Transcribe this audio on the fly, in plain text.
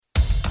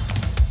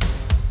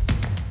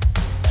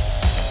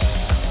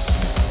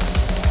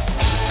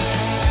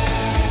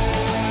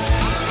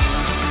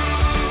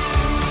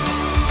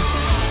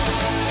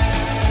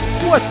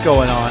What's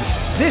going on?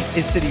 This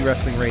is City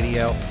Wrestling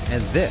Radio,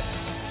 and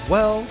this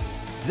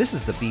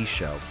is the B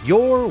Show,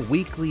 your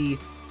weekly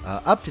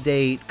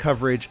up-to-date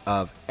coverage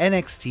of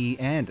NXT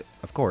and,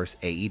 of course,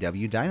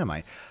 AEW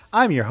Dynamite.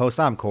 I'm your host.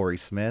 I'm Corey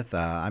Smith.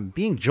 I'm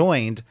being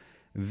joined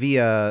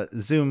via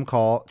Zoom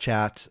call,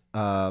 chat,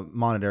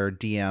 monitor,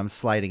 DM,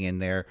 sliding in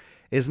there,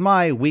 is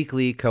my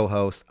weekly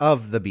co-host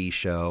of the B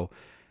Show,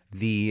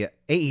 the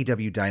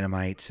AEW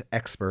Dynamite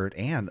expert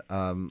and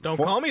don't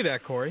call me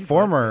that, Corey.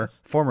 Former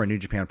New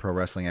Japan Pro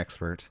Wrestling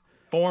expert.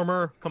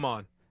 Come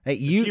on. Hey,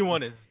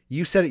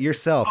 you said it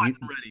yourself.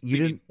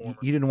 You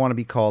didn't want to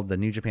be called the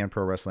New Japan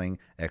Pro Wrestling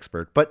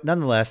expert, but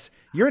nonetheless,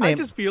 your name. I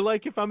just feel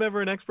like if I'm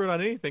ever an expert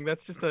on anything,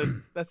 that's just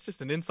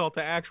an insult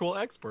to actual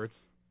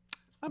experts.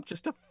 I'm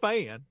just a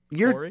fan.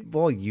 Corey.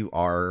 Well, you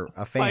are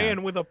a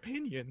fan with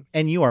opinions,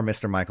 and you are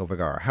Mr. Michael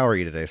Vergara. How are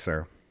you today,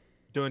 sir?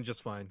 Doing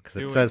just fine.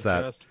 Because it says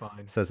that. Just fine.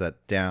 It says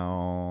that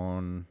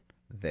down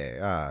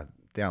there.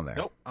 Down there.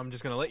 Nope. I'm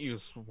just gonna let you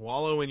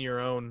swallow in your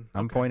own.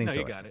 I'm pointing to it.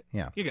 You got it.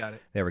 Yeah. You got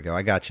it. There we go.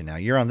 I got you now.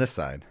 You're on this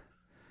side.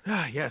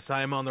 Yes,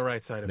 I am on the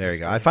right side of There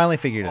you go. I finally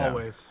figured it out.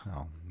 Always.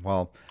 Oh,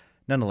 well,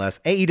 nonetheless,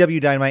 AEW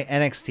Dynamite,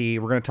 NXT.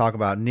 We're going to talk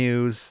about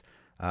news.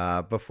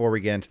 Before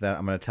we get into that,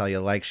 I'm going to tell you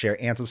to like, share,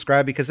 and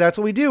subscribe because that's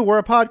what we do. We're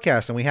a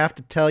podcast, and we have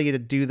to tell you to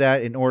do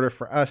that in order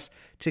for us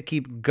to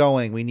keep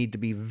going. We need to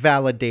be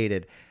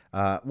validated.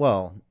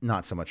 Well,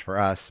 not so much for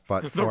us,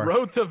 but for the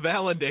road to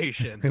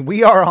validation.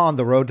 We are on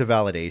the road to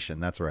validation.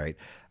 That's right.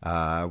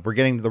 We're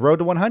getting the road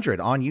to 100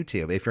 on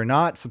YouTube. If you're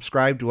not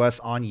subscribed to us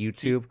on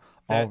YouTube,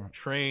 that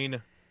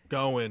train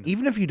going.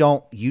 Even if you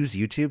don't use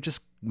YouTube,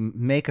 just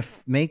make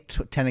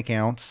 10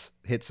 accounts,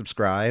 hit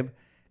subscribe,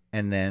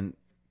 and then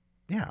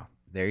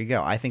there you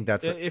go. I think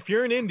that's if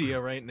you're in India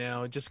right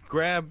now, just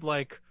grab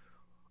like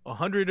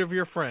 100 of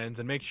your friends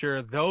and make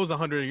sure those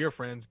 100 of your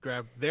friends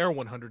grab their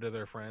 100 of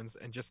their friends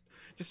and just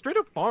straight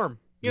up farm.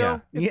 You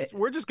know,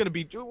 we're just going to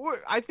be,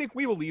 I think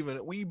we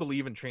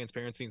believe in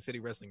transparency in City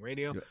Wrestling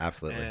Radio.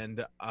 Absolutely.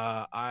 And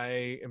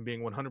I am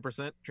being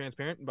 100%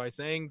 transparent by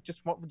saying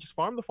just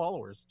farm the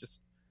followers.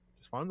 Just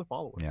farm the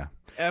followers. Yeah.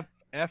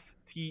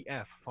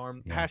 FTF.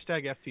 Farm. Yeah.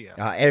 Hashtag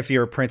FTF. If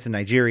you're a prince in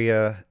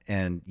Nigeria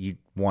and you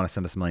want to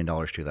send us $1 million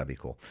too, that'd be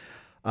cool.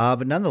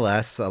 But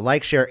nonetheless,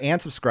 like, share, and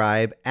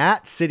subscribe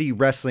at City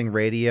Wrestling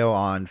Radio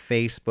on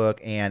Facebook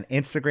and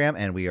Instagram,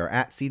 and we are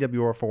at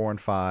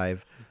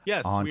CWR415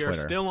 yes, on we Twitter.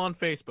 Are still on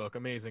Facebook,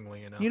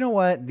 amazingly enough. You know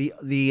what? The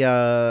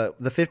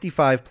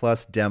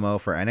 55+ demo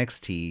for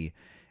NXT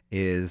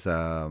is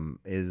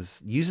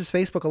uses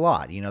Facebook a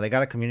lot. You know, they got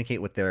to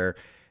communicate with their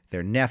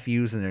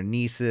nephews and their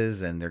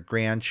nieces and their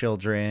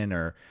grandchildren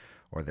or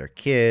their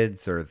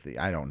kids or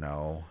I don't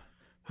know.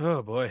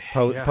 Oh boy.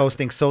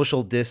 Posting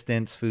social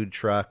distance food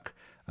truck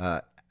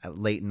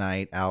late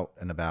night out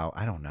and about.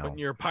 I don't know. Putting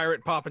your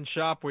pirate poppin'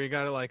 shop where you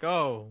got to like,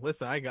 oh,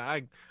 listen,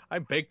 I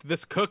baked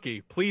this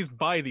cookie. Please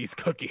buy these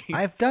cookies.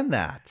 I've done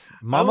that.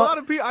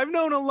 I've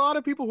known a lot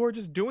of people who are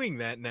just doing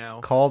that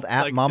now. Called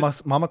at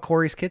Mama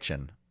Corey's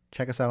Kitchen.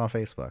 Check us out on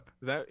Facebook.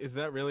 Is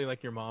that really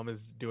like your mom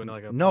is doing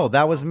like a? No,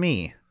 that was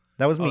me.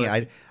 That was me.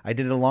 I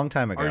did it a long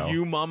time ago. Are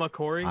you Mama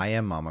Corey? I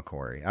am Mama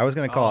Corey. I was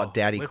going to call it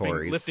Daddy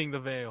Corey's. Lifting the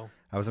veil.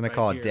 I was going to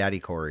call it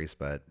Daddy Corey's,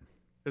 but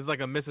this is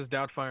like a Mrs.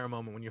 Doubtfire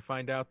moment when you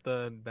find out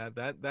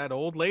that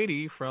old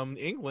lady from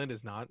England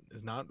is not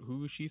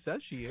who she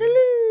says she is.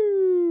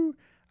 Hello.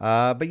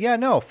 But yeah,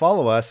 no,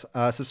 follow us,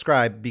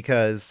 subscribe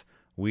because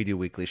we do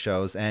weekly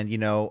shows, and you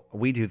know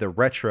we do the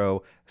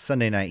retro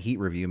Sunday Night Heat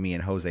review. Me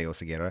and Jose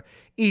Oseguera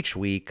each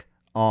week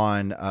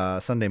on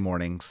Sunday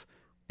mornings.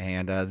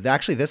 And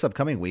actually, this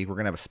upcoming week, we're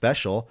going to have a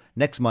special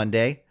next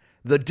Monday,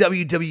 the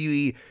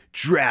WWE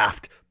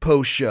Draft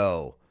Post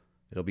Show.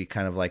 It'll be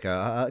kind of like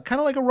a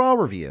Raw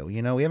review.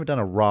 You know, we haven't done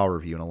a Raw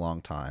review in a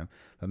long time.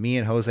 But me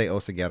and Jose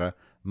Oseguera,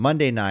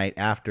 Monday night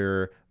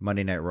after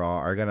Monday Night Raw,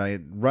 are going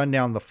to run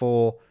down the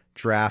full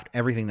draft,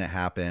 everything that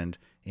happened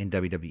in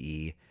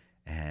WWE.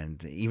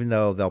 And even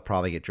though they'll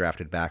probably get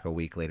drafted back a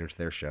week later to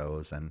their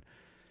shows, and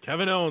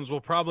Kevin Owens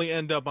will probably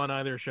end up on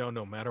either show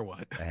no matter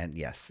what. And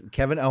yes,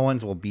 Kevin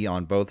Owens will be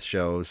on both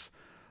shows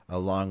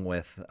along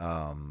with,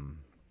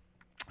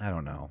 I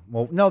don't know.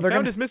 Well, no, they're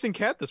found his missing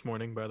cat this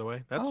morning, by the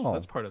way.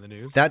 That's part of the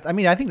news. I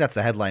think that's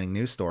the headlining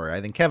news story. I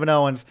think Kevin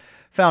Owens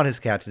found his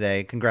cat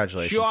today.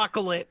 Congratulations.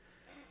 Chocolate.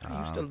 I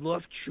used to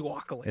love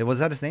Chocolate. Was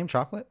that his name,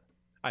 Chocolate?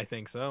 I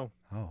think so.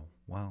 Oh,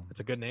 wow. It's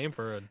a good name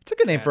for a It's a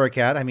good name for a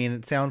cat. I mean,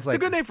 it sounds like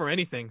it's a good name for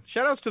anything.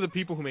 Shout outs to the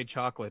people who made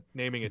chocolate,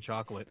 naming it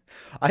Chocolate.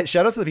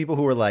 Shout outs to the people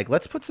who were like,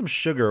 let's put some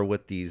sugar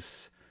with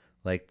these,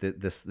 like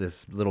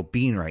this little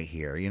bean right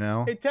here, you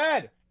know? Hey,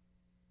 Ted.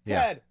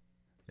 Yeah.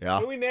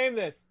 What do we name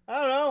this? I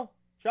don't know.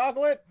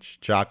 Chocolate?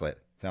 Chocolate.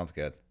 Sounds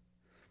good.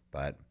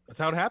 But that's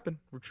how it happened.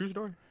 True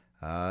story.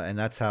 And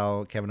that's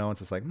how Kevin Owens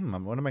was like,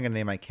 what am I going to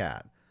name my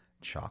cat?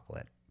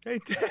 Chocolate. Hey,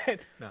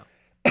 Ted. No.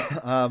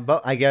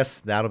 But I guess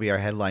that'll be our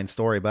headline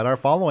story. But our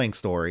following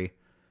story,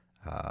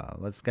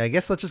 let's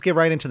just get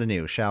right into the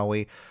news, shall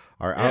we?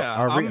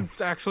 I'm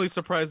actually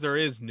surprised there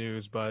is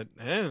news, but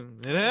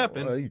it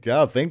happened.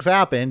 Yeah, things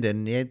happened,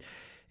 and it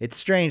It's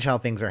strange how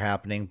things are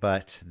happening,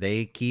 but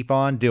they keep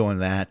on doing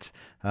that.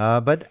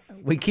 But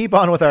we keep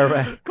on with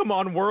our... Come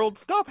on, world.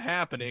 Stop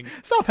happening.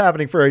 Stop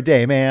happening for a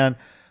day, man.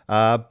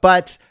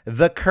 But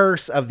the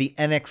curse of the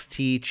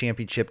NXT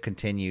Championship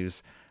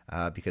continues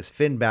because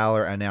Finn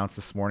Balor announced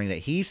this morning that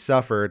he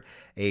suffered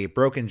a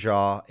broken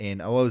jaw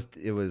it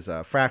was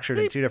fractured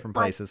in 2 different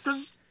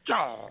places.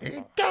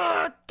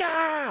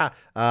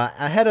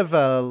 Ahead of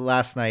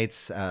last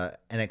night's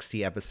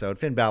NXT episode,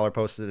 Finn Balor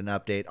posted an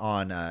update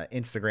on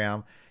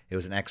Instagram. It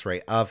was an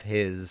X-ray of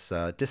his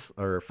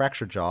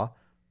fractured jaw.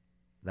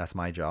 That's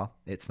my jaw.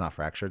 It's not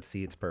fractured.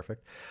 See, it's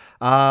perfect.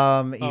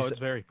 It's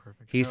very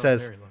perfect. He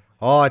says,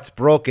 it's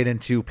broken in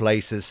 2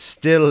 places.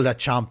 Still the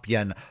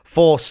champion.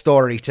 Full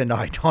story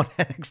tonight on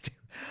NXT.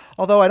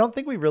 Although I don't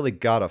think we really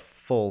got a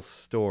full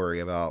story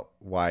about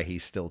why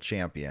he's still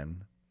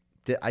champion.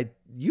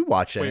 You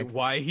watch it? Wait,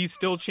 why he's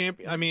still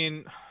champion? I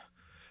mean,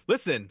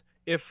 listen,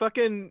 if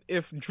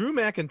Drew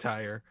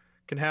McIntyre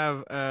can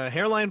have a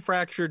hairline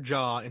fractured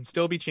jaw and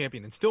still be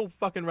champion and still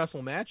fucking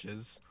wrestle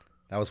matches.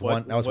 That was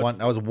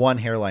one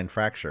hairline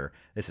fracture.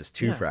 This is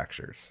 2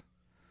 fractures.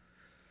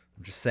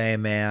 I'm just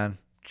saying, man.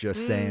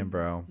 Just saying,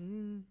 bro.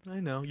 I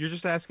know. You're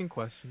just asking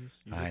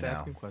questions.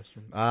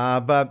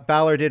 But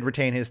Balor did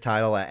retain his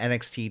title at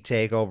NXT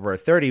TakeOver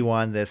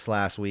 31 this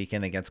last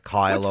weekend against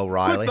Kyle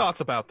O'Reilly. Quick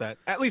thoughts about that.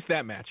 At least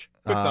that match.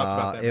 Quick thoughts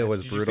about that match. It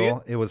was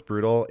brutal. It was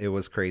brutal. It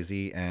was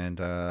crazy. And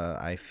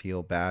I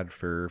feel bad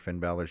for Finn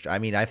Balor's jaw. I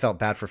mean, I felt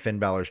bad for Finn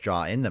Balor's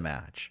jaw in the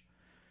match.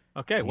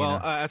 Okay, well,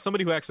 as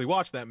somebody who actually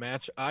watched that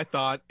match, I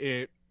thought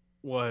it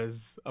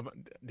was.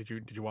 Did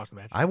you watch the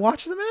match? I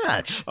watched the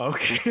match.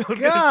 Okay, I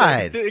was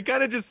gonna say it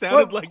kind of just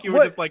sounded like you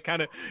were just like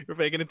you're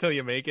faking until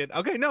you make it.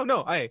 Okay,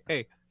 no,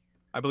 hey,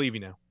 I believe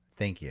you now.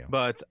 Thank you.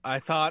 But I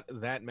thought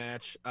that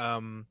match.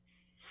 I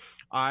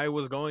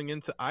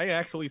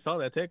actually saw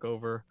that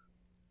TakeOver,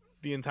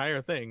 the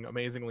entire thing.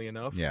 Amazingly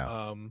enough.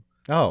 Yeah.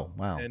 Oh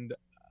wow. And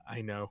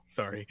I know.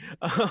 Sorry.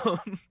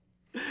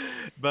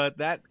 But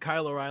that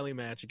Kyle O'Reilly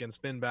match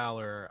against Finn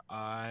Balor,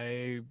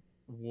 it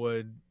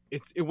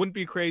wouldn't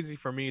be crazy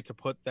for me to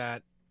put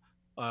that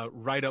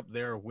right up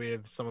there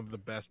with some of the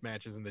best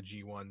matches in the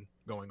G1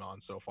 going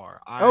on so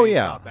far. I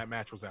thought that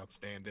match was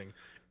outstanding.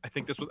 I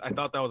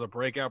thought that was a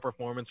breakout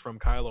performance from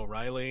Kyle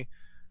O'Reilly.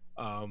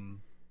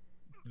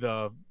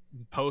 The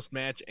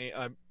post-match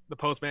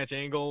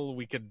angle,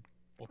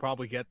 we'll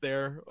probably get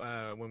there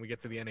when we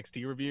get to the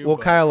NXT review. Well,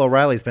 Kyle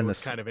O'Reilly's been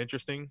kind of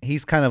interesting.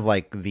 He's kind of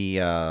like the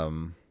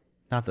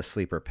not the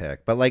sleeper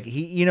pick, but like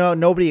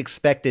nobody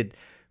expected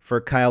for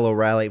Kyle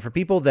O'Reilly. For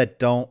people that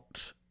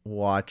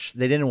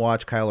didn't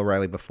watch Kyle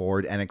O'Reilly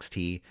before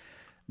NXT,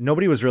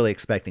 nobody was really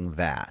expecting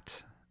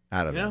that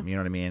out of him. You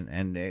know what I mean?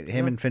 And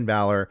him and Finn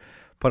Balor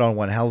put on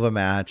one hell of a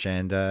match.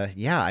 And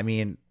I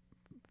mean,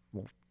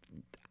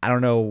 I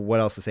don't know what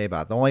else to say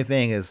about it. The only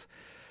thing is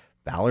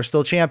Balor's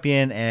still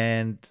champion,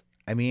 and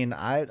I mean,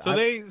 I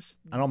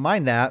don't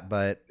mind that,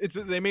 but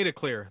they made it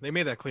clear. They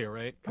made that clear,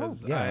 right?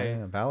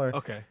 Balor.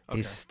 Okay.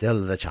 He's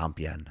still the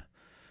champion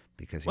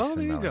because he's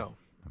there you go.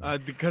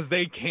 Because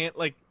they can't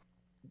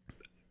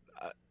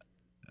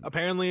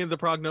apparently the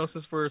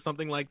prognosis for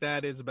something like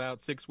that is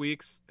about 6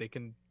 weeks. They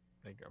can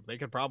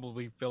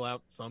probably fill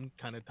out some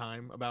kind of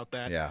time about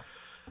that. Yeah.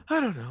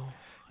 I don't know.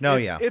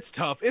 It's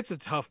tough. It's a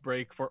tough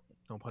break for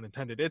no pun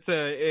intended. It's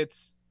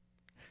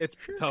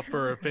tough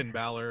for Finn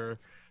Balor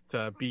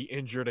to be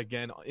injured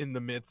again in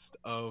the midst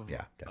of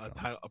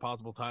a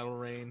possible title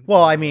reign.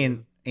 Well, I mean,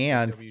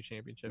 and WWE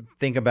Championship.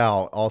 Think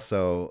about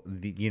also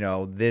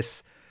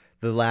the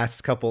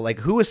last couple, like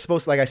who is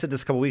supposed to, like I said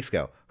this a couple weeks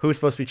ago, who is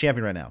supposed to be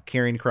champion right now?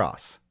 Karrion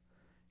Kross,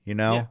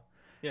 Yeah.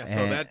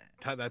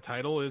 So that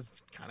title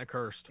is kind of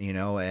cursed.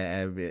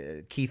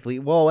 Keith Lee.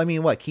 Well, I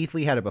mean, Keith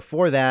Lee had it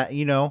before that.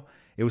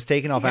 It was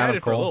taken off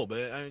Adam Cole for a little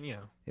bit.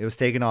 It was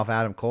taken off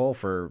Adam Cole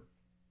for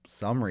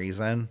some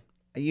reason.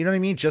 You know what I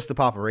mean? Just to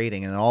pop a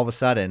rating, and then all of a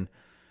sudden,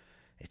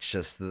 it's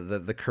just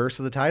the curse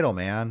of the title,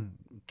 man.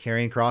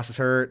 Karrion Kross is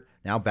hurt.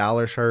 Now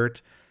Balor's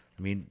hurt.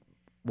 I mean,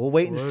 we'll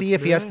wait and see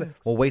if he has to.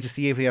 We'll wait to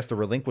see if he has to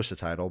relinquish the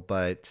title,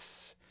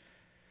 but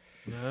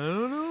I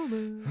don't know,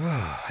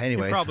 man.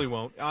 Anyways, he probably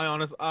won't.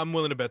 I'm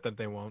willing to bet that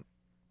they won't.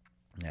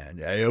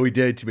 Yeah, we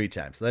did too many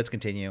times. So let's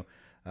continue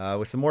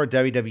with some more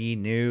WWE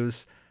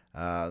news.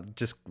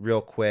 Just real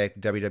quick,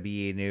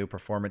 WWE new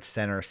Performance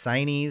Center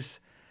signees.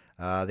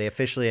 They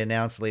officially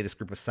announced the latest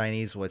group of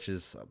signees, which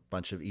is a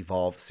bunch of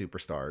Evolve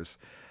superstars.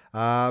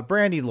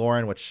 Brandy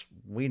Lauren, which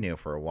we knew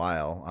for a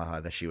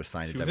while that she was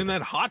signed. She was in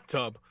that hot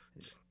tub,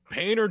 just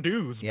paying her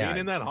dues, being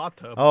in that hot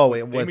tub. Oh,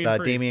 with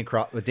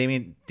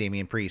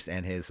Damian Priest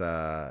and his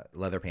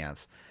leather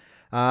pants.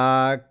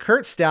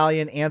 Kurt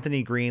Stallion,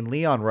 Anthony Green,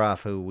 Leon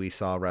Ruff, who we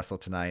saw wrestle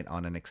tonight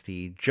on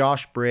NXT,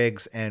 Josh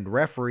Briggs, and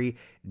referee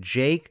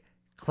Jake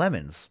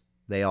Clemens.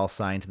 They all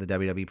signed to the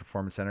WWE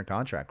Performance Center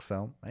contract.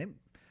 So,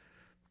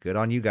 good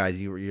on you guys.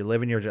 You're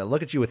living your...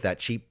 Look at you with that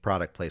cheap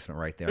product placement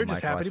right there. They're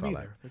just happy to be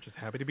there. They're just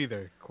happy to be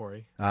there,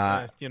 Corey.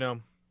 You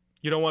don't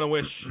want to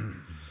wish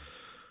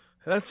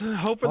Let's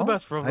hope for the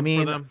best for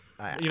them.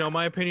 I,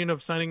 My opinion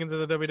of signing into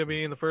the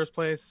WWE in the first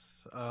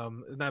place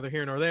is neither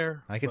here nor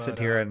there. I can sit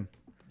here and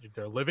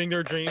they're living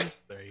their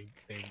dreams. They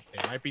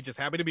might be just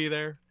happy to be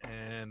there,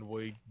 and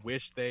we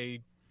wish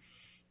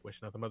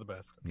nothing but the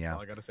best. That's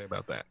all I got to say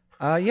about that.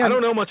 I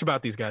don't know much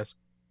about these guys.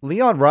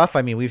 Leon Ruff,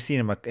 I mean, we've seen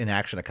him in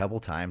action a couple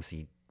times.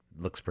 He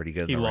looks pretty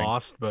good. He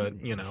lost, but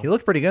he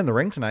looked pretty good in the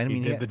ring tonight. He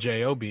did the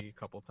JOB a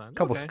couple times.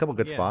 Couple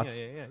good spots.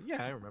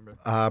 Yeah, I remember.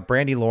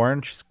 Brandy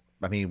Lauren,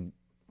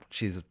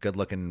 she's a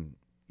good-looking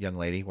young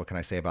lady. What can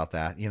I say about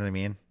that? You know what I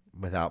mean?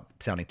 Without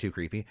sounding too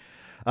creepy.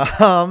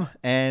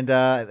 And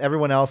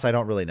everyone else, I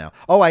don't really know.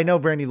 Oh, I know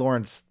Brandy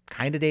Lauren's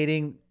kind of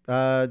dating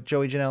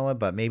Joey Janela,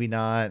 but maybe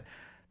not.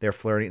 They're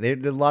flirting.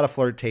 There's a lot of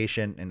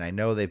flirtation, and I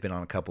know they've been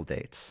on a couple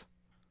dates.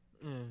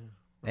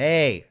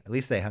 Hey, at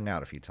least they hung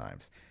out a few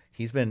times.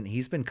 He's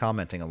been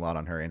commenting a lot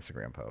on her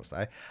Instagram post.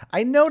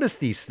 I noticed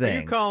these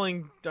things.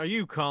 Are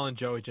you calling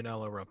Joey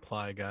Janela a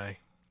reply guy?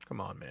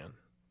 Come on, man.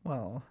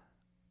 Well,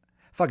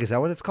 fuck, is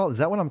that what it's called? Is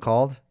that what I'm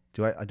called?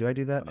 Do I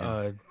do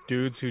that?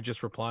 Dudes who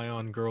just reply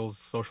on girls'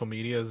 social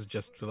medias,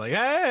 just like,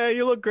 hey,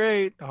 you look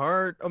great,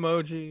 heart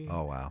emoji.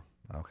 Oh wow.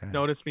 Okay.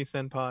 Notice me,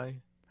 senpai.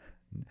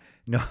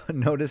 No,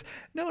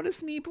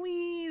 notice me,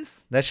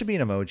 please. That should be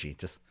an emoji.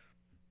 Just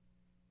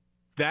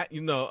that,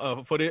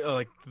 footage,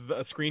 like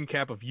a screen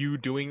cap of you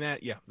doing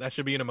that. Yeah, that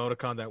should be an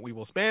emoticon that we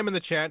will spam in the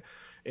chat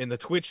in the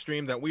Twitch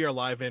stream that we are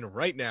live in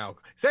right now.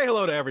 Say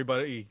hello to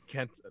everybody,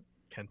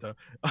 Kenta,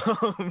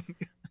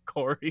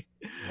 Corey.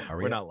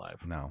 We're not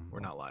live. No,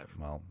 we're not live.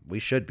 Well, we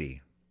should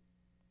be.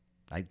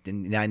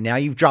 Now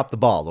you've dropped the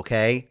ball.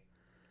 Okay.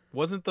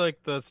 Wasn't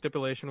like the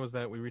stipulation was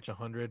that we reach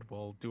 100,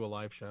 we'll do a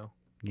live show.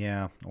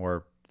 Yeah,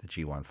 or the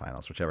G1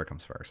 finals, whichever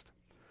comes first.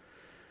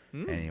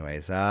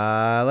 Anyways,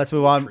 let's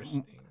move on.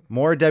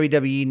 More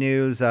WWE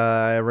news.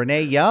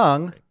 Renee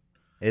Young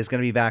is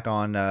going to be back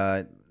on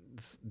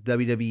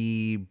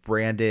WWE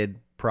branded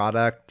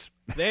product.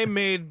 They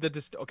made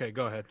okay,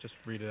 go ahead.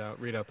 Just read it out.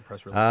 Read out the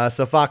press release.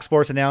 So Fox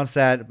Sports announced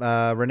that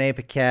Renee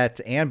Paquette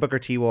and Booker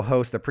T will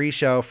host the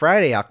pre-show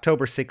Friday,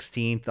 October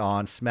 16th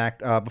on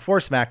before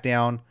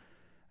SmackDown.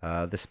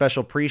 The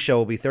special pre-show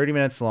will be 30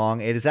 minutes long.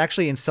 It is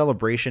actually in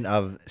celebration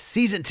of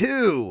season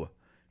 2,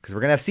 because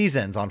we're gonna have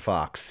seasons on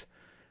Fox.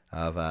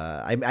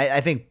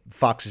 I think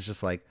Fox is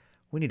just like,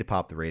 we need to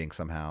pop the ratings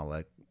somehow.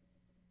 Like,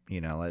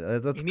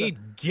 let's. We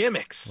need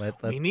gimmicks.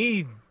 We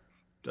need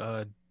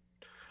a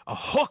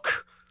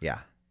hook. Yeah.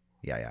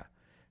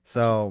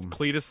 So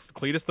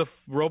Cletus the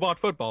robot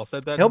football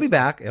said that he'll be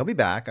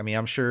back. I mean,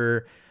 I'm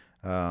sure.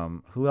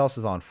 Who else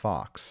is on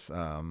Fox?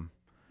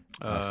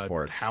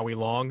 Sports. Howie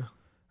Long.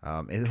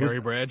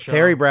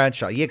 Terry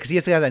Bradshaw. Yeah, because he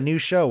has to have that new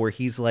show where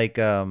he's like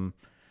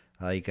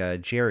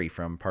Jerry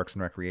from Parks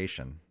and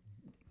Recreation.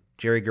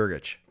 Jerry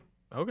Gergich.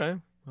 Okay.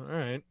 All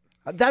right.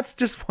 That's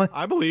just what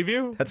I believe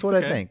you. That's what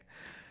I think.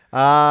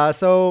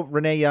 So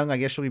Renee Young, I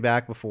guess she'll be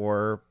back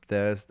before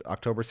the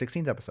October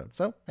 16th episode.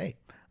 So hey,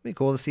 it'd be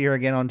cool to see her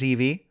again on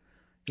TV.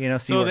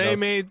 So they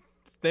made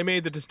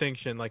the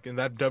distinction, like in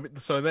that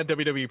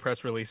WWE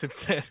press release, it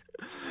said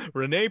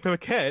Renee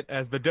Paquette,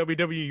 as the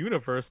WWE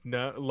universe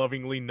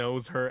lovingly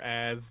knows her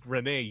as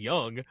Renee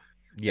Young.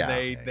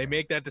 Yeah. They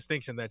make that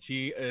distinction that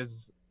she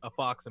is a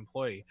Fox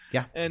employee.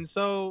 Yeah. And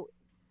so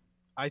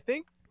I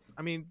think,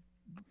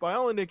 by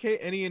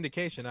any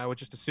indication, I would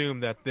just assume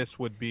that this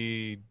would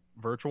be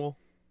virtual,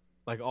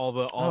 like all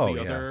the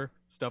other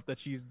stuff that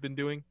she's been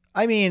doing.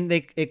 I mean,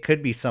 it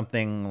could be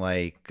something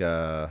like,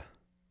 I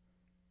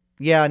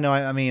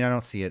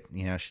don't see it.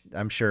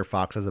 I'm sure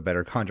Fox has a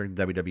better contract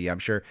than WWE. I'm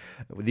sure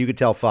you could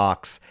tell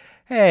Fox,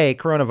 hey,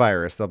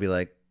 coronavirus. They'll be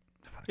like,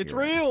 it's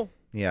real.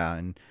 Yeah,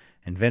 and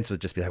Vince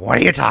would just be like, what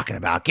are you talking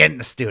about? Get in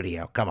the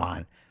studio. Come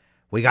on.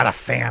 We got a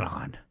fan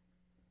on.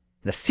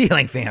 The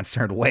ceiling fan's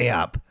turned way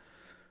up.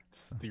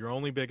 It's your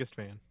only biggest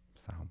fan.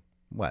 So,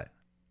 what?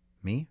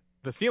 Me?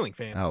 The ceiling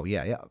fan. Oh,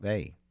 yeah.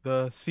 Hey.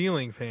 The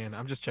ceiling fan.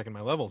 I'm just checking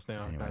my levels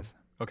now. Anyways.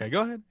 Okay,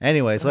 go ahead.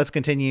 Anyways, let's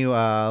continue.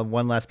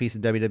 One last piece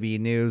of WWE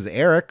news.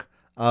 Eric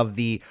of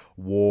the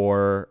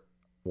War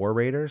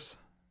Raiders,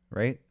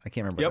 right? I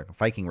can't remember. Yep.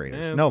 Viking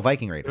Raiders. No,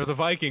 Viking Raiders. They're the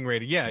Viking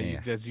Raiders. Yeah.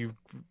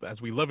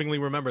 As we lovingly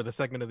remember the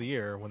segment of the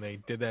year when they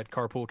did that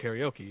carpool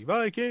karaoke.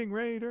 Viking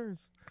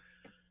Raiders.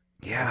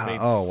 Yeah.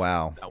 Oh,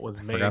 wow. That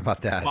was made forgot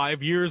about that.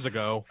 5 years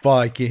ago.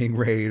 Viking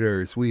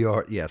Raiders. We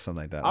are. Yeah,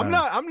 something like that.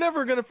 I'm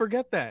never going to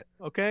forget that.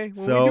 Okay.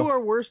 When we do our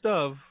worst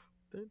of,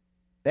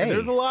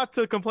 there's a lot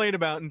to complain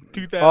about in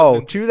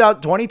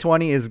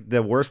 2020 is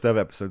the worst of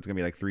episode. It's going to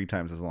be like 3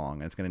 times as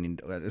long. It's going to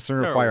need,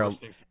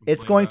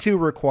 it's going to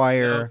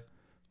require,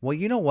 well,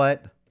 you know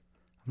what? I'm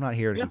not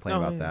here to complain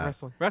about that.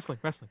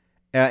 Wrestling.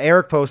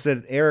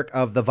 Eric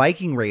of the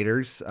Viking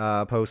Raiders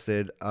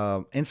posted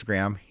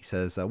Instagram. He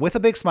says, with a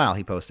big smile,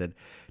 he posted,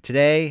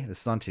 today,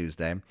 this is on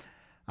Tuesday,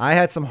 I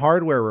had some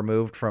hardware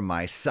removed from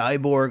my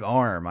cyborg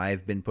arm.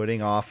 I've been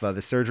putting off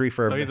the surgery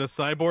for... So he's a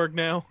cyborg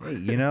now? Hey,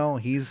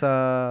 he's...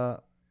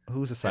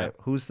 Who's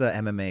the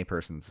MMA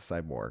person that's a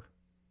cyborg?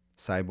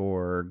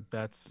 Cyborg...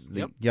 That's...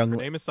 Her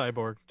name is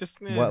Cyborg.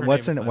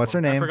 What's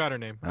her name? I forgot her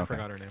name.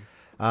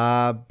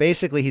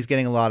 Basically, he's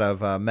getting a lot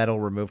of metal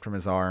removed from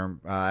his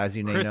arm. As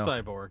you may Chris know,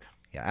 Cyborg.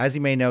 Yeah, as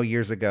you may know,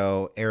 years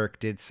ago, Eric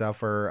did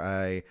suffer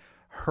a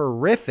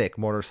horrific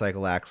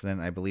motorcycle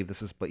accident. I believe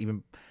this is, but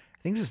even I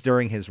think this is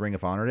during his Ring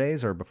of Honor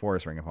days or before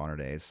his Ring of Honor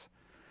days.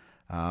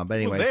 But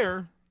anyways, was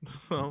there.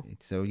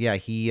 So yeah,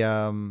 he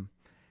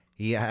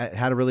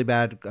had a really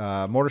bad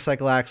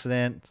motorcycle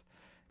accident,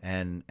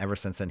 and ever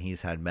since then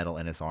he's had metal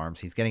in his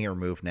arms. He's getting it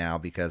removed now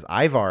because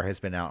Ivar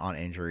has been out on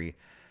injury.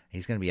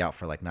 He's going to be out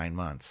for like 9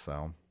 months.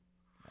 So,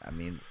 I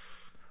mean.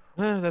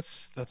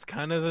 That's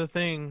kind of the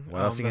thing.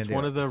 What else are you that's gonna do?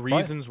 one of the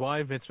reasons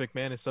why Vince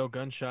McMahon is so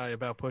gun shy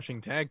about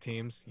pushing tag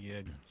teams.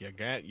 You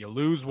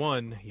lose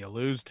one, you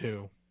lose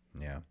two.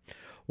 Yeah.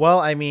 Well,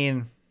 I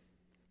mean,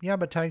 yeah,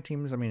 but tag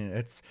teams. I mean,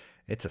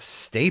 it's a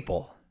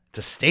staple. It's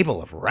a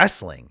staple of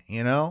wrestling.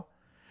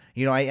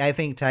 I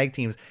think tag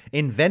teams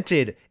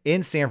invented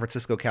in San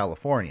Francisco,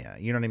 California.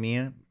 You know what I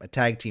mean? A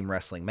tag team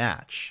wrestling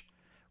match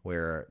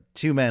where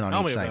two men on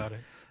each side. Tell me about it.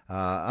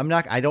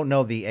 I don't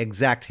know the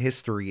exact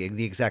history,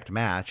 the exact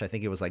match. I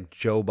think it was like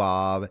Joe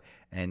Bob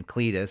and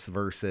Cletus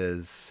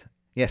versus,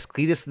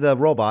 Cletus the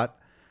robot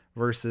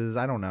versus,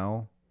 I don't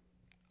know,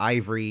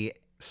 Ivory,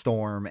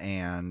 Storm,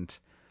 and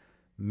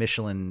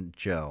Michelin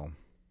Joe.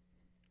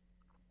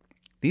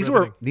 These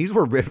were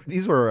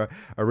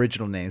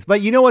original names.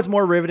 But you know what's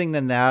more riveting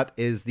than that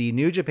is the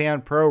New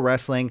Japan Pro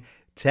Wrestling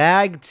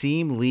Tag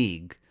Team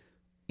League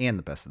and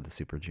the Best of the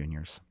Super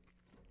Juniors.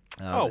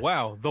 Oh,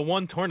 wow. The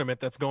one tournament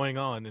that's going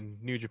on in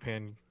New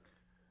Japan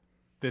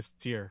this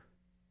year.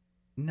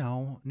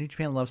 No, New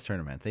Japan loves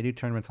tournaments. They do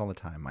tournaments all the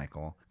time,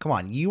 Michael. Come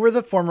on. You were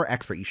the former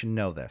expert. You should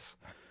know this.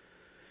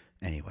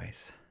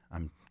 Anyways,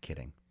 I'm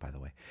kidding, by the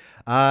way.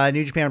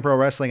 New Japan Pro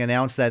Wrestling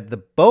announced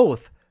that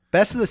both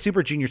Best of the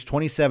Super Juniors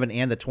 27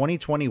 and the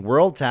 2020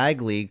 World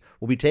Tag League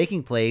will be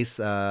taking place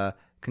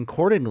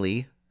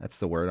concordantly. That's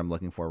the word I'm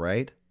looking for,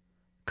 right?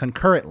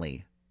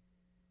 Concurrently.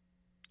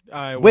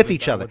 With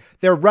each other.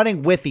 They're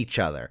running with each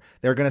other.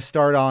 They're going to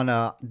start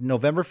on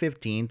November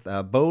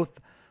 15th, both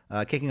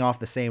kicking off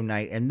the same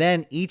night. And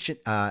then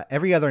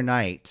every other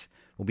night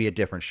will be a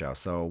different show.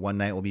 So one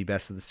night will be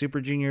Best of the Super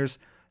Juniors.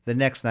 The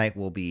next night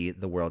will be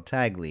the World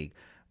Tag League,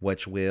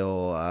 which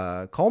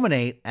will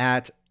culminate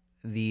at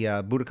the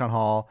Budokan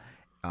Hall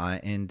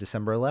in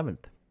December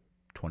 11th,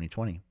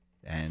 2020.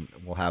 And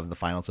we'll have the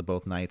finals of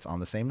both nights on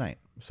the same night.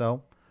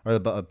 Or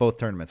both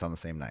tournaments on the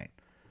same night.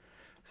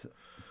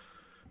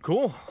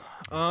 Cool.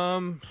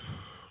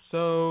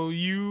 So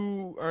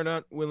you are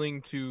not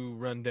willing to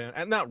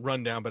not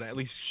run down, but at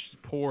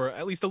least pour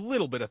at least a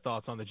little bit of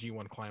thoughts on the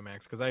G1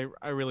 Climax, because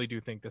I really do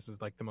think this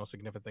is like the most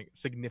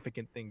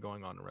significant thing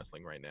going on in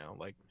wrestling right now.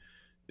 Like,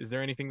 is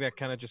there anything that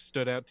kind of just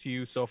stood out to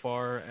you so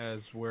far,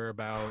 as we're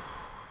about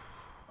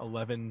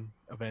 11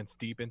 events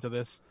deep into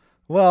this?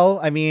 Well,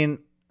 I mean,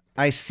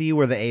 I see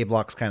where the A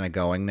block's kind of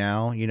going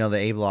now. The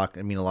A block,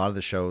 I mean, a lot of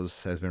the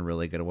shows has been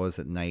really good. It was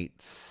at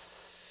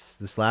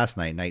this last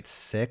night, night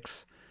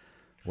 6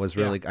 was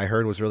really, I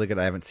heard was really good.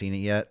 I haven't seen it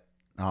yet.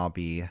 I'll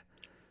be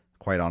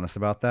quite honest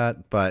about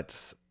that,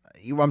 but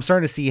I'm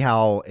starting to see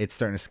how it's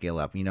starting to scale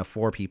up.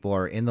 4 people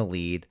are in the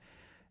lead,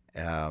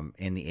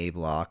 in the A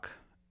block.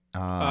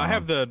 I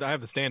have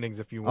the standings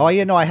if you want. Oh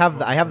yeah, no, I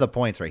have the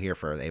points right here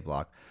for the A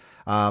block.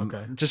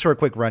 Okay. Just for a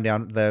quick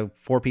rundown, the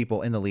 4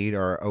 people in the lead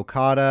are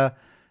Okada,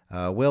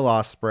 Will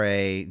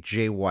Ospreay,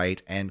 Jay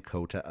White, and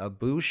Kota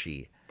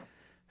Ibushi.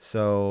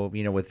 So,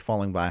 with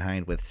falling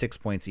behind with 6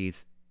 points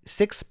each,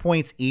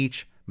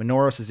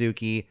 Minoru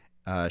Suzuki,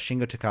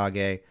 Shingo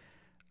Takagi,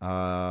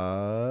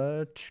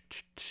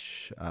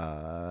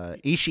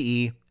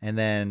 Ishii, and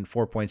then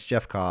 4 points,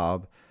 Jeff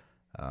Cobb,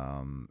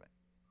 and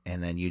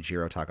then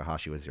Yujiro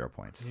Takahashi with 0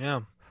 points. Yeah.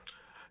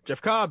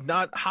 Jeff Cobb,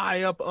 not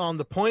high up on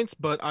the points,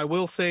 but I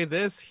will say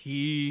this.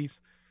 He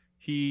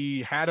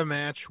had a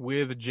match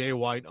with Jay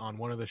White on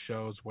one of the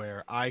shows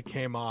where I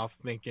came off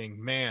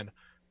thinking, man,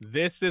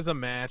 this is a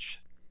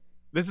match.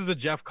 This is a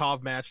Jeff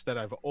Cobb match that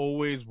I've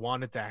always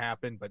wanted to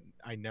happen, but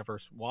I never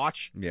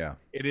watch. Yeah.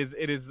 It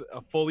is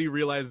a fully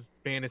realized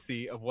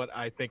fantasy of what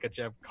I think a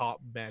Jeff Cobb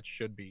match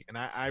should be. And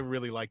I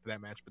really liked that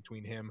match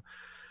between him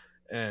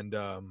and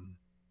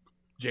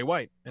Jay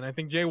White. And I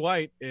think Jay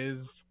White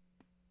is,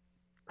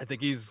 I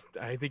think he's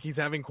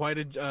having quite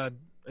a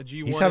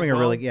G1. He's having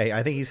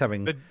I think he's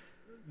having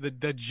the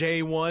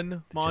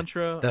J1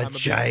 mantra. The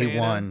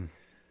J1.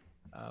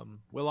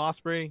 Will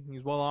Ospreay,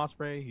 he's Will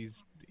Ospreay.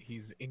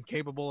 He's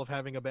incapable of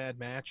having a bad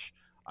match.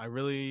 I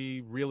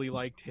really, really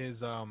liked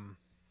his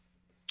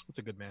what's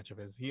a good match of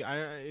his? Did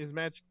his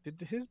match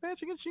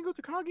against Shingo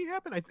Takagi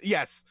happen?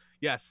 Yes,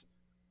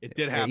 it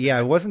did happen. Yeah,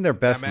 it wasn't their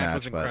best that match.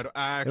 Was incredible.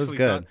 It was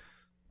good.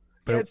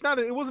 But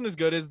it wasn't as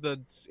good as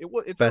it's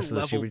a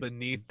level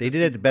beneath. They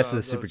did it the Best of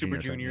the Super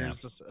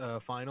Juniors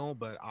final,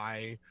 but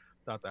I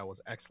thought that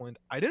was excellent.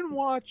 I didn't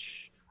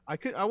watch.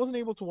 I wasn't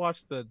able to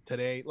watch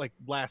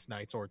last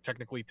night's, or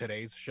technically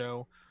today's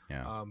show.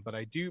 Yeah. But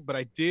I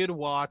did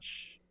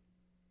watch.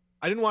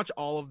 I didn't watch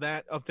all of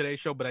today's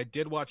show, but I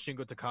did watch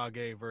Shingo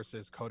Takagi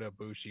versus Kota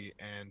Ibushi,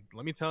 and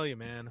let me tell you,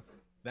 man,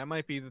 that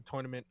might be the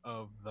tournament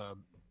of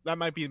that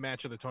might be the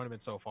match of the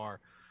tournament so far.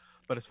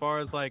 But as far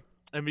as like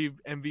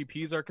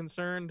MVPs are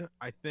concerned,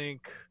 I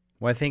think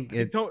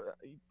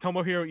Tomohiro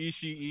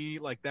Ishii,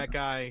 like that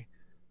guy,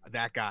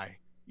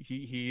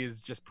 he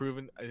is just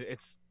proven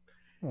it's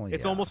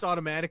almost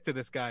automatic to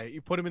this guy.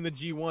 You put him in the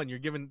G1, you're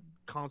given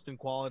constant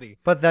quality.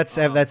 But that's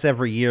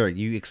every year.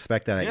 You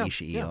expect that at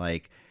Ishii. Yeah.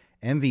 Like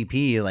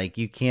MVP, like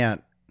you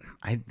can't.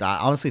 I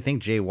honestly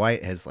think Jay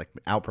White has like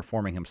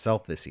outperforming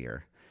himself this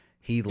year.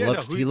 He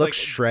looks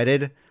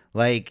shredded.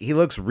 Like he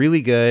looks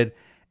really good,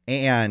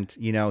 and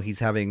he's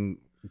having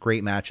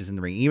great matches in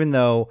the ring. Even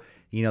though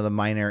the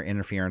minor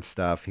interference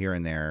stuff here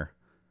and there,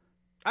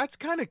 that's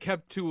kind of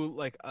kept to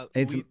like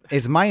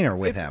it's minor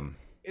with him.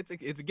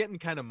 It's getting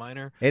kind of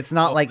minor. It's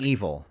not like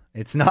Evil.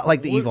 It's not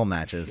like the Evil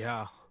matches.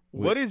 Yeah.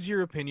 What is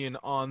your opinion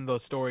on the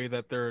story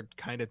that they're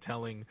kind of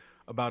telling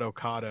about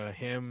Okada?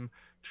 Him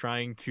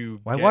trying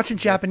to. Why watching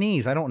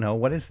Japanese? I don't know.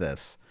 What is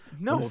this?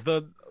 No,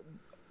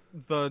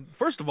 the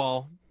first of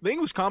all, the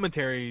English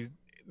commentary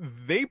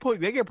they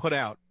get put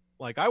out.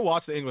 Like I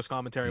watched the English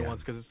commentary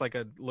once because it's like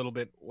a little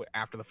bit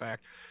after the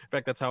fact. In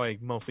fact, that's how I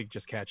mostly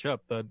just catch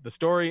up. The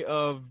story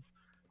of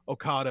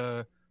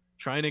Okada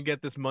trying to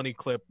get this money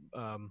clip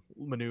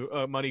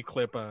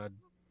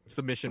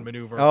submission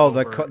maneuver. Oh,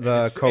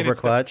 the Cobra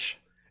Clutch.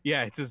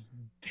 Yeah, it's this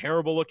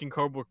terrible looking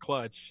Cobra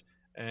Clutch,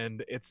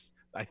 and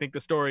I think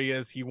the story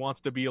is he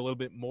wants to be a little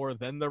bit more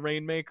than the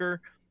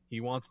Rainmaker. He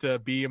wants to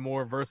be a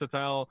more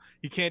versatile.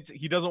 He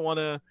doesn't want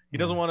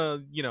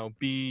to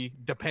be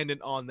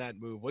dependent on that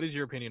move. What is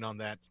your opinion on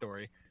that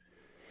story?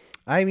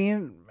 I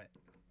mean,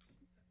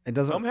 it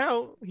doesn't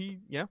somehow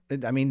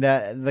I mean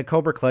that the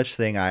Cobra Clutch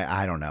thing,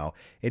 I don't know.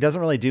 It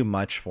doesn't really do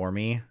much for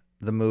me,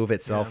 the move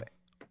itself,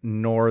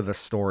 nor the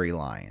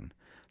storyline.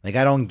 Like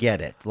I don't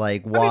get it.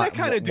 Like why? I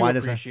kind of do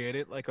appreciate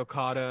it. Like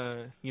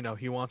Okada,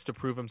 he wants to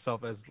prove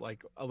himself as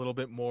like a little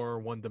bit more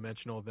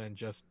one-dimensional than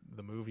just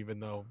the move,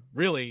 even though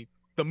really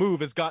the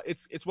move it's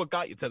what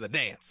got you to the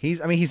dance. He's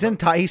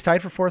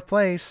tied for fourth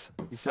place.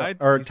 He's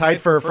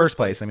tied for first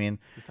place. I mean,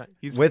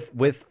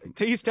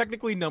 he's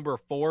technically number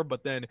 4,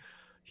 but then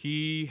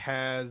he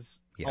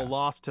has a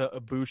loss to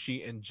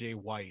Ibushi and Jay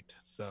White.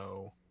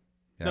 So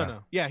he has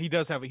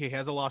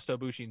a loss to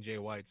Ibushi and Jay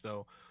White.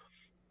 So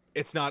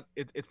it's not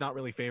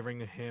really favoring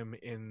him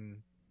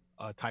in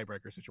a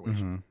tiebreaker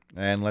situation. Mm-hmm.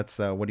 And let's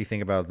what do you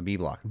think about the B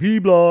block? B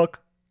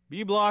block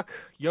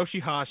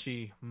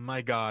Yoshihashi.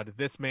 My God,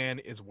 this man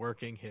is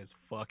working his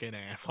fucking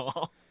ass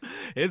off.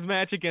 His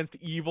match against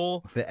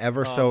Evil, the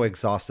ever so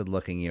exhausted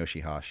looking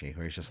Yoshihashi,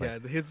 where he's just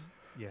because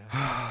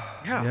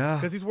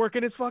he's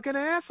working his fucking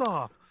ass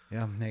off.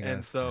 Yeah,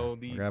 and so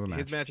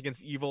his match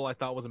against Evil I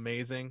thought was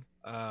amazing.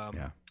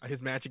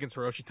 His match against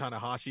Hiroshi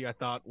Tanahashi I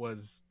thought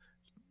was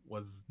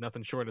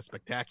nothing short of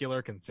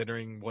spectacular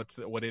considering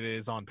what it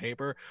is on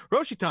paper.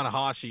 Hiroshi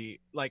Tanahashi,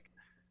 like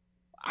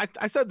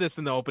I said this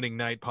in the opening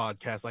night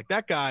podcast, like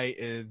that guy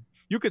is,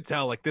 you could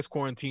tell like this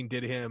quarantine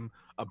did him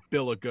a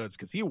bill of goods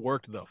because he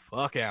worked the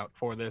fuck out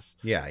for this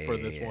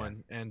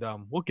one. And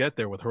we'll get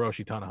there with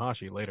Hiroshi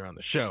Tanahashi later on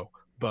the show.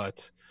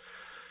 But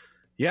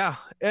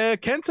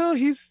Kenta,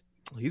 he's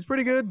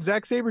pretty good.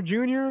 Zack Sabre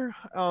Jr.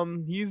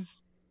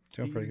 He's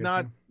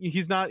not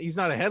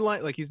a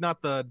headline, like he's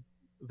not the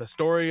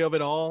story of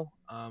it all.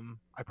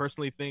 I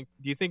personally think.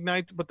 Do you think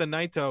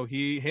Naito?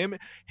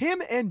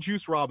 Him and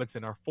Juice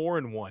Robinson are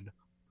 4-1.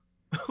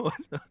 What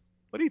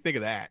do you think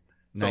of that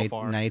so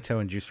far? Naito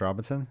and Juice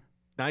Robinson.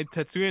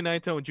 Tetsuya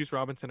Naito and Juice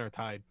Robinson are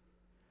tied.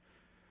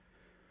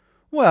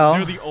 Well,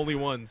 they're the only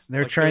ones.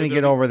 They're trying to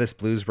get over this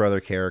Blues Brother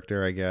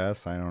character, I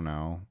guess. I don't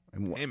know.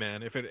 Hey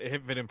man, if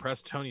it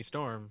impressed Tony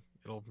Storm,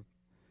 it'll.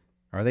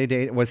 Are they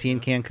dating? Was he in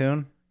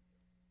Cancun?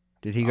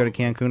 Did he go to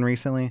Cancun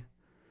recently?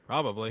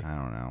 Probably. I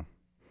don't know.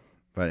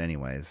 But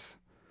anyways,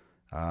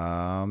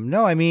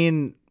 no. I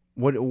mean,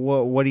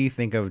 what do you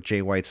think of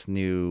Jay White's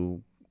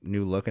new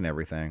look and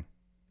everything?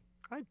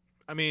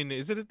 I mean,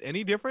 is it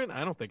any different?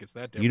 I don't think it's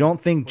that different. You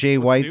don't think Jay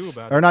White's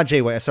or not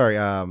Jay White? Sorry,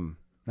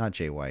 not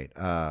Jay White.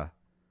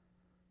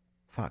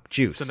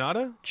 Juice.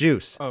 Sonata?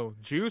 Juice. Oh,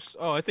 Juice.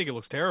 Oh, I think it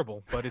looks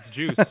terrible, but it's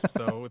Juice,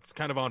 so it's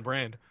kind of on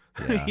brand.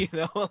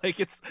 Yeah.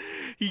 Like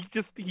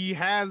he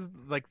has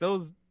like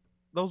those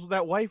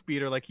that wife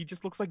beater. Like he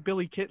just looks like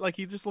Billy Kid. Like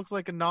he just looks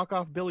like a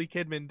knockoff Billy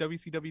Kidman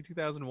WCW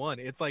 2001.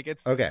 It's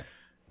okay.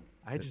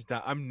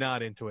 I'm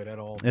not into it at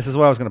all. This is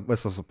what I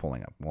was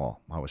pulling up.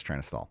 Well, I was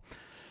trying to stall.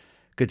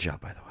 Good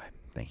job, by the way.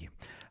 Thank you.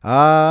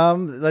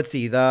 Let's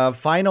see. The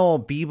final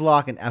B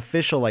block and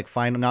official,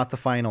 not the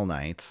final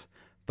nights,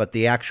 but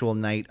the actual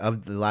night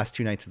of the last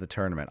 2 nights of the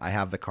tournament. I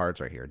have the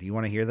cards right here. Do you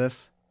want to hear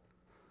this?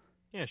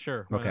 Yeah,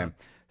 sure. Okay.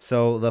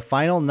 So the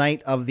final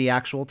night of the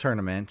actual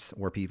tournament,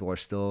 where people are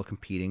still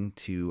competing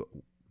to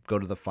go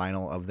to the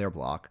final of their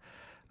block,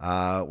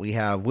 we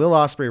have Will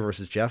Ospreay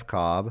versus Jeff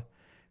Cobb,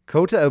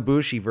 Kota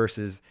Ibushi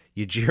versus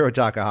Yujiro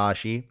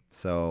Takahashi.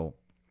 So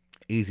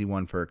easy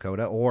one for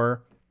Kota,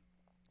 or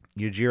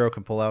Yujiro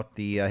can pull out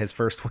his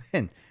first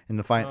win in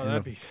the final.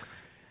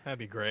 That'd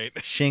be great.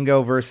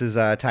 Shingo versus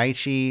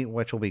Taichi,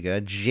 which will be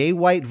good. Jay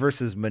White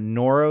versus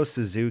Minoru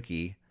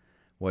Suzuki,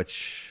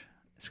 which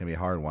It's going to be a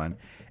hard one.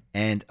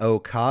 And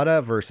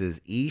Okada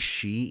versus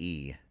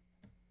Ishii.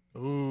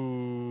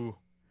 Ooh.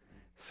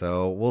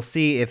 So we'll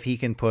see if he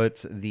can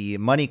put the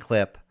money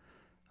clip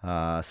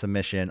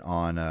submission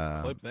on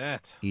Clip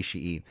that.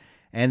 Ishii.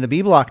 And the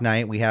B block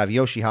night, we have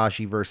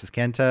Yoshihashi versus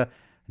Kenta,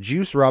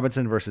 Juice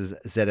Robinson versus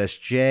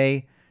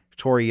ZSJ,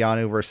 Toru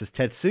Yano versus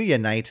Tetsuya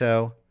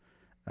Naito,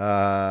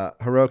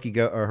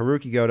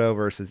 Haruki Goto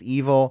versus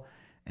Evil,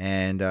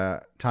 and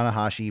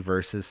Tanahashi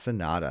versus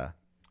Sonata.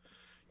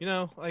 You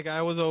know, like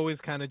I was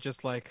always kind of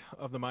just like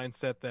of the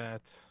mindset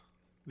that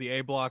the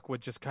A block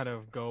would just kind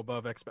of go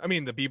above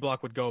the B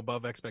block would go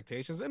above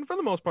expectations, and for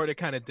the most part, it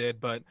kind of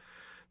did. But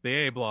the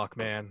A block,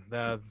 man,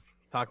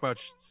 talk about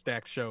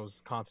stacked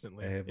shows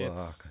constantly.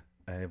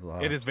 A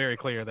block. It is very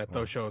clear that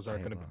those shows are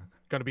going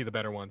to be the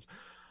better ones.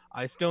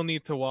 I still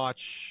need to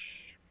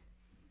watch.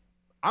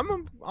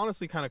 I'm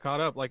honestly kind of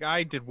caught up. Like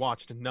I did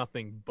watched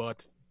nothing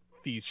but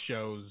these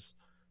shows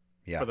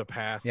for the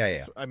past.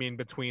 Yeah. I mean,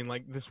 between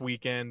like this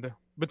weekend,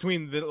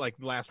 between the like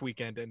last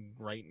weekend and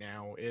right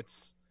now, it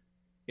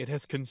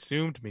has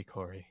consumed me,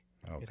 Corey.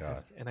 Oh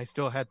God! And I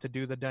still had to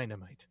do the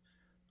Dynamite,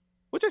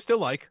 which I still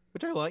like.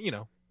 Which I like,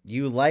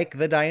 You like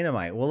the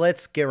Dynamite? Well,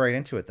 let's get right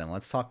into it then.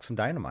 Let's talk some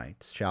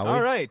Dynamite, shall we?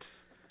 All right,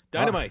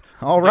 Dynamite.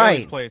 All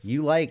right. Place.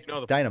 You like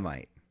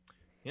Dynamite?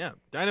 Yeah,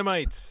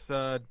 Dynamite.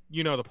 The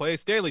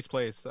place. Daly's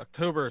Place.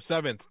 October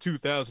 7th,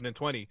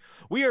 2020.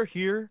 We are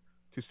here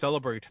to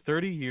celebrate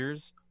 30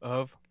 years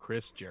of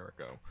Chris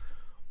Jericho.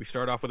 We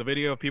start off with a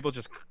video of people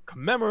just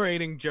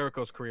commemorating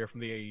Jericho's career from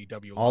the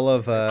AEW. All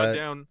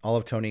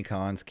of Tony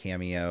Khan's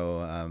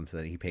cameo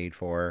that he paid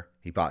for.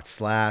 He bought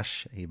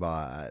Slash. He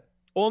bought.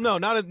 Well, no,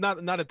 not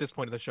at this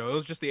point of the show. It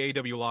was just the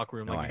AEW locker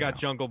room. Like you got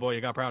Jungle Boy,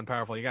 you got Proud and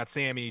Powerful, you got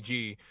Sammy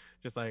G.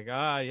 Just like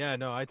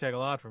I take a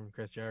lot from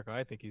Chris Jericho.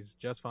 I think he's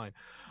just fine.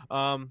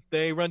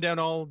 They run down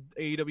all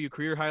AEW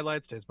career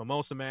highlights to his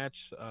Mimosa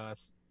match,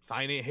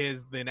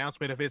 the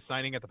announcement of his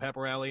signing at the Pep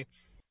Rally.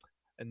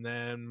 And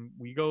then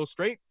we go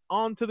straight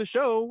on to the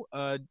show.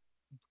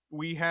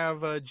 We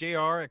have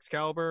JR,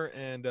 Excalibur,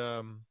 and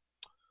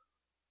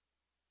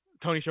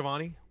Tony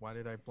Schiavone. Why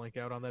did I blank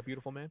out on that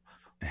beautiful man?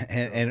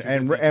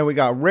 And we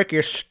got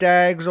Ricky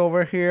Staggs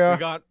over here.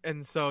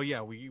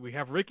 We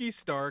have Ricky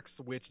Starks,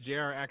 which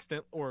JR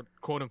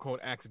quote unquote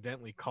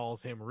accidentally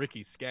calls him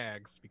Ricky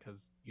Skaggs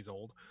because he's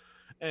old.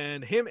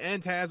 And him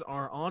and Taz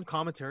are on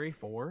commentary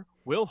for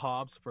Will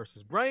Hobbs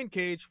versus Brian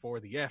Cage for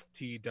the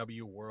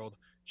FTW World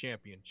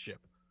Championship.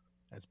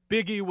 As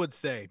Big E would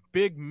say,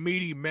 big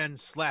meaty men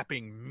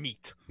slapping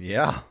meat.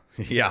 Yeah.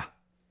 They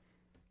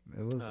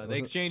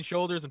exchange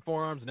shoulders and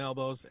forearms and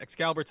elbows.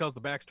 Excalibur tells the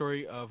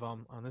backstory of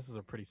this is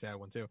a pretty sad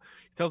one too.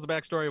 He tells the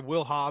backstory of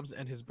Will Hobbs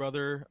and his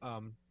brother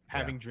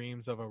having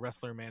dreams of a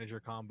wrestler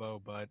manager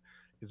combo, but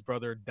his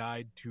brother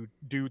died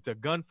due to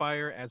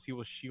gunfire as he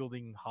was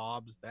shielding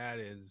Hobbs.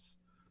 That's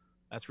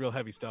real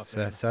heavy stuff. It's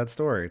a sad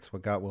story. It's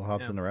what got Will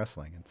Hobbs into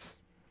wrestling.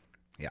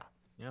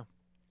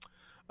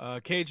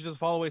 Cage does a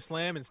fall-away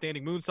slam and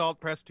standing moonsault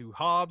press to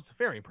Hobbs.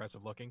 Very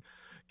impressive looking.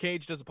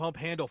 Cage does a pump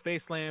handle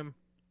face slam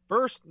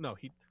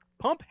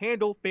pump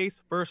handle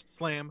face first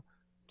slam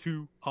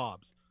to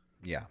Hobbs.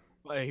 Yeah.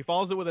 He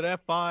follows it with an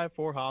F5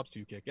 for Hobbs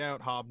to kick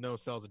out. Hobbs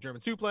no-sells a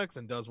German suplex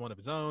and does one of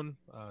his own,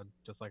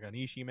 just like an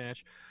Ishii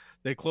match.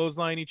 They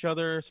clothesline each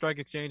other, strike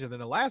exchange, and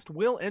then a last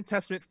will and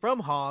testament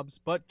from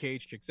Hobbs, but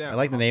Cage kicks out. I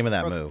like the name of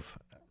that move.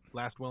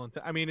 Last will and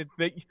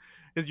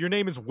your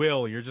name is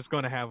Will. You're just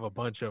going to have a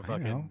bunch of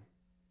fucking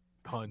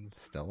puns.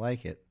 Still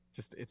like it.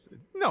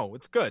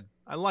 It's good.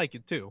 I like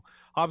it too.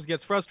 Hobbs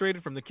gets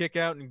frustrated from the kick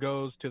out and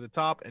goes to the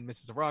top and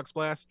misses a rock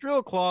splash.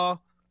 Drill claw,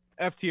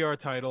 FTR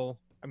title.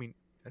 Did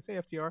I say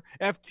FTR?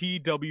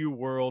 FTW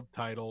World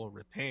title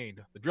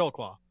retained. The drill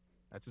claw.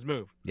 That's his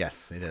move.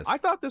 Yes, it is. I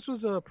thought this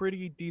was a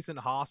pretty decent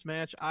Haas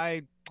match.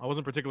 I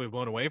wasn't particularly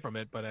blown away from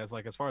it, but as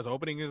far as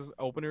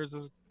openers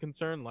is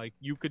concerned, like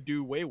you could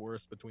do way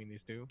worse between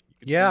these two.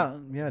 Yeah,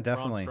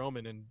 definitely. Braun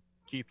Strowman and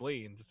Keith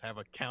Lee and just have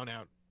a count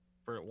out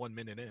for 1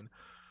 minute in.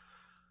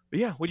 But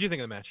yeah, what did you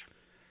think of the match?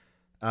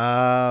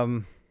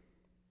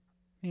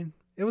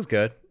 It was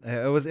good.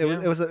 It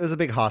was a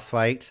big Haas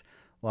fight.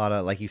 A lot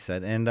of, like you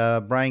said, and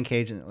Brian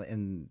Cage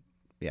and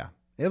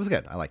it was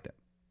good. I liked it.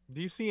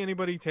 Do you see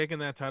anybody taking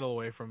that title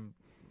away from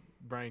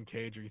Brian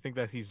Cage, or you think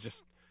that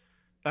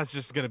that's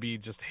just going to be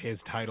just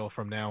his title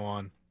from now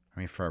on?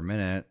 For a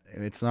minute,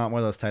 it's not one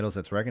of those titles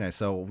that's recognized.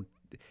 So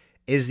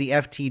is the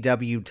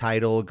FTW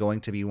title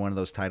going to be one of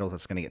those titles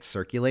that's going to get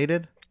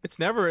circulated? It's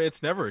never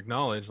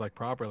acknowledged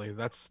properly.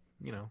 That's,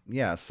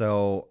 Yeah,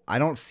 so I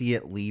don't see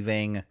it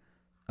leaving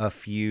a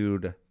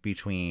feud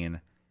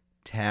between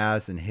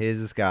Taz and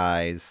his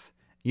guys.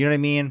 You know what I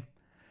mean?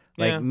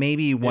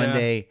 Maybe one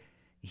day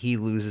he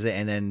loses it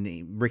and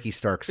then Ricky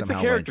Stark somehow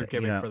wins. It's a character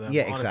gimmick for them.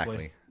 Yeah, honestly.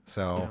 exactly.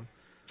 So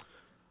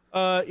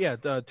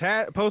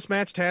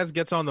post-match, Taz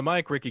gets on the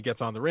mic, Ricky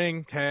gets on the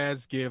ring.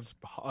 Taz gives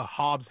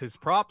Hobbs his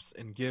props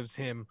and gives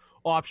him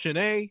option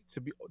A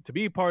to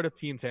be part of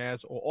Team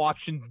Taz, or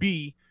option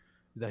B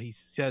is that he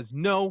says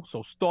no,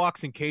 so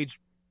Starks and Cage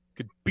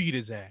could beat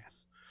his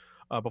ass.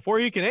 Before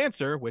he can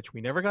answer, which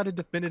we never got a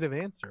definitive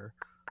answer,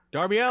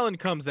 Darby Allin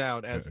comes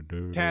out as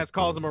Taz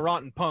calls him a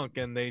rotten punk,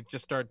 and they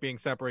just start being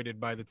separated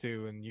by the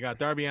two. And you got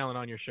Darby Allin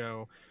on your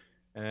show,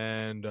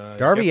 and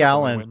Darby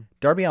Allin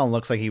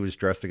looks like he was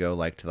dressed to go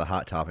like to the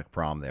Hot Topic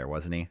prom there,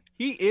 wasn't he?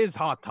 He is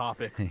Hot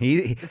Topic.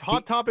 If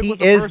Hot Topic he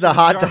was is the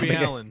Hot Darby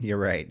Topic. Allin. You're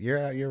right.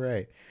 You're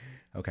right.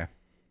 Okay.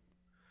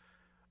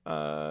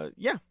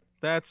 Yeah.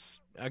 That's,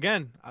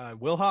 again,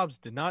 Will Hobbs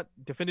did not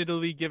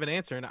definitively give an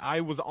answer, and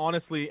I was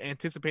honestly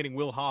anticipating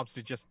Will Hobbs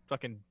to just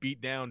fucking beat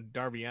down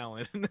Darby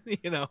Allin.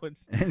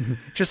 It's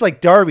just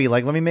like Darby,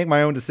 like, let me make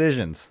my own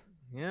decisions.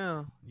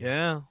 Yeah.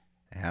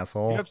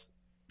 Asshole.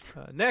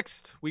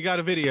 Next, we got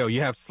a video. You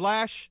have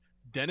Slash,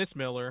 Dennis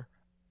Miller,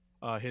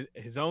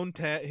 his own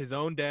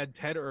dad,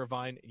 Ted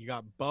Irvine. You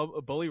got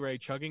Bully Ray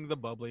chugging the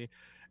bubbly,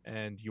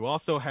 and you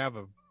also have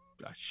a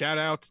shout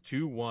out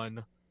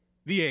to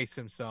the ace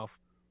himself,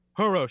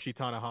 Hiroshi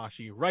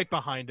Tanahashi, right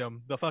behind him,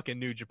 the fucking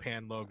New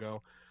Japan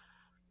logo.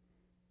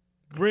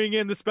 Bring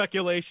in the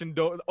speculation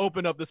door.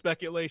 Open up the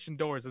speculation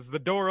doors. Is the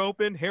door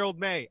open? Harold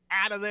May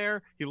out of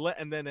there.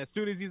 And then as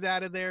soon as he's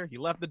out of there, he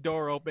left the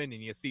door open,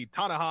 and you see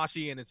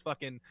Tanahashi and his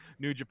fucking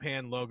New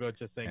Japan logo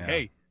just saying,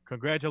 "Hey,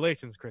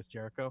 congratulations, Chris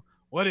Jericho.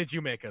 What did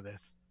you make of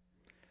this?"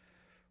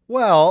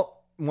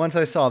 Well, once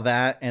I saw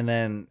that, and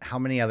then how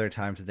many other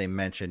times did they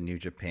mention New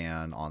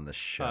Japan on the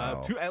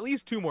show? At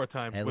least two more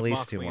times. At with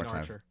least Moxley two more and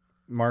times. Archer.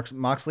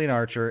 Moxley and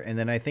Archer, and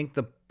then I think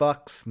the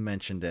Bucks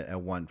mentioned it at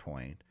one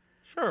point.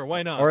 Sure,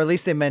 why not? Or at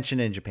least they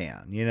mentioned it in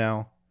Japan,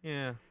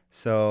 Yeah.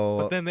 So,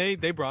 but then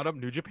they brought up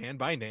New Japan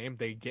by name.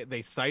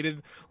 They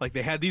cited, like,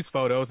 they had these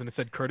photos and it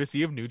said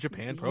courtesy of New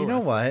Japan Pro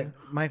Wrestling. You know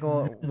what,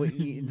 Michael?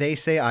 They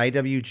say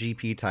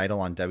IWGP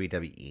title on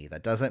WWE.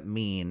 That doesn't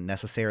mean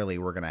necessarily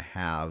we're gonna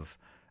have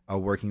a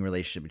working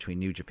relationship between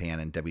New Japan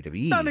and WWE.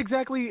 It's not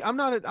exactly. I'm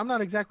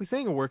not exactly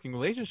saying a working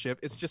relationship.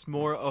 It's just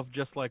more of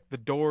just like the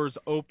doors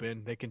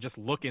open. They can just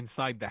look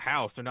inside the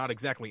house. They're not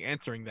exactly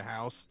entering the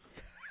house.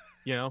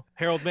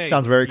 Harold May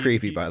sounds very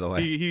creepy, by the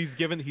way. He's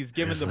given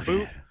the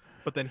boot,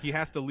 but then he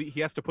has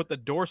to put the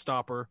door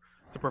stopper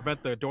to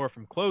prevent the door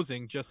from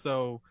closing, just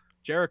so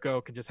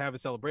Jericho can just have a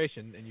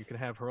celebration, and you can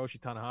have Hiroshi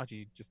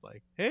Tanahashi just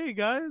like, "Hey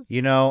guys,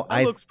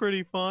 that looks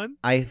pretty fun."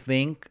 I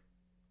think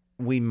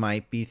we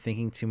might be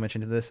thinking too much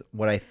into this.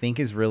 What I think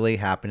is really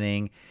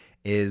happening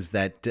is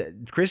that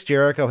Chris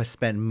Jericho has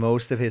spent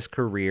most of his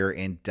career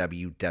in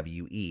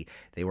WWE.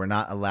 They were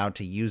not allowed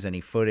to use any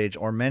footage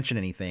or mention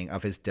anything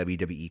of his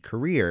WWE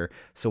career.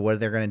 So what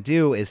they're going to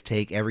do is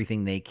take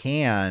everything they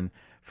can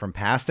from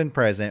past and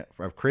present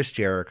of Chris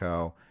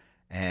Jericho,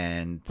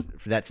 and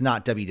that's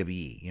not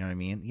WWE. You know what I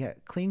mean? Yeah,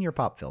 clean your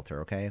pop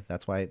filter, okay?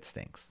 That's why it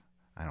stinks.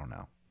 I don't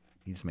know.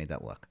 You just made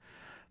that look.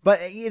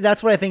 But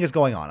that's what I think is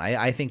going on.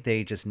 I think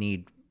they just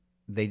need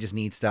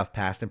stuff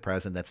past and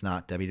present that's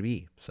not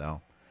WWE.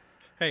 So,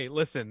 hey,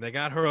 listen, they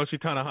got Hiroshi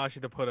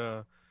Tanahashi to put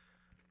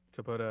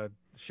a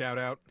shout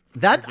out.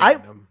 That's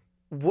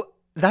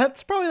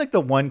probably like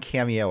the one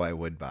cameo I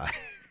would buy.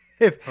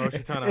 If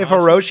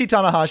Hiroshi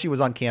Tanahashi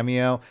was on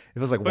Cameo, it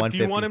was like $150. But do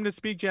you want him to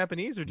speak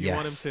Japanese or do you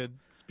want him to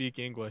speak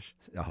English?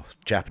 Oh,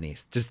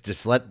 Japanese.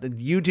 Just let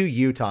you do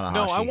you, Tanahashi.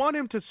 No, I want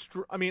him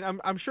to.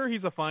 I'm sure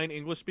he's a fine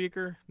English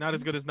speaker, not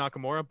as good as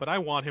Nakamura, but I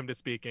want him to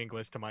speak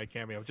English to my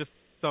Cameo, just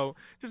to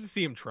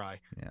see him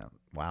try. Yeah.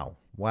 Wow.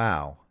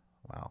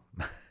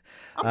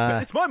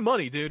 It's my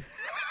money, dude.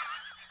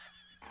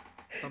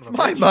 It's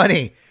my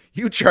money.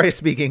 You try to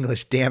speak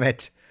English, damn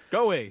it.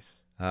 Go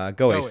Ace.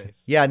 Go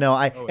Ace. Yeah, no,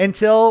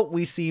 until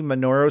we see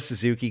Minoru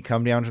Suzuki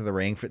come down to the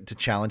ring to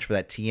challenge for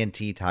that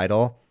TNT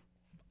title,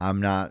 I'm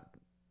not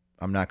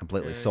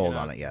completely sold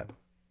on it yet.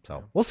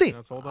 So we'll see.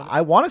 I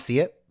want to see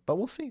it, but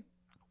we'll see.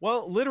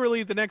 Well,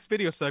 literally, the next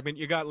video segment,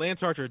 you got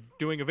Lance Archer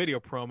doing a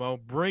video promo,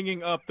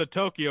 bringing up the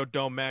Tokyo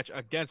Dome match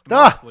against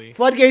Moxley.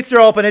 Floodgates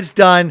are open. It's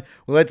done.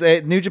 Well,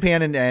 it's New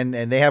Japan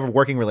and they have a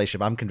working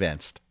relationship. I'm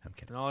convinced. I'm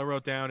kidding. And all I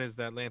wrote down is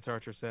that Lance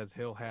Archer says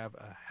he'll have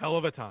a hell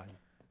of a time.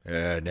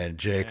 And then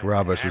Jake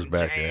Roberts was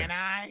back there. And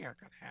I are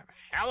going to have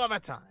a hell of a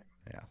time.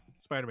 Yeah.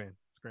 Spider-Man.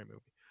 It's a great movie.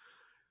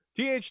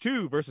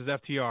 TH2 versus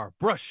FTR.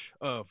 Brush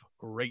of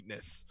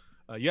greatness.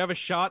 You have a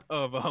shot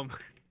of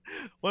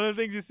one of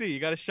the things you see. You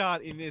got a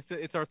shot, and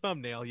it's our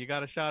thumbnail. You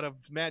got a shot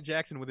of Matt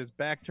Jackson with his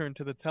back turned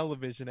to the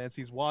television as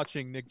he's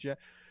watching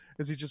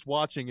as he's just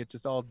watching it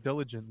just all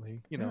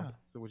diligently,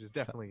 So which is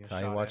definitely a shot.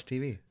 That's how you watch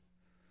TV.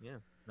 Yeah.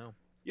 No.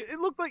 It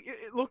looked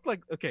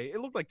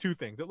like two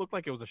things. It looked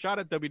like it was a shot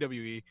at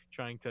WWE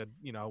trying to,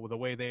 with the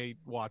way they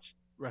watch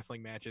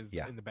wrestling matches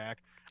in the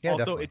back. Yeah, also,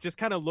 definitely. It just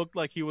kind of looked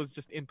like he was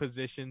just in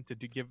position to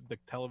give the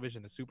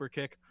television a super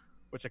kick,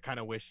 which I kind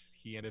of wish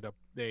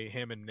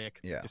him and Nick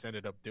just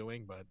ended up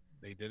doing, but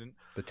they didn't.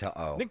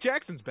 Nick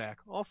Jackson's back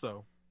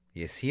also.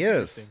 Yes, he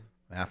is.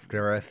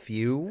 After a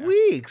few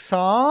weeks,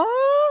 huh?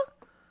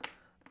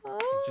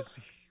 It's just,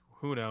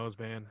 who knows,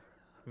 man.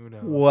 Who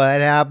knows?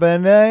 What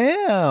happened to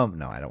him?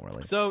 No, I don't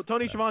really. So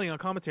Tony Schiavone on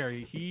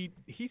commentary, he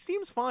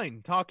seems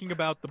fine talking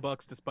about the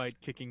Bucks despite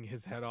kicking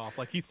his head off.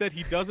 Like he said,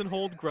 he doesn't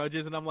hold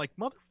grudges, and I'm like,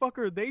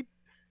 motherfucker, they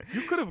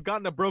You could have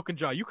gotten a broken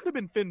jaw. You could have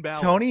been Finn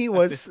Balor. Tony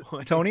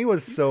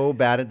was so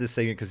bad at this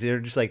segment because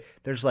they're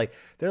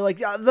like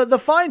yeah, the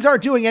fines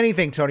aren't doing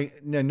anything. Tony,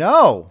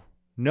 no,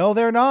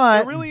 they're not.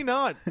 They're really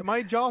not.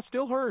 My jaw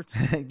still hurts.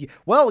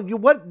 Well,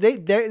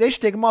 they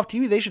should take them off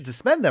TV. They should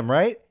suspend them,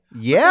 right?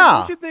 Yeah.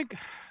 Don't you think?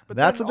 But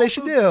that's what they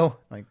should do.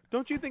 Like,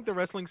 don't you think the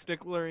wrestling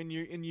stickler in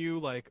you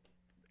like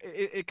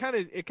it kind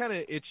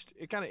of itched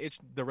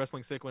the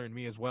wrestling stickler in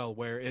me as well,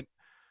 where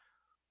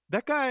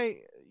that guy,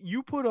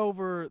 you put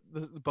over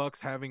the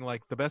Bucks having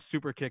like the best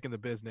super kick in the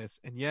business,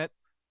 and yet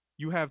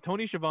you have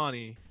Tony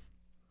Schiavone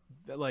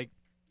that like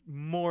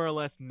more or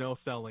less no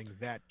selling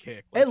that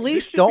kick. Like, at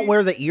least don't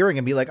wear the earring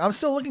and be like, I'm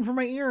still looking for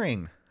my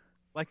earring.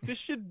 Like this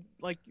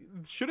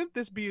shouldn't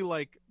they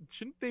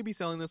be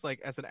selling this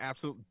like as an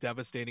absolute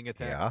devastating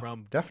attack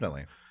from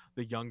definitely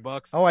the Young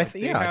Bucks? Oh,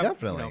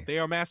 definitely. They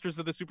are masters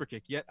of the super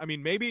kick. Yet, I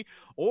mean, maybe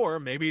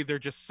they're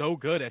just so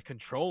good at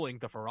controlling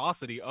the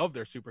ferocity of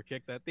their super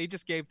kick that they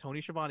just gave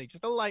Tony Schiavone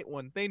just a light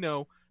one. They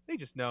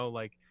just know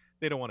like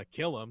they don't want to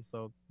kill him,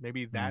 so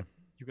maybe that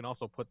you can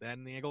also put that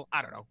in the angle.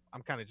 I don't know.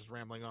 I'm kind of just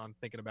rambling on,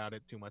 thinking about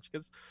it too much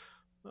because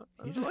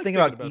you just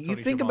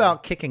think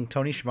about kicking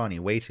Tony Schiavone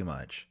way too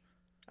much.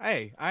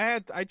 Hey,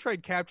 I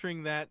tried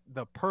capturing the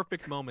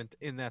perfect moment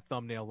in that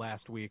thumbnail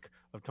last week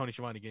of Tony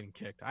Schiavone getting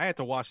kicked. I had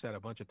to watch that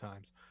a bunch of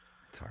times.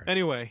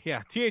 Anyway,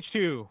 yeah,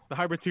 TH2, the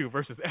Hybrid 2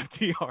 versus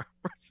FTR,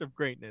 Rush of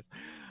Greatness.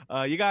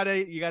 You got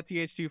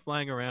TH2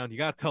 flying around. You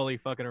got Tully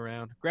fucking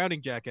around,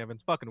 grounding Jack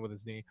Evans, fucking with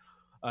his knee.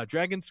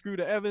 Dragon screw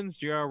to Evans.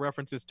 JR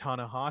references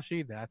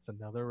Tanahashi. That's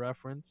another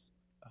reference.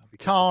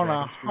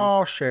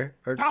 Tanahashi.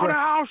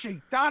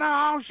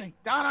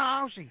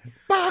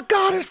 By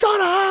God, it's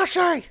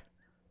Tanahashi.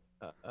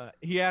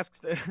 He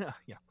asks,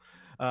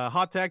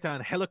 hot tag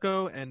on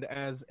Helico, and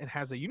as it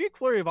has a unique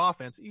flurry of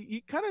offense,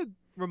 he kind of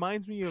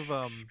reminds me of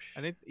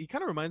ZSJ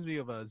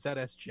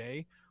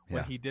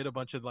when he did a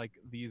bunch of like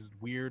these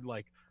weird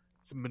like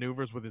some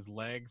maneuvers with his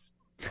legs,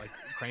 like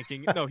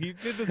cranking. No, he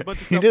did this bunch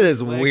of stuff. He did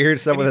his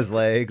weird stuff with his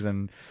legs,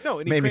 and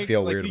made me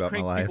feel weird about my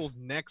life. He cranks people's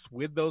necks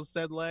with those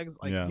said legs.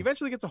 Like he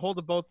eventually gets a hold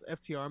of both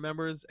FTR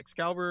members.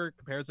 Excalibur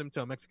compares him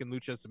to a Mexican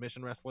lucha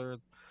submission wrestler.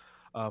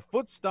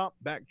 Foot stomp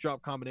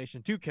backdrop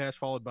combination to cash,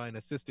 followed by an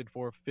assisted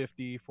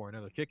 450 for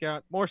another kick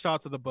out. More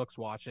shots of the Bucks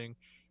watching.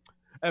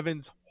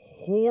 Evans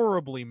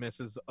horribly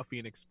misses a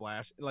Phoenix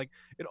splash. Like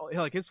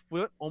his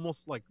foot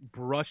almost like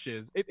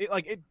brushes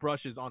it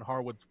brushes on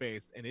Harwood's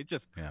face, and it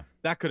just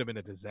that could have been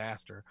a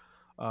disaster.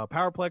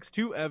 Powerplex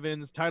to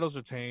Evans, titles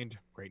retained,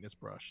 greatness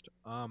brushed.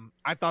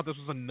 I thought this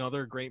was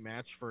another great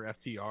match for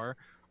FTR.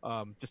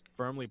 Just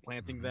firmly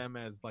planting them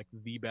as like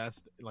the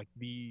best, like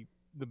the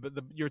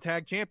your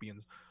tag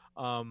champions.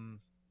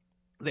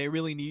 They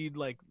really need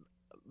like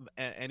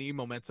any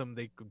momentum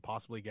they could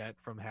possibly get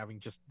from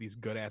having just these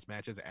good ass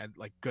matches and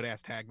like good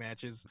ass tag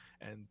matches,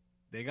 and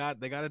they got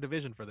a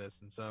division for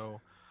this. And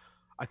so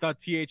I thought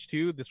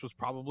TH2, this was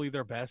probably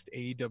their best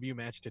AEW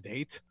match to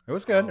date. It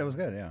was good. It was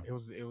good. Yeah, it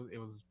was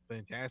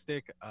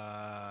fantastic.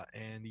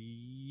 And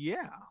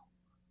yeah.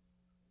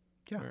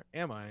 Where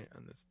am I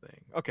on this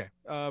thing? Okay.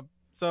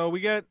 So we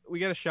get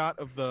a shot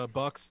of the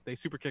Bucks. They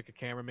super kick a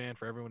cameraman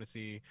for everyone to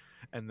see,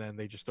 and then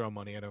they just throw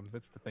money at him.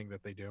 That's the thing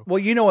that they do. Well,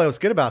 you know what was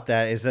good about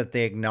that is that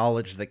they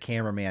acknowledged the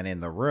cameraman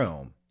in the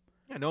room.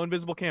 Yeah, no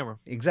invisible camera.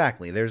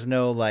 Exactly. There's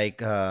no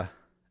like Oh,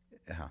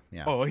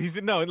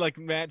 like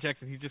Matt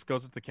Jackson, he just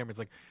goes to the camera. It's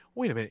like,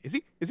 wait a minute, is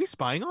he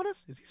spying on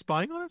us? Is he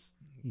spying on us?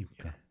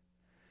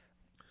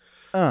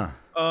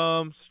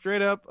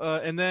 Straight up,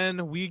 and then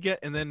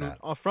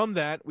from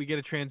that we get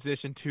a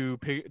transition to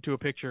a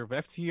picture of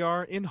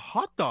FTR in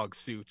hot dog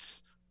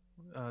suits.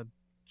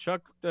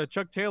 Chuck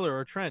Taylor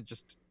or Trent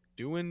just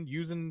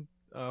using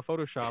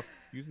Photoshop,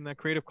 using that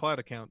Creative Cloud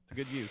account to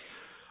good use.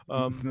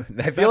 I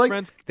feel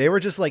like they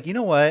were just like, you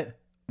know what,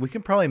 we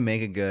can probably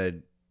make a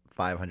good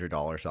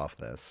 $500 off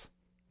this.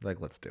 Like,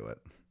 let's do it.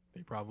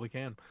 They probably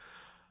can.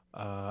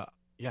 Yeah.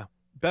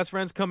 Best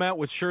friends come out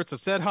with shirts of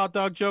said hot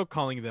dog joke,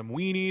 calling them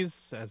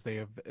weenies as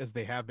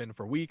they have been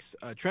for weeks.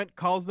 Trent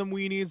calls them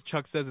weenies.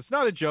 Chuck says it's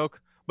not a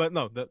joke, but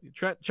no,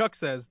 Chuck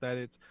says that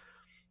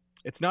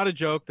it's not a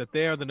joke, that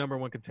they are the number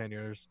one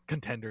contenders,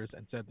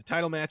 and said the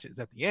title match is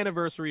at the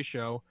anniversary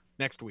show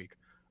next week.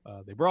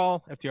 They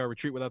brawl. FTR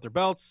retreat without their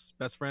belts.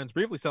 Best friends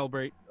briefly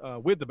celebrate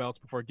with the belts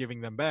before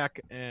giving them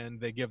back, and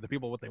they give the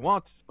people what they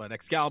want. But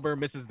Excalibur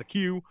misses the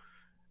cue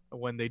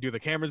when they do the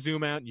camera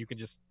zoom out.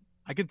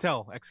 I could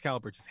tell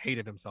Excalibur just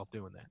hated himself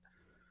doing that.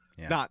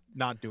 Yeah.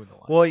 Not doing the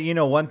line. Well, you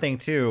know, one thing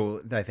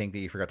too that I think that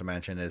you forgot to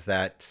mention is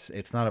that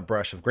it's not a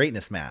Brush of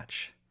Greatness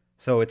match,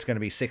 so it's going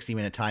to be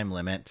 60-minute time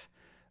limit.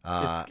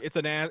 It's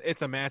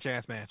a match.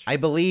 I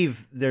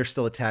believe there's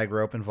still a tag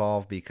rope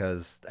involved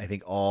because I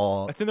think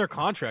that's in their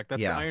contract.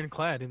 That's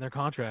ironclad in their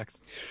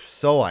contracts.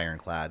 So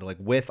ironclad, like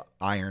with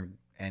iron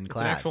and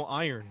clad. It's an actual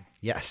iron.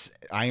 Yes,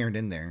 ironed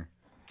in there.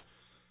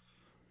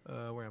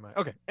 Where am I?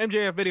 Okay,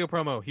 MJF video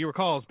promo. He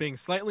recalls being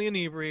slightly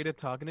inebriated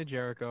talking to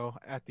Jericho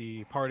at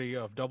the party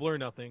of Double or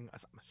Nothing. I'm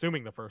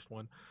assuming the first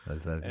one.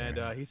 And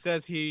he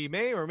says he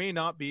may or may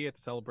not be at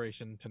the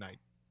celebration tonight.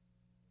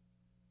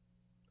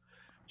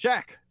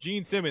 Shaq,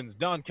 Gene Simmons,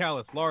 Don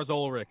Callis, Lars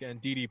Ulrich,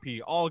 and DDP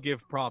all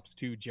give props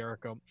to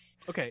Jericho.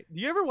 Okay, do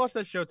you ever watch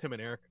that show, Tim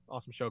and Eric?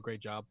 Awesome show, great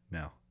job.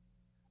 No.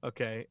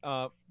 Okay,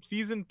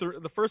 season 3.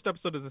 The first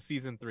episode is a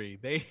season 3.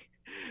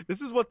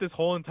 This is what this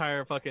whole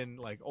entire fucking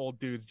like old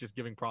dudes just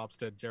giving props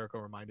to Jericho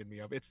reminded me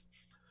of.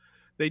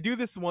 They do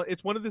this one.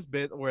 It's one of this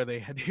bit where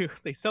they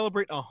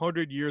celebrate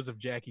 100 years of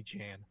Jackie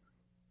Chan.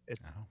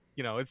 It's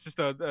it's just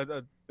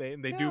they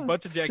do a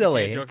bunch of Jackie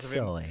Chan jokes of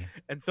him.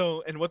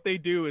 And what they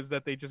do is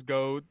that they just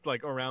go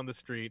like around the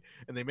street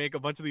and they make a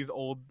bunch of these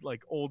old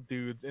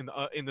dudes in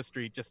the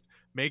street, just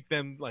make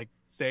them like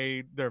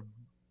say their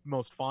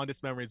most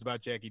fondest memories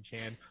about Jackie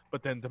Chan,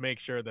 but then to make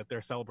sure that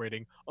they're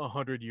celebrating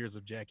 100 years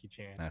of Jackie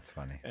Chan. That's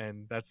funny.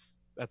 And that's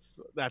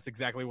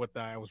exactly what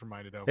I was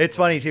reminded of. It's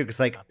funny too, because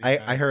like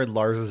I heard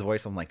Lars's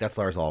voice. I'm like, that's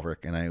Lars Ulrich,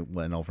 and I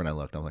went over and I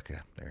looked. I'm like,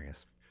 yeah, there he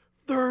is.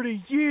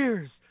 30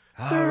 years.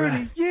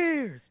 30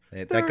 years.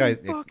 That guy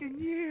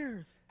fucking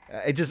years.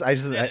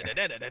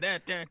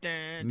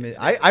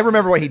 I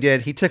remember what he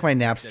did. He took my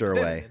Napster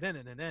away.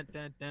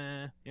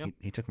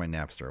 He took my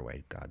Napster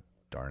away. God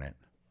darn it.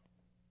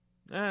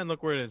 And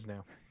look where it is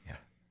now. Yeah.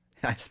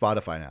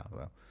 Spotify now.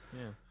 So.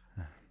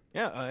 Yeah.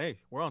 Yeah. Hey,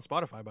 we're on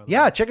Spotify, by the way.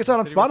 Yeah, check us out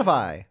on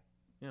Spotify.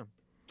 Yeah.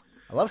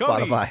 I love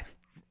Spotify.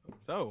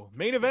 So,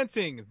 main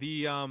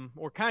eventing,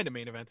 or kind of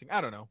main eventing.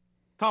 I don't know.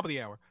 Top of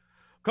the hour.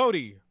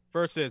 Cody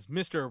versus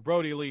Mr.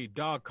 Brody Lee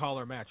dog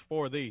collar match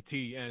for the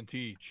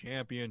TNT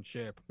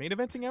Championship. Main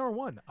eventing hour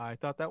 1. I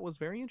thought that was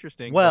very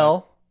interesting.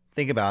 Well,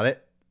 think about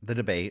it. The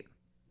debate.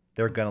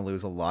 They're going to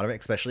lose a lot of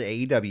it,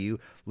 especially AEW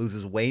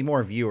loses way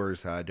more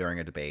viewers during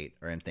a debate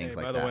and things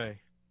like that. By the way,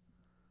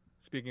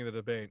 speaking of the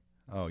debate.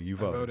 Oh, you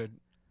voted.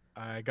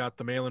 I got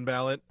the mail-in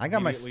ballot. I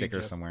got my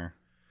sticker somewhere.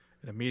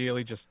 And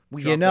immediately just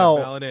dropped that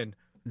ballot in.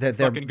 They're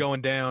fucking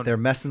going down. They're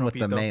messing with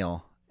the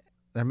mail.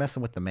 They're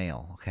messing with the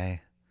mail,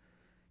 okay?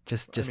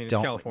 Just it's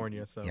don't.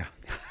 California, so. Yeah.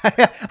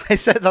 I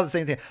said the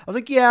same thing. I was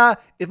like, yeah,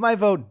 if my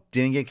vote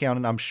didn't get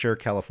counted, I'm sure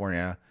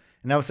California.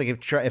 And I was like,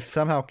 if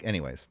somehow,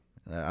 anyways,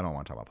 I don't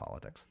want to talk about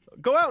politics.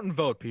 Go out and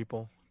vote,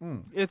 people.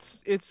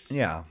 It's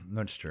yeah,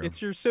 that's true.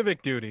 It's your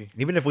civic duty.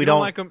 Even if we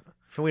don't like them,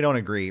 if we don't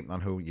agree on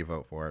who you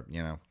vote for,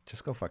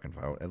 just go fucking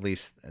vote. At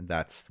least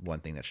that's one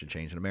thing that should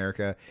change in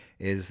America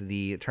is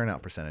the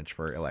turnout percentage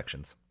for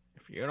elections.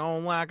 If you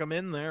don't like them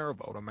in there,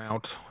 vote them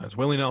out, as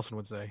Willie Nelson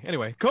would say.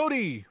 Anyway,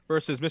 Cody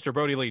versus Mr.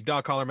 Brody Lee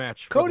dog collar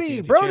match.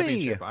 Cody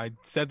Brody. I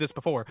said this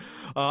before.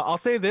 I'll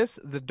say this: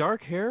 the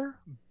dark hair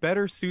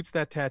better suits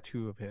that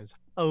tattoo of his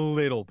a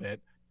little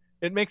bit.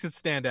 It makes it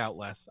stand out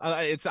less.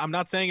 I'm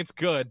not saying it's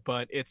good,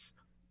 but it's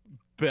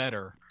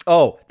better.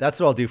 Oh, that's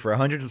what I'll do for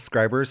 100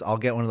 subscribers. I'll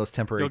get one of those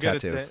temporary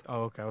tattoos.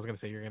 Okay. I was gonna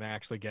say you're gonna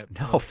actually get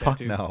no. Fuck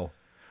tattoos. No.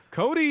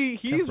 Cody,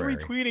 he's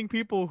retweeting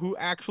people who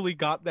actually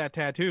got that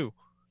tattoo.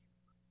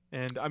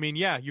 And I mean,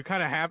 yeah, you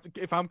kind of have.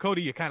 If I'm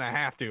Cody, you kind of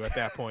have to at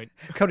that point.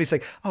 Cody's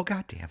like, oh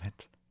god damn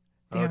it!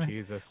 Damn it.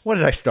 Jesus! What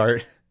did I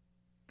start?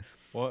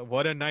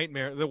 What a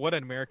nightmare! What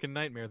an American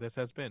nightmare this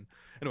has been.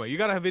 Anyway, you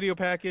got a video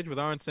package with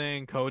Arn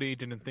saying Cody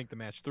didn't think the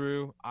match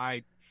through.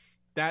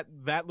 That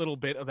little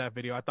bit of that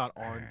video, I thought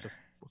Arn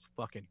just was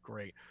fucking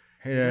great.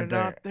 He did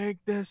not think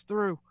this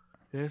through.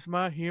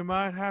 He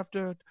might have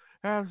to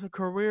have a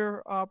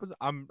career opposite.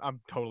 I'm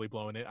totally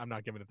blowing it. I'm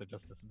not giving it the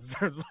justice it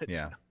deserves.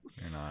 Yeah,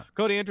 you're not.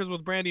 Cody enters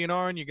with Brandy and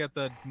Arn. You got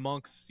the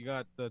monks. You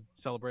got the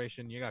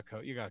celebration. You got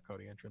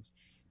Cody entrance.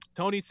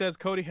 Tony says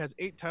Cody has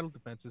 8 title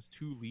defenses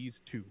to Lee's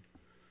 2.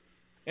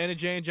 Anna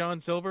Jay and John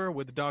Silver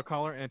with the dog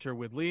collar enter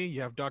with Lee.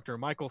 You have Dr.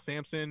 Michael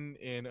Sampson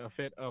in a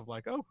fit of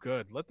like, oh,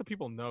 good. Let the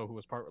people know who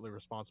was partly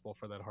responsible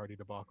for that Hardy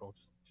debacle.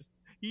 Just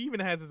he even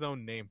has his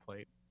own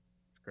nameplate.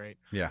 It's great.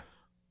 Yeah.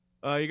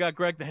 You got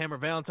Greg the Hammer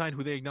Valentine,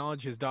 who they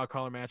acknowledge his dog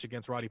collar match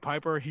against Roddy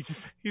Piper.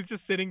 He's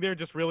just sitting there,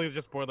 just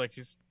bored. Like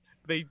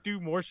they do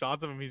more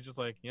shots of him. He's just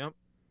like, yep,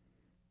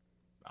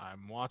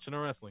 I'm watching a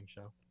wrestling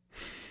show.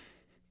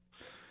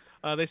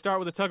 They start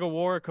with a tug of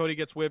war. Cody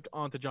gets whipped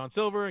onto John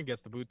Silver and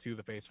gets the boot to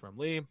the face from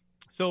Lee.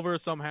 Silver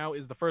somehow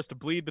is the first to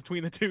bleed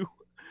between the two.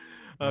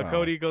 Wow.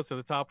 Cody goes to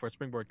the top for a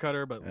springboard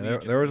cutter, but Lee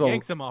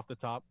yanks him off the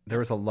top. There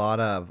was a lot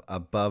of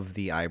above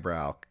the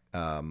eyebrow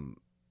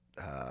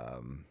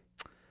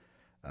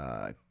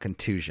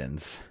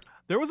contusions.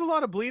 There was a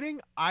lot of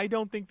bleeding. I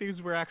don't think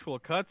these were actual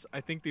cuts.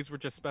 I think these were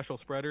just special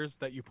spreaders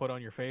that you put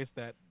on your face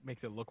that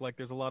makes it look like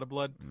there's a lot of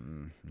blood.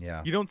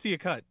 Yeah. You don't see a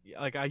cut.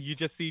 You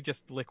just see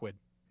liquid.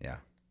 Yeah.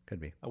 Could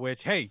be.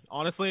 Which, hey,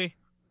 honestly,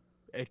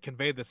 it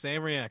conveyed the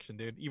same reaction,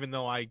 dude. Even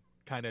though I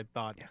kind of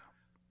thought. Yeah.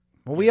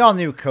 Well, we all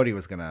knew Cody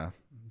was gonna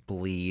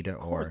bleed,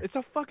 or it's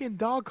a fucking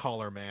dog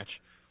collar match.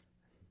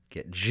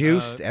 Get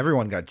juiced.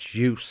 Everyone got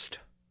juiced.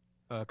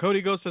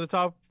 Cody goes to the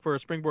top for a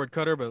springboard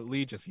cutter, but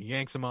Lee just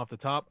yanks him off the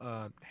top.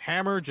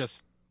 Hammer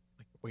just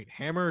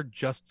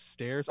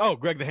stares. Oh,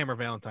 Greg the Hammer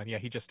Valentine. Yeah,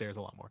 he just stares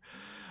a lot more.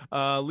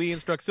 Lee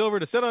instructs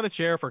Silver to sit on a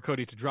chair for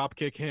Cody to drop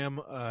kick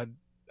him.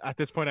 At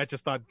this point, I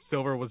just thought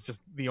Silver was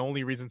just the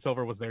only reason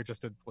Silver was there,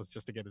 just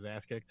to get his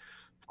ass kicked,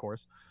 of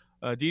course.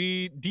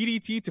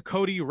 DDT to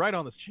Cody right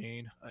on this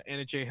chain.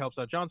 NJ helps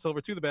out John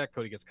Silver to the back.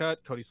 Cody gets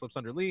cut. Cody slips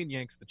under Lee and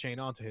yanks the chain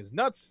onto his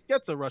nuts.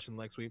 Gets a Russian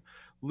leg sweep.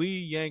 Lee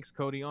yanks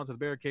Cody onto the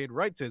barricade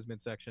right to his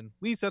midsection.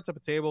 Lee sets up a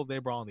table. They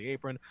brawl on the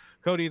apron.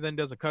 Cody then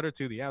does a cutter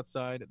to the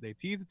outside. They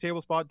tease a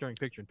table spot during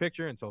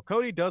picture-in-picture until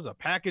Cody does a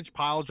package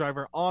pile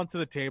driver onto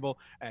the table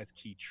as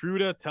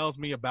Keytruda tells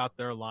me about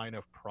their line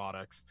of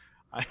products.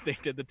 They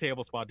did the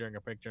table spot during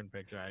a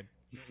picture-in-picture.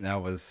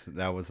 That was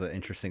an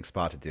interesting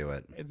spot to do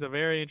it. It's a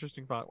very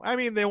interesting spot. I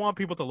mean, they want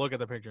people to look at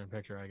the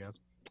picture-in-picture, I guess.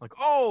 Like,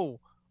 oh,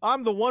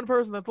 I'm the one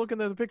person that's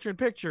looking at the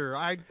picture-in-picture.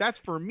 That's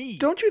for me.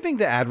 Don't you think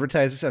the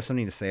advertisers have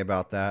something to say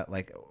about that?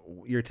 Like,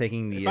 you're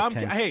taking the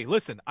attention. Hey,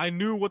 listen, I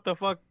knew what the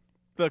fuck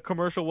the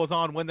commercial was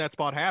on when that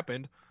spot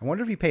happened. I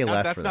wonder if you pay less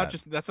for that.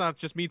 That's not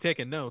just me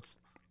taking notes.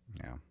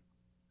 Yeah.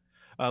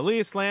 Lee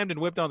is slammed and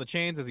whipped on the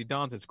chains as he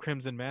dons his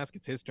crimson mask.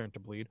 It's his turn to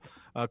bleed.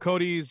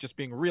 Cody's just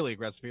being really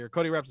aggressive here.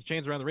 Cody wraps the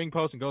chains around the ring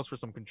post and goes for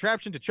some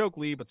contraption to choke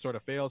Lee, but sort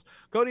of fails.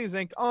 Cody is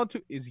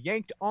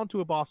yanked onto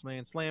a boss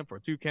man slam for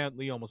a 2 count.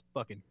 Lee almost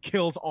fucking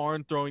kills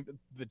Arn throwing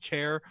the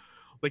chair.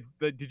 Like,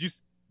 did you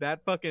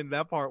that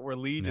part where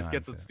Lee just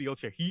gets a steel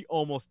chair? He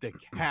almost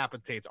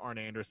decapitates Arn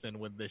Anderson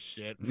with this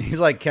shit. He's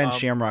like Ken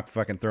Shamrock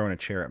fucking throwing a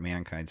chair at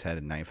Mankind's head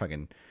at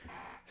fucking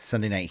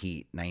Sunday Night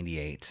Heat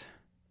 98.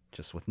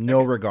 Just with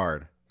no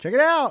regard. Check it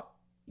out.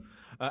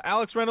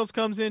 Alex Reynolds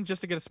comes in just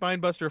to get a spine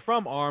buster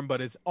from Arn,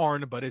 but is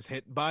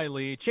hit by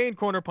Lee. Chain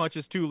corner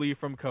punches to Lee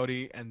from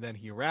Cody, and then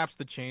he wraps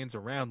the chains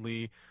around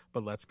Lee.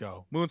 But let's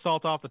go.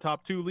 Moonsault off the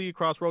top to Lee,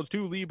 crossroads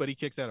to Lee, but he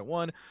kicks out at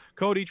 1.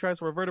 Cody tries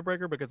for a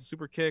vertebreaker, but gets a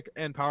super kick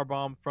and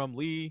powerbomb from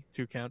Lee,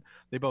 2 count.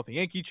 They both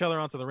yank each other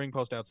onto the ring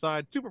post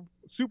outside.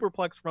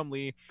 Superplex from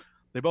Lee.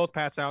 They both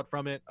pass out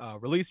from it.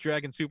 Release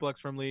dragon suplex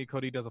from Lee.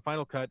 Cody does a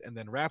final cut and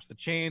then wraps the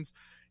chains.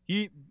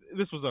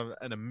 This was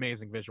an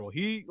amazing visual.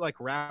 He like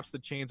wraps the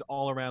chains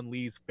all around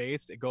Lee's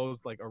face. It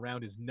goes like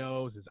around his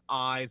nose, his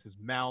eyes, his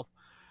mouth.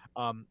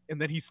 And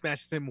then he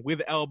smashes him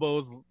with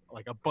elbows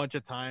like a bunch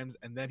of times.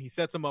 And then he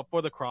sets him up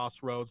for the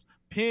crossroads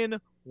pin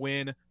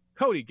win.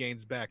 Cody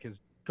gains back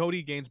his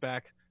TNT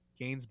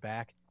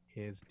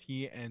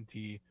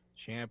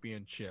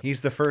championship.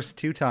 He's the first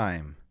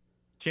 2-time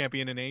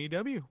champion in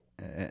AEW.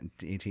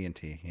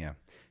 TNT,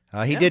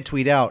 yeah. He did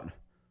tweet out,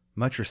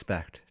 "Much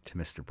respect to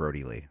Mr.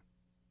 Brody Lee."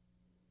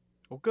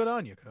 Well, good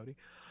on you, Cody.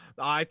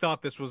 I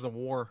thought this was a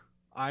war.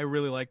 I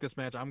really like this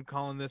match. I'm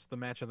calling this the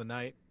match of the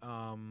night.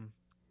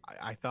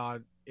 I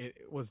thought it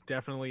was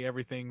definitely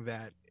everything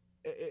that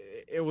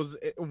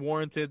it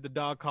warranted. The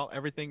dog call,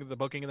 everything, the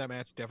booking of that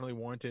match definitely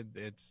warranted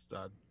its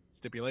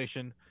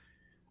stipulation.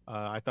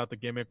 I thought the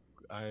gimmick,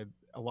 a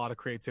lot of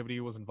creativity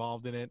was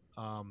involved in it.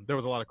 There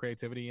was a lot of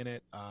creativity in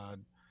it.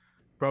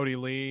 Brody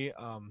Lee,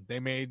 they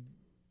made,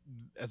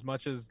 as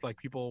much as like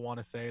people want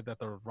to say that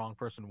the wrong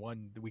person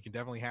won, we can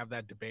definitely have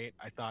that debate.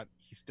 I thought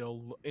he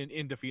still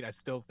in defeat. I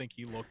still think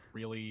he looked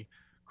really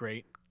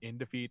great in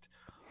defeat.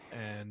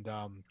 And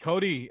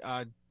Cody,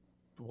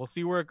 we'll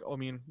see where. Oh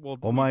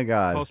my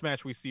God! Post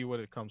match, we see what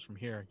it comes from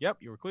here. Yep,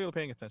 you were clearly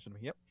paying attention to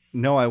me. Yep.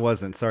 No, I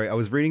wasn't. Sorry, I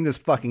was reading this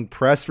fucking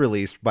press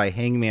release by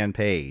Hangman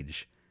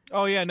Page.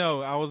 Oh yeah,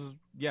 no, I was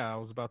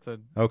about to.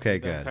 Okay, the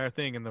good. Entire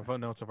thing in the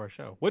footnotes of our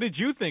show. What did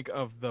you think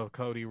of the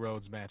Cody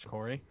Rhodes match,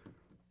 Corey?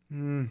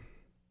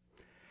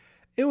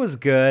 It was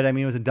good. I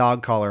mean, it was a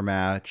dog collar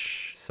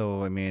match,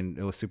 so I mean,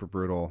 it was super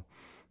brutal.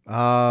 You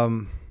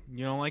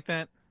don't like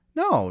that?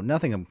 No,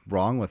 nothing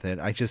wrong with it.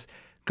 I just,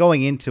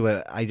 going into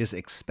it, I just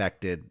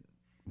expected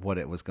what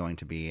it was going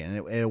to be, and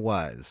it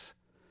was.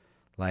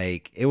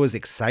 Like, it was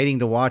exciting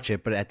to watch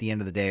it, but at the end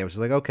of the day, I was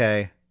like,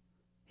 okay,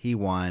 he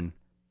won.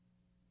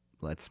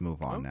 Let's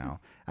move on now.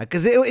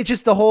 Because it's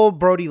just the whole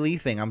Brody Lee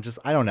thing.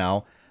 I don't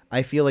know.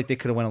 I feel like they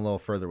could have went a little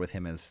further with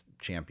him as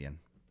champion.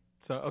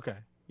 So, okay.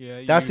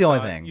 Yeah, that's the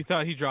only thing. You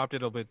thought he dropped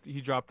it a bit. He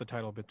dropped the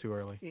title a bit too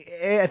early.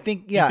 I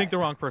think, yeah. You think the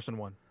wrong person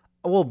won?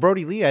 Well,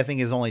 Brody Lee, I think,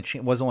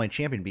 was only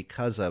champion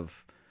because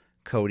of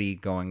Cody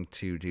going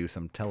to do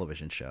some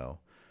television show.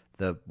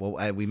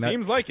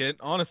 Seems like it.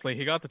 Honestly,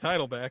 he got the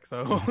title back,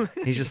 so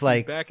he's just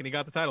like, he's back and he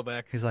got the title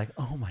back. He's like,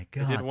 oh my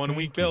God! I did 1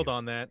 week build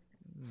on that.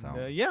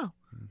 So yeah.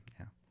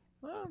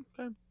 Well,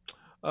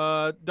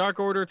 okay. Dark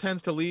Order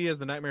tends to Lee as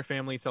the Nightmare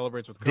Family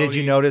celebrates with Cody. Did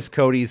you notice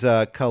Cody's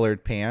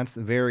colored pants?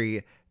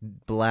 Very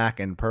black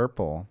and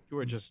purple.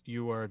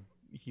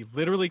 He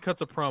literally cuts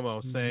a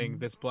promo saying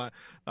this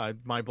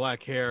my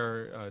black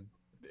hair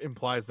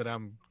implies that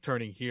I'm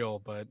turning heel,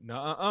 but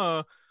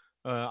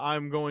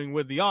I'm going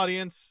with the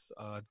audience.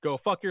 Go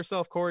fuck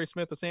yourself, Corey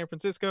Smith of San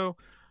Francisco.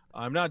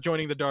 I'm not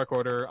joining the Dark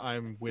Order.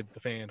 I'm with the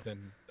fans,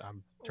 and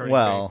I'm turning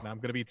face, and I'm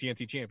going to be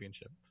TNT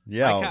Championship.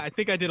 Yeah, I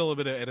think I did a little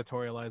bit of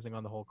editorializing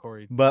on the whole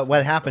Corey. But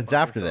what happens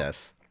after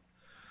this?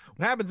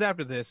 What happens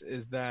after this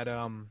is that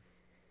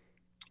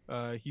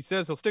he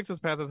says he'll stick to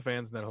the path of the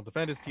fans and that he'll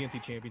defend his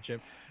TNT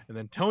Championship. And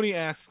then Tony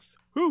asks,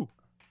 Who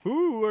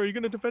are you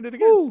going to defend it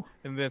against? Ooh.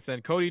 And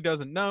then Cody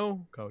doesn't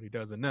know. You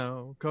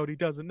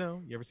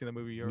ever seen that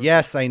movie?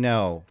 Yes, I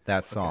know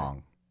that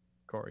song.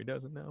 Corey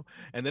doesn't know.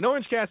 And then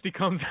Orange Cassidy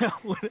comes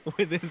out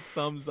with his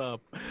thumbs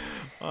up.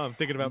 I'm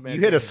thinking about you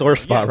hit a sore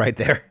spot right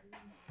there.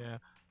 Yeah.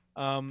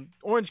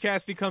 Orange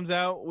Cassidy comes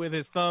out with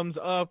his thumbs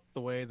up,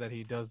 the way that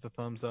he does the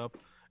thumbs up.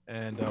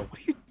 And what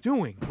are you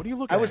doing? What are you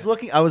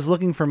looking at? I was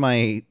looking for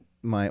my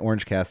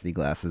Orange Cassidy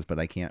glasses, but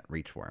I can't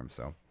reach for them.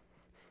 So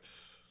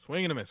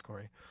swing and a miss,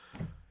 Corey.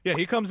 Yeah,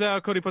 he comes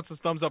out. Cody puts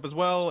his thumbs up as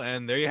well,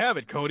 and there you have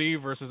it. Cody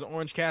versus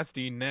Orange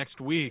Cassidy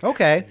next week.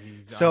 Okay,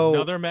 so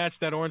another match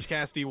that Orange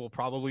Cassidy will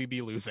probably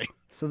be losing.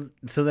 So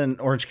then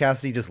Orange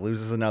Cassidy just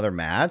loses another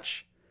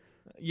match.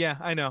 Yeah,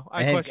 I know.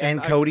 I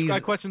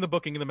question the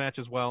booking of the match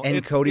as well.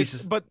 And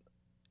Cody's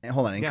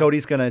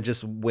Cody's gonna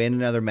just win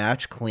another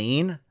match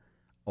clean,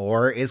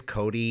 or is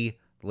Cody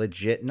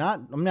legit?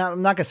 I'm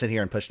not gonna sit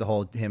here and push the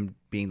whole him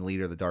being the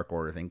leader of the Dark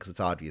Order thing because it's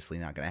obviously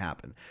not gonna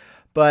happen,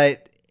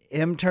 but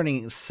him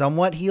turning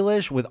somewhat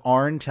heelish with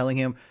Arn telling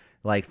him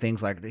like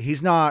things like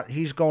he's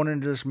going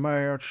into this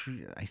match.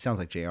 He sounds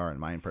like JR in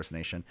my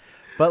impersonation,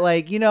 but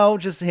like,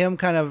 just him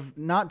kind of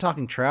not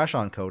talking trash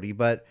on Cody,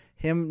 but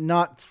him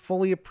not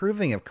fully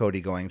approving of Cody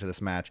going to this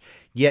match,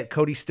 yet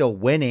Cody's still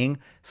winning.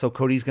 So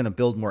Cody's going to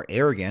build more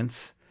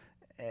arrogance.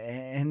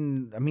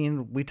 And I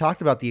mean, we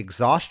talked about the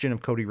exhaustion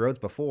of Cody Rhodes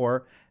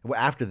before.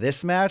 After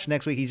this match,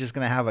 next week, he's just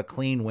going to have a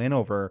clean win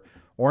over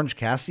Orange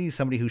Cassidy,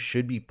 somebody who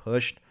should be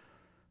pushed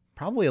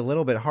probably a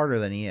little bit harder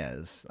than he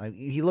is.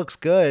 He looks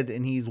good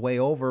and he's way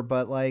over,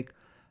 but like,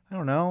 I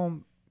don't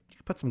know. You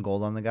could put some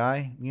gold on the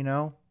guy,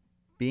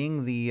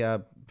 being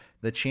the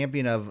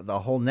champion of the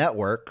whole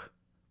network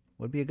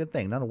would be a good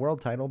thing. Not a world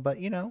title, but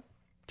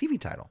TV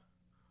title.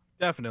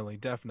 Definitely.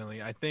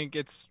 I think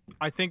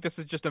this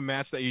is just a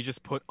match that you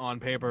just put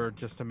on paper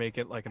just to make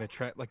it like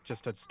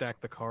just to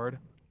stack the card,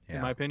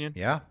 in my opinion.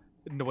 Yeah.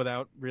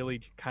 Without really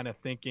kind of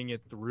thinking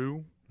it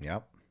through.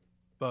 Yep.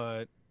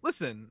 But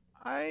listen,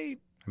 I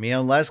mean,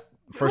 unless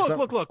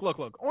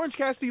look. Orange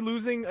Cassidy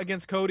losing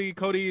against Cody.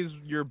 Cody is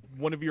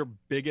one of your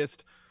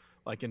biggest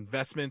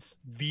investments,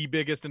 the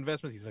biggest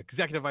investments. He's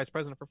executive vice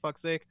president, for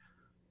fuck's sake.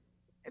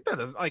 It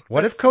doesn't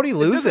What if Cody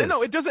loses?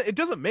 It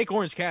doesn't make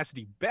Orange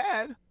Cassidy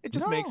bad. It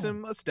just makes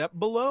him a step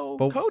below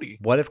Cody.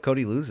 What if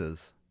Cody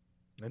loses?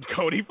 And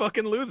Cody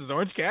fucking loses.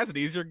 Orange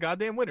Cassidy's your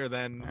goddamn winner.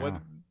 Then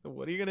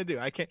what are you gonna do?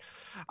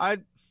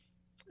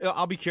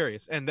 I'll be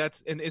curious, and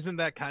isn't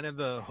that kind of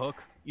the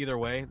hook either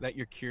way, that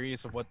you're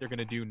curious of what they're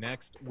gonna do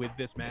next with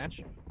this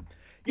match?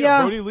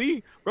 Yeah, Brody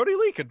Lee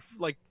could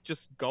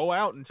just go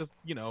out and just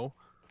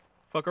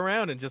fuck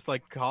around and just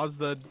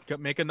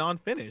make a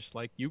non-finish.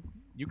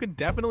 You can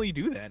definitely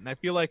do that, and I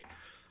feel like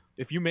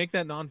if you make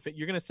that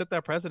you're gonna set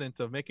that precedent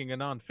of making a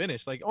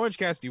non-finish. Like Orange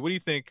Cassidy, what do you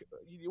think?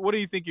 What do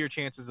you think your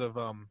chances of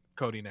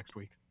Cody next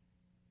week?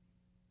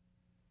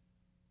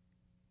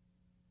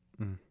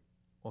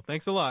 Well,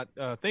 thanks a lot.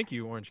 Thank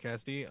you, Orange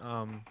Cassidy.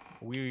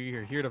 We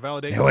are here to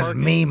validate. It was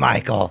me,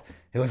 Michael.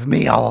 It was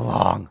me all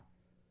along.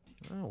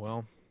 Oh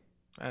well,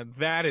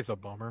 that is a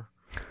bummer.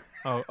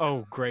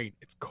 Oh, great!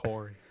 It's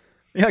Corey.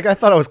 Yeah, I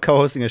thought I was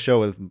co-hosting a show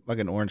with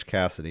fucking Orange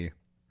Cassidy.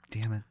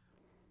 Damn it.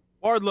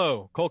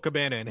 Wardlow, Colt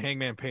Cabana, and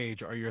Hangman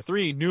Page are your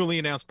 3 newly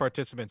announced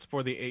participants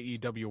for the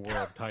AEW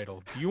World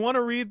Title. Do you want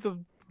to read the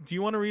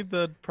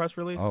press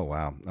release? Oh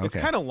wow, okay. It's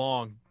kind of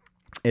long.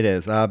 It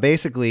is.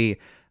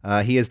 Basically,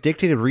 he has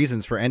dictated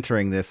reasons for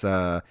entering this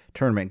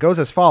tournament. It goes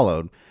as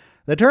followed.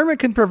 The tournament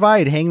can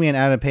provide Hangman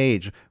Adam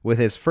Page with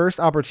his first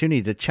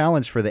opportunity to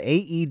challenge for the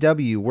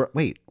AEW World.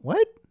 Wait,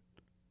 what?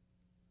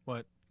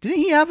 What? Didn't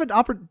he have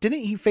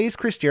Didn't he face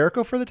Chris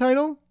Jericho for the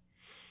title?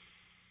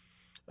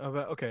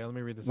 Okay, let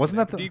me read this.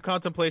 Wasn't that deep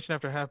contemplation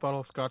after half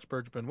bottle of Scotch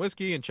bourbon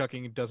whiskey and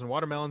chucking a dozen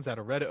watermelons at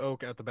a red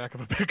oak at the back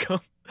of a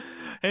pickup?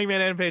 Hangman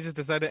Adam Page has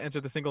decided to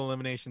enter the single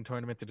elimination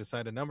tournament to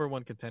decide a number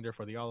 1 contender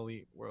for the All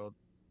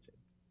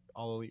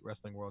Elite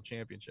Wrestling World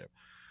Championship.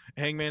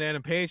 Hangman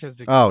Adam Page has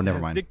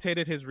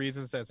dictated his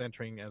reasons as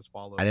entering as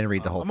follows. I didn't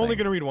read the whole thing. I'm only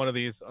going to read one of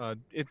these.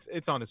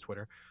 It's on his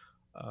Twitter.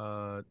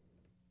 The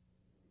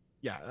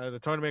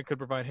tournament could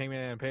provide Hangman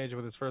Adam Page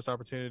with his first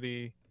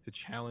opportunity to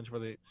challenge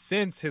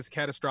since his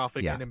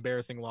catastrophic and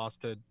embarrassing loss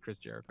to Chris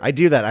Jericho. I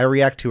do that. I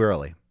react too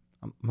early.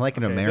 I'm like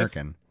an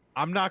American.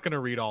 I'm not going to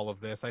read all of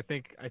this. I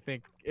think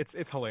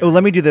it's hilarious. Oh,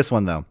 let me do this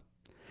one though.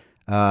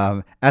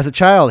 As a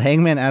child,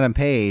 Hangman Adam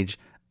Page,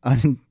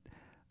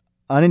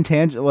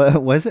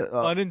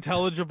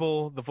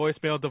 unintelligible. The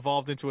voicemail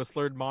devolved into a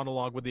slurred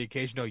monologue with the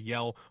occasional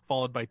yell,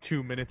 followed by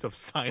 2 minutes of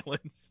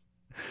silence.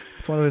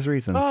 It's one of his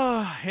reasons.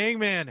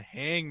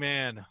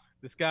 Hangman.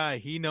 This guy,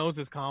 he knows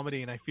his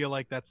comedy, and I feel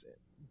like that's it.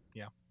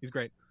 Yeah, he's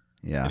great.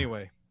 Yeah.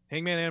 Anyway,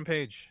 Hangman Adam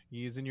Page,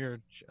 he's in your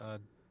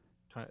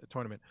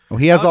tournament. Well,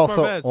 he has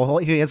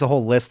he has a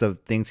whole list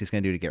of things he's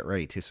going to do to get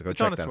ready too. So go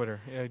check on his that.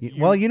 Twitter.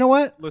 You know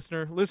what,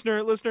 listener,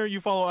 you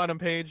follow Adam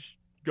Page.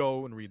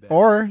 Go and read that.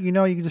 Or you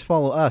can just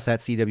follow us at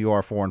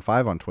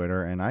CWR415 on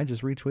Twitter, and I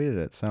just retweeted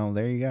it. So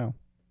there you go.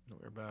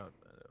 We're about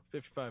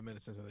 55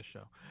 minutes into the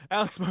show.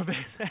 Alex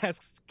Marvez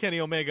asks Kenny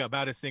Omega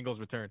about his singles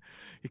return.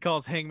 He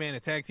calls Hangman a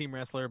tag team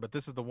wrestler, but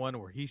this is the one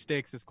where he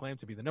stakes his claim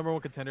to be the number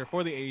one contender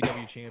for the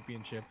AEW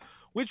Championship,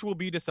 which will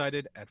be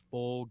decided at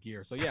Full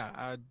Gear. So, yeah,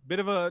 a bit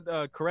of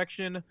a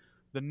correction.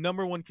 The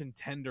number one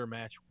contender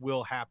match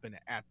will happen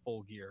at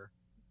Full Gear.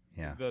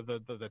 Yeah.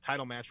 The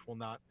title match will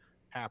not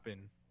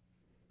happen.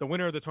 The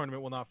winner of the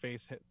tournament will not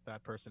face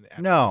that person.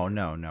 No.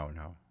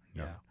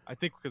 Yeah, I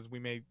think because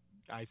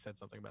I said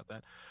something about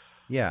that.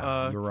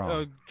 Yeah, you're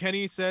wrong.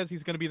 Kenny says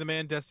he's going to be the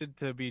man destined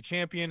to be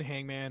champion,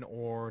 Hangman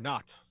or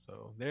not.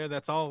 So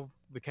that's all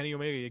the Kenny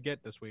Omega you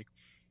get this week.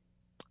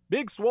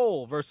 Big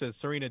Swole versus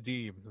Serena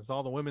Deeb. That's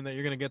all the women that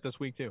you're going to get this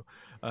week too.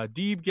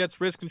 Deeb gets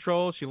wrist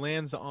control. She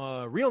lands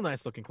a real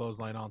nice looking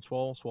clothesline on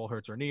Swole. Swole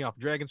hurts her knee off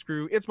Dragon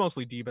Screw. It's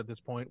mostly Deeb at this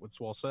point with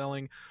Swole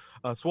selling.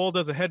 Swole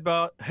does a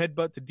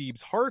headbutt to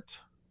Deeb's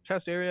heart,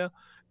 chest area.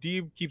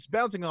 Deeb keeps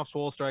bouncing off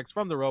Swole strikes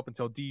from the rope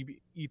until Deeb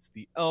eats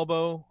the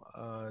elbow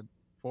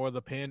for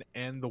the pin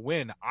and the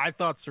win. I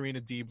thought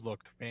Serena Deeb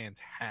looked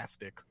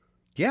fantastic.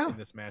 Yeah. In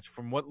this match,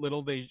 from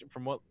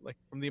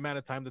the amount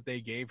of time that they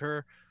gave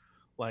her,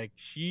 like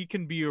she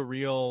can be a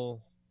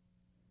real.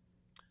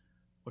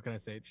 What can I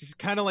say? She's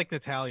kind of like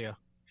Natalya.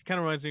 She kind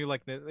of reminds me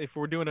like if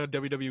we're doing a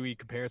WWE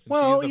comparison.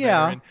 Well, she's the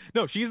veteran.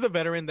 No, she's the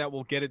veteran that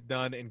will get it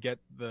done and get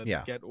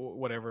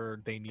whatever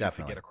they need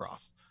to get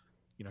across.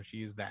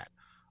 She's that.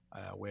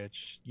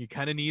 Which you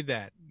kind of need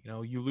that.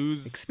 You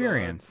lose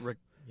experience.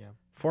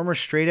 Former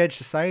Straight Edge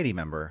Society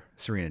member,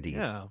 Serena Deeb.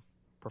 Yeah.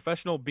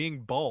 Professional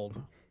being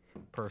bald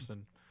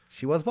person.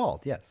 She was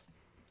bald, yes.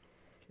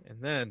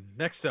 And then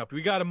next up,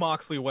 we got a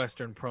Moxley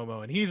Western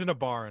promo, and he's in a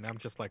bar, and I'm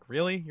just like,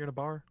 really? You're in a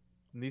bar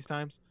in these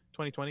times?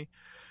 2020?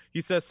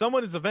 He says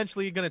someone is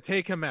eventually going to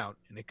take him out,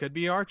 and it could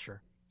be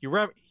Archer.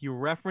 He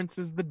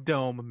references the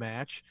Dome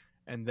match,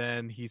 and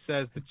then he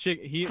says the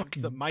chick.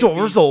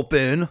 Door's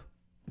open.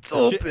 It's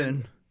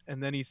open.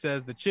 And then he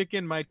says the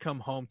chicken might come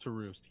home to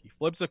roost. He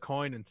flips a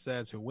coin and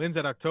says who wins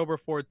at October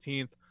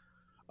 14th.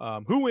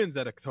 Who wins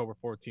at October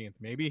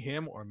 14th? Maybe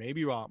him or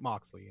maybe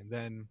Moxley.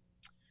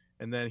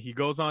 And then he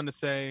goes on to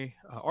say,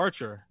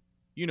 Archer,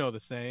 you know the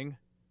saying.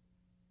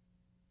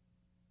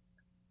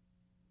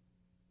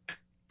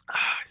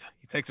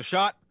 He takes a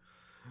shot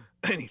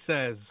and he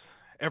says,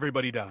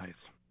 everybody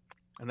dies.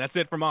 And that's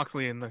it for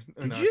Moxley. Did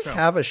you just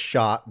have a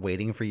shot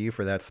waiting for you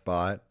for that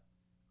spot?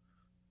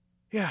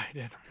 Yeah, I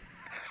did.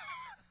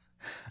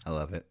 I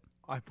love it.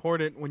 I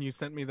poured it when you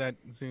sent me that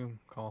Zoom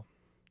call.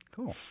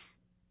 Cool.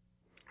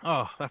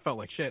 Oh, that felt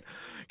like shit.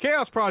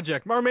 Chaos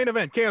Project, our main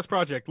event, Chaos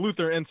Project,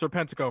 Luther and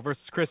Serpentico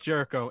versus Chris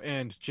Jericho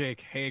and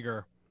Jake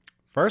Hager.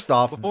 First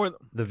off,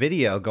 the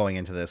video going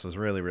into this was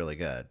really, really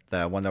good.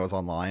 The one that was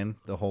online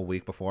the whole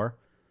week before.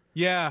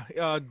 Yeah,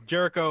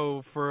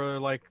 Jericho for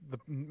like the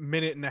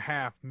minute and a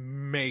half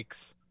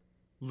makes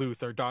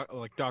Luther,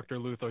 Dr.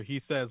 Luther. He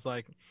says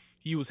like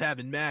he was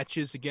having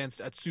matches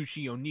against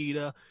Atsushi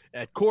Onita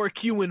at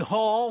Korakuen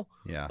Hall,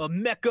 a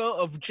mecca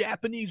of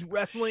Japanese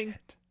wrestling.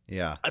 Shit.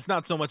 Yeah. That's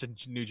not so much a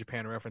New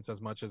Japan reference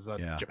as much as a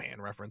Japan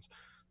reference.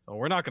 So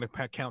we're not going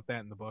to count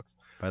that in the books.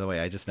 By the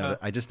way, I just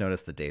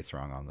noticed the dates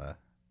wrong on the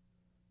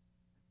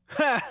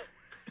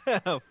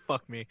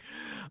fuck me.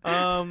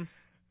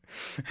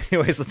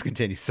 Anyways, let's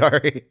continue.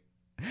 Sorry.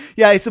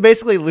 Yeah, so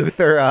basically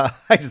Luther,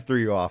 I just threw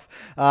you off.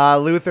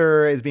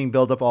 Luther is being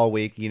built up all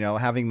week,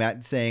 having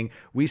Matt saying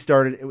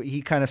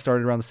he kind of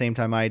started around the same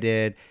time I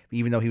did,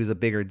 even though he was a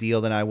bigger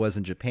deal than I was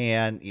in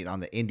Japan,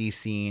 on the indie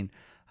scene.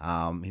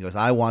 He goes,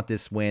 I want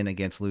this win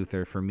against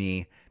Luther for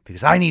me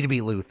because I need to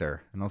beat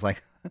Luther. And I was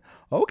like,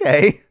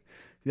 okay.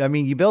 I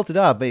mean, you built it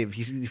up. But if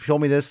you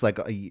told me this like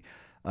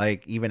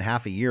even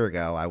half a year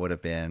ago, I would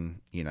have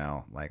been,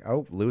 like,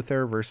 oh,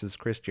 Luther versus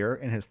Chris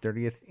Jarrett in his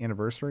 30th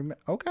anniversary.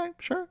 Okay,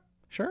 sure.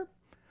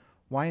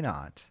 Why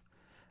not?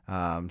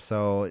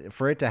 So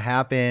for it to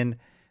happen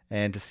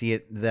and to see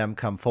them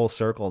come full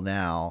circle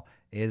now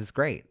is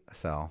great.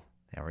 So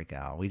there we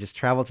go. We just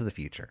travel to the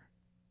future.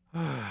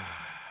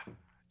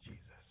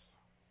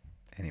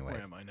 Anyway,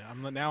 where am I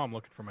now? I'm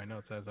looking for my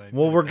notes as I.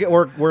 Well,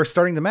 we're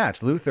starting the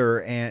match.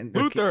 Luther.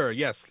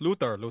 Yes,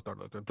 Luther.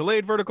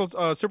 Delayed vertical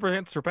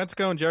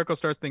Serpentico and Jericho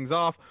starts things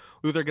off.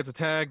 Luther gets a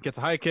tag, gets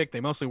a high kick. They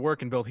mostly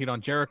work and build heat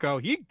on Jericho.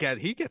 He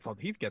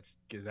gets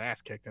his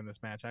ass kicked in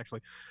this match.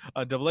 Actually,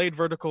 a delayed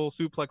vertical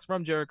suplex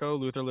from Jericho.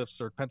 Luther lifts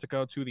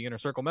Serpentico to the inner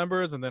circle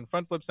members and then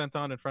front flip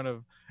senton in front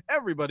of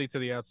everybody to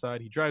the outside.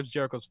 He drives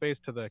Jericho's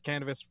face to the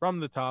canvas from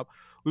the top.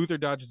 Luther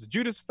dodges a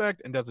Judas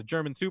effect and does a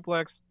German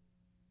suplex.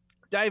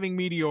 Diving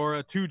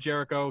Meteora to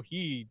Jericho.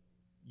 A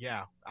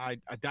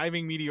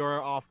diving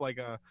Meteora off like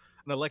an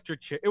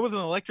electric chair. It was an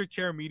electric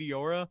chair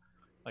Meteora.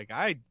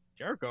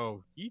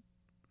 Jericho, he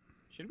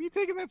should be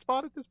taking that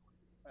spot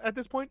at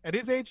this point at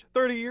his age,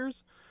 30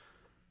 years.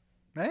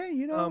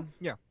 Hey,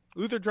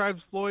 Luther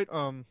drives Floyd.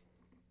 And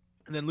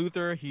then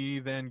Luther, he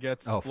then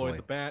gets Floyd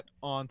the Bat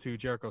onto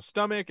Jericho's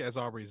stomach as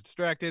Aubrey's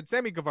distracted.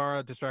 Sammy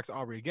Guevara distracts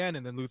Aubrey again,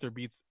 and then Luther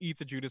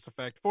eats a Judas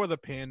effect for the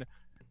pin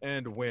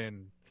and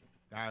win.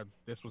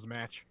 This was a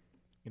match,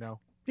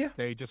 Yeah.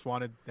 They just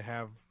wanted to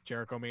have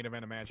Jericho main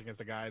event a match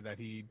against a guy that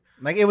he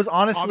Like, it was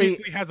honestly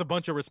obviously has a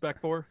bunch of respect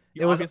for.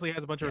 He obviously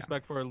has a bunch of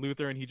respect for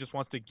Luther, and he just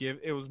wants to give.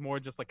 It was more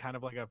just like kind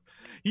of like a.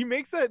 He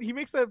makes that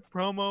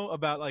promo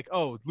about like,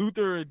 oh,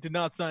 Luther did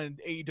not sign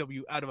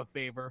AEW out of a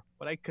favor,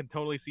 but I can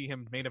totally see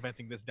him main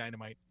eventing this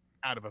Dynamite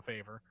out of a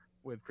favor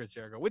with Chris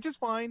Jericho, which is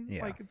fine.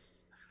 Yeah. Like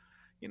it's,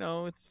 you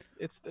know, it's.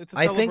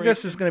 I think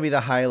this is going to be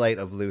the highlight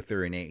of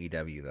Luther in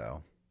AEW,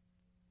 though.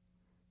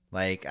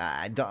 Like,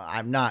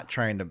 I'm not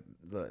trying to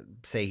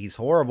say he's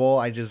horrible.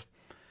 I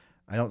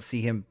don't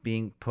see him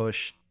being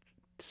pushed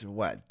to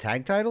what,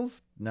 tag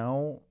titles?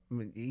 No.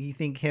 You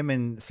think him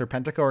and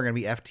Serpentico are going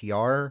to be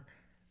FTR?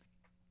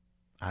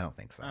 I don't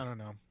think so. I don't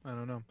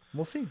know.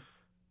 We'll see.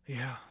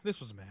 Yeah, this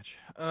was a match.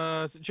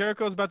 So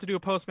Jericho's about to do a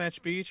post-match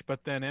speech,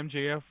 but then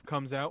MJF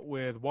comes out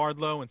with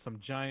Wardlow and some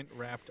giant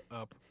wrapped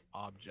up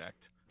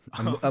object.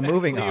 A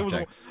moving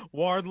object.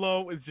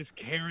 Wardlow is just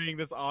carrying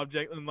this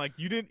object, and like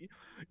you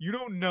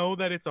don't know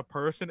that it's a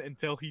person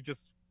until he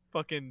just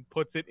fucking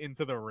puts it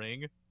into the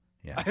ring.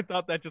 Yeah, I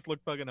thought that just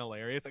looked fucking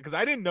hilarious because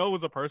I didn't know it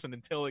was a person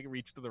until it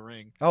reached the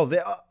ring. Oh,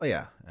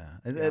 yeah.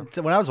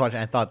 When I was watching,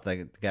 I thought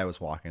the guy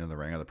was walking in the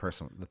ring, or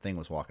the thing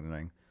was walking in the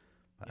ring.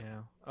 But.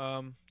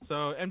 Yeah.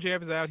 So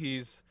MJF is out.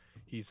 He's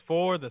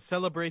for the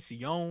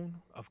celebration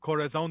of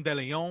Corazon de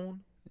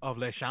Leon of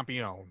Le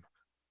Champion.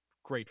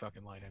 Great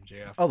fucking line,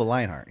 MJF. Oh, the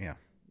Lionheart, yeah.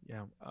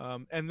 Yeah.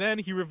 And then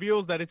he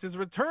reveals that it's his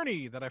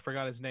returnee, that I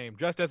forgot his name,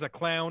 dressed as a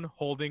clown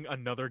holding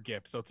another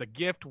gift. So it's a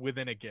gift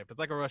within a gift. It's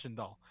like a Russian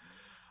doll.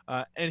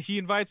 And he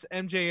invites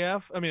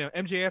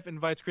MJF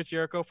invites Chris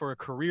Jericho for a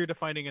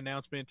career-defining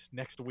announcement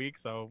next week.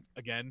 So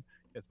again,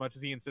 as much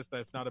as he insists that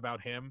it's not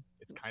about him,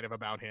 it's kind of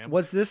about him.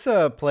 Was this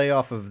a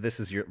playoff of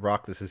This Is Your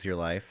Rock, This Is Your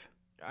Life?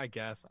 I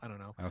guess. I don't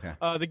know. Okay.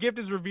 The gift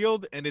is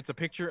revealed, and it's a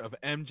picture of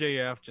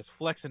MJF just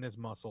flexing his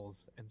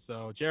muscles. And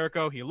so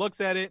Jericho, he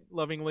looks at it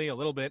lovingly a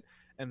little bit,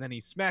 and then he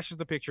smashes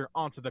the picture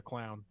onto the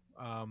clown.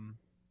 And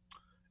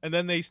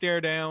then they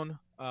stare down.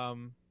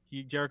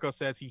 Jericho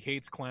says he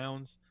hates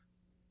clowns.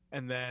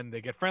 And then they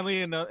get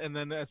friendly, and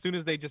then as soon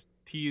as they just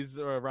tease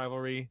a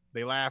rivalry,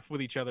 they laugh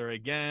with each other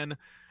again.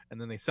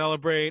 And then they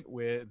celebrate.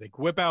 They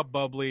whip out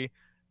Bubbly.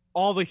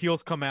 All the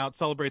heels come out,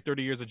 celebrate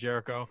 30 years of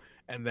Jericho,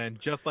 and then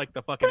just like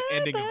the fucking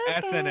ending of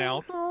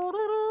SNL,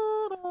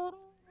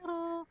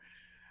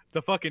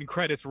 the fucking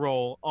credits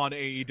roll on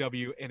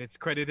AEW, and it's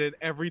credited.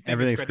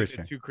 Everything's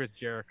credited to Chris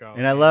Jericho.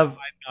 And I love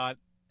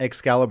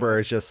Excalibur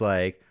is just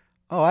like,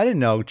 oh, I didn't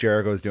know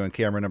Jericho was doing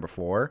camera number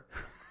 4.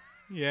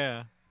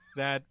 Yeah,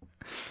 that.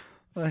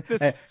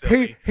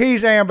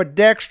 He's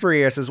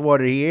ambidextrous, is what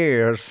he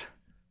is.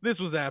 This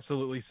was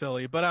absolutely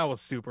silly, but I was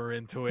super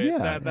into it.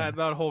 Yeah,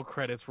 that whole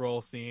credits roll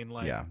scene,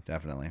 like, yeah,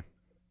 definitely.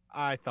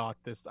 I thought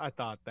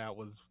that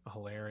was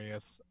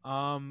hilarious.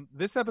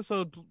 This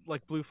episode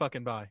like blew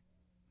fucking by.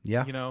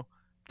 Yeah, you know,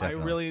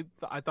 definitely.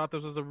 I thought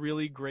this was a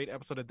really great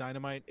episode of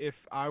Dynamite.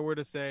 If I were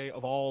to say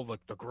of all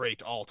the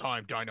great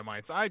all-time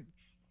Dynamites, I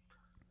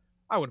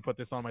wouldn't put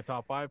this on my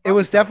top 5. It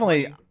was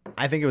definitely,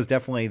 I think it was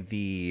definitely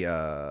the,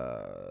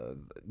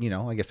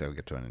 I guess I'll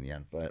get to it in the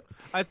end, but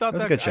I thought it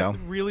was a good show. I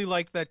really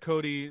liked that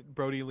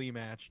Brody Lee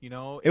match. You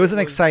know, it was an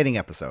exciting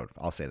episode.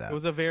 I'll say that. It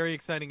was a very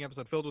exciting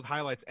episode filled with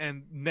highlights,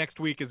 and next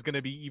week is going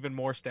to be even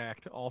more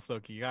stacked. Also,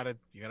 you got a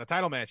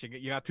title match.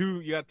 You got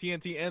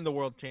TNT and the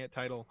world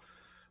title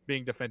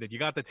being defended. You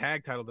got the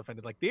tag title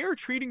defended. Like, they are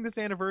treating this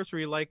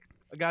anniversary like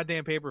a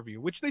goddamn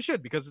pay-per-view, which they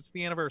should, because it's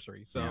the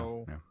anniversary.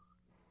 So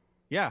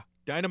yeah.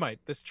 Dynamite.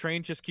 This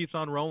train just keeps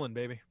on rolling,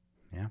 baby.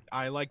 Yeah.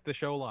 I like the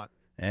show a lot.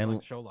 And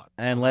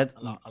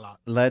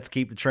let's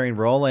keep the train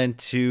rolling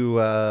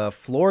to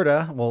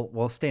Florida.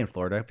 We'll stay in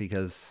Florida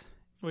because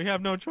we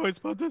have no choice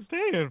but to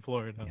stay in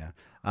Florida.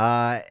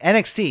 Yeah.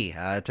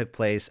 NXT took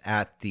place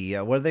at the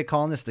what are they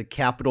calling this? The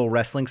Capitol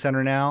Wrestling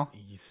Center now.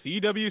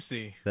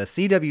 CWC. The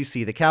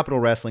CWC, the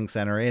Capitol Wrestling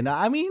Center, and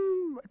I mean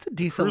it's a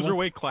decent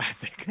Cruiserweight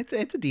Classic.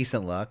 It's a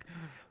decent look.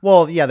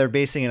 Well, yeah, they're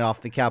basing it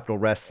off the Capitol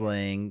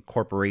Wrestling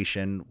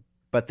Corporation,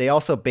 but they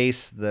also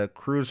base the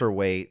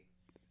Cruiserweight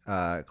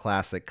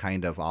Classic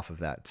kind of off of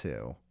that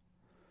too.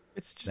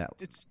 It's just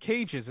it's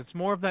cages. It's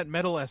more of that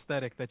metal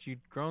aesthetic that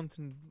you've grown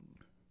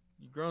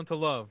to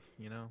love,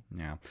 you know.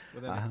 Yeah.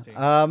 With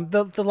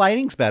NXT. The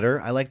lighting's better.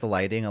 I like the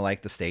lighting. I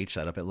like the stage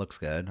setup. It looks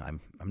good.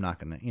 I'm not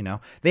gonna,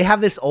 they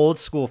have this old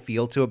school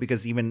feel to it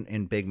because even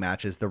in big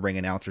matches, the ring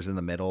announcer's in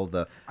the middle.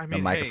 The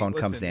microphone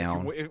comes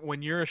down.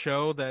 When you're a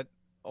show that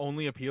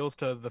only appeals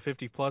to the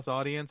 50+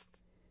 audience,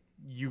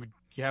 you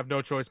have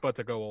no choice but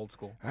to go old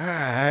school.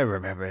 I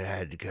remember I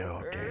had to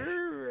go old days.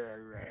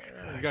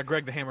 You got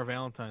Greg the Hammer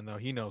Valentine though.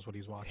 He knows what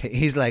he's watching.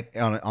 He's like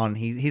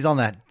he's on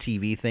that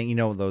TV thing,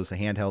 those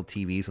handheld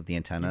TVs with the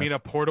antennas. You mean a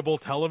portable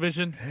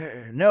television?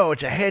 No,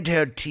 it's a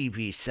handheld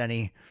TV,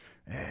 Sonny.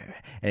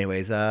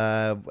 Anyways,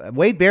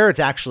 Wade Barrett's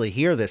actually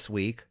here this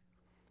week.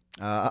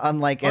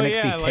 Unlike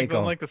NXT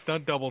TakeOver. Like the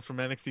stunt doubles from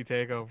NXT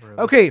TakeOver.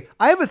 Okay,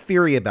 I have a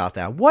theory about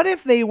that. What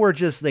if they were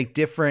just like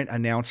different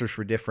announcers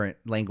for different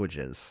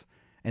languages,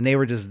 and they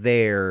were just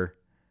there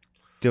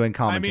doing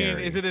commentary. I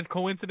mean, is it a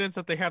coincidence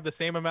that they have the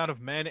same amount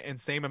of men and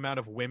same amount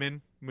of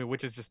women,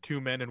 which is just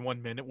 2 men and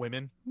 1 minute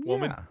woman?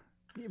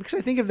 Yeah, because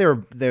I think if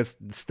there's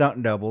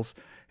stunt doubles,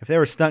 if there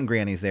were stunt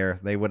grannies there,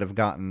 they would have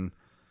gotten.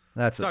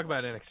 Let's talk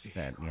about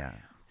NXT. Yeah.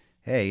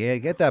 Hey, yeah,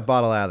 get that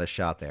bottle out of the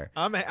shot there.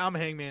 I'm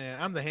Hangman.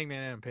 I'm the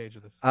Hangman Adam Page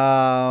of this.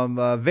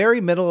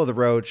 Very middle of the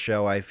road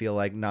show. I feel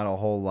like not a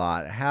whole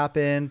lot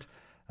happened.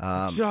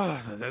 That's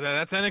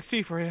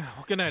NXT for you.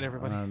 Well, good night,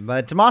 everybody.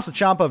 But Tommaso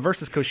Ciampa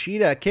versus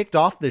Kushida kicked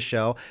off the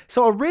show.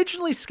 So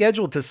originally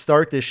scheduled to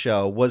start this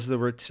show was the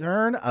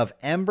return of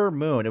Ember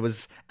Moon. It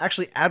was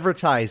actually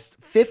advertised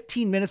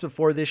 15 minutes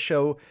before this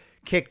show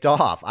kicked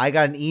off. I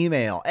got an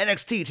email.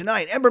 NXT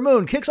tonight. Ember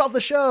Moon kicks off the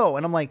show.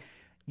 And I'm like,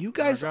 you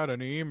guys, I got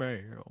an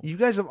email. You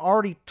guys have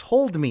already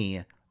told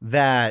me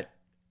that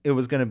it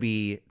was going to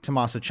be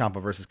Tommaso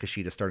Ciampa versus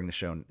Kushida starting the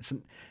show.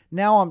 So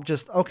now I'm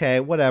just, okay,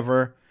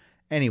 whatever.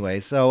 Anyway,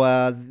 so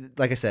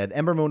like I said,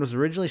 Ember Moon was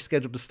originally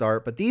scheduled to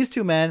start, but these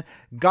two men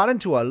got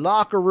into a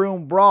locker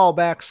room brawl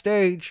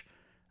backstage,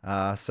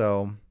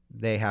 so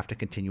they have to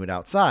continue it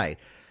outside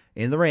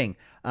in the ring.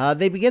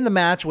 They begin the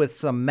match with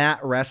some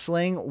mat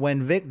wrestling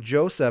when Vic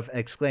Joseph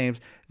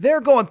exclaims,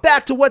 "They're going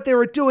back to what they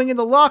were doing in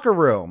the locker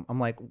room." I'm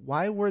like,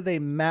 why were they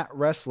mat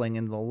wrestling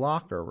in the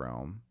locker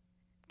room?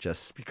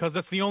 Just because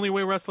that's the only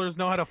way wrestlers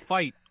know how to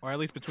fight, or at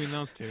least between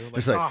those two.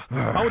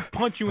 I would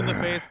punch you in the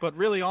face, but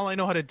really all I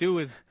know how to do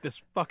is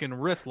this fucking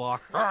wrist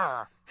lock.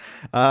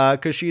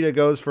 Kushida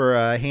goes for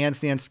a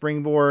handstand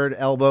springboard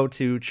elbow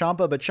to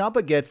Ciampa, but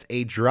Ciampa gets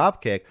a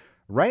drop kick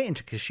right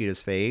into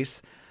Kushida's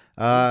face.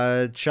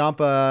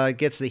 Ciampa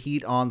gets the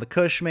heat on the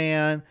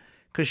Cushman.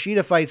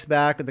 Kushida fights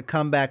back with the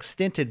comeback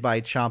stinted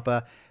by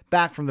Ciampa.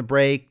 Back from the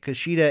break,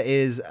 Kushida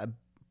is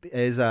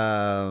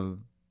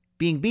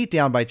being beat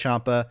down by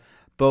Ciampa.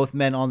 Both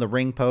men on the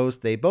ring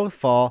post. They both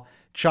fall.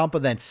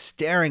 Ciampa then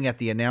staring at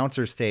the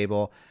announcer's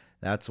table.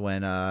 That's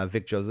when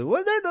Vic Joseph,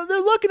 well, they're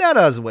looking at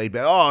us. Wade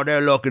back, oh,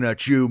 they're looking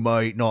at you,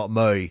 mate, not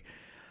me.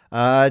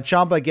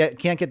 Ciampa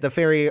can't get the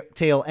fairy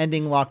tale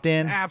ending locked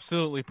in.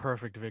 Absolutely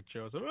perfect, Vic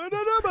Joseph.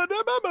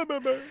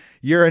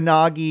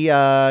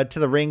 Uranagi to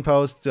the ring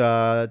post,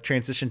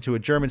 transition to a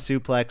German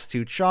suplex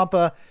to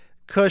Ciampa.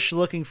 Kush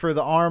looking for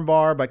the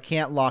armbar but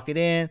can't lock it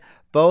in.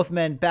 Both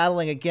men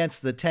battling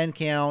against the 10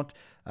 count.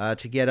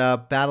 To get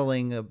up,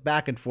 battling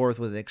back and forth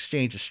with an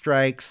exchange of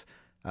strikes.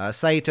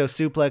 Saito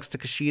suplex to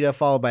Kushida,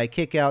 followed by a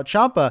kick out.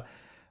 Ciampa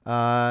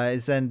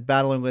is then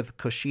battling with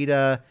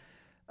Kushida,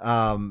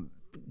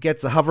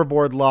 gets the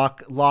hoverboard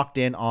locked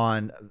in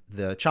on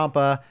the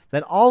Ciampa.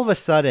 Then all of a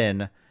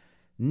sudden,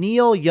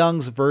 Neil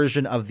Young's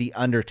version of The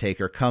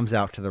Undertaker comes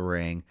out to the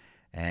ring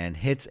and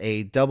hits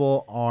a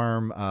double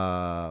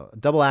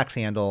axe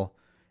handle,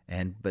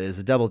 but it was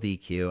a double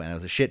DQ, and it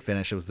was a shit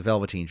finish. It was the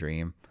Velveteen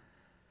Dream.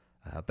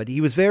 But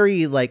he was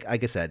very, like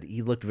I said,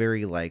 he looked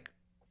very like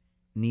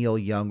Neil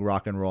Young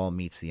rock and roll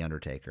meets The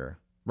Undertaker.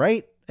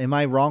 Right? Am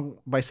I wrong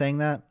by saying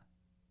that?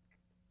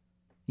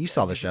 You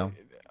saw the show.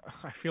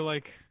 I feel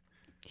like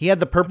he had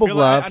the purple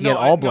glove. He had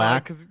all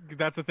black. Because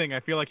that's the thing. I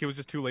feel like he was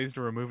just too lazy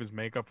to remove his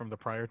makeup from the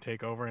prior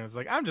takeover. And it's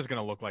like, I'm just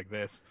going to look like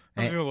this.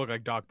 I'm just going to look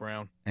like Doc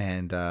Brown.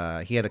 And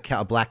he had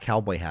a black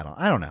cowboy hat on.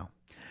 I don't know.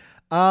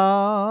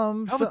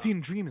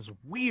 Velveteen Dream is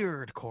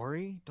weird,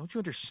 Corey. Don't you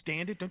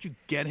understand it? Don't you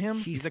get him?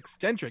 He's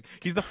eccentric.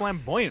 He's the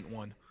flamboyant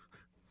one.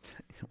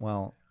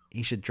 Well,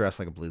 he should dress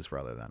like a Blues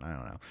Brother then. I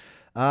don't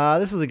know.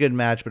 This was a good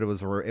match, but it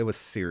was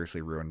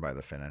seriously ruined by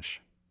the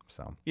finish.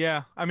 So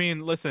yeah, I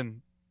mean,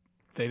 listen,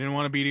 they didn't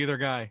want to beat either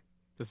guy.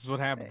 This is what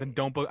happened. Then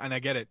don't book. And I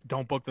get it.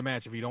 Don't book the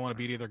match if you don't want to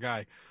beat either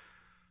guy.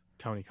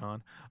 Tony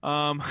Khan.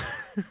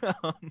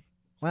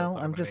 Well,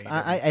 I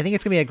think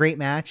it's going to be a great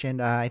match,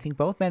 and I think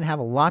both men have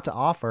a lot to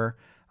offer,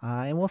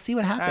 and we'll see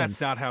what happens.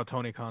 That's not how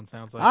Tony Khan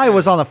sounds like. I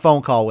was on the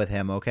phone call with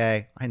him,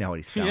 okay? I know what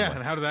he sounds like. Yeah,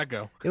 and how did that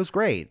go? It was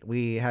great.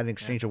 We had an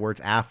exchange of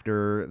words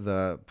after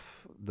the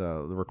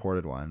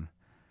recorded one.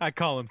 I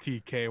call him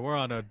TK. We're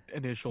on an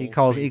initial. He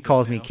calls me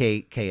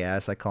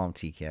KS. I call him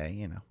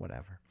TK,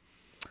 whatever.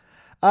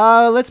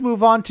 Let's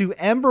move on to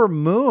Ember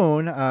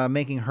Moon,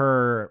 making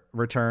her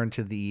return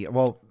to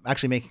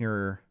making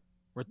her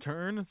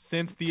return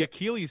since the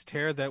Achilles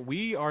tear that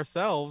we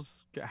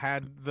ourselves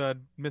had the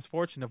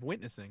misfortune of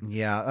witnessing.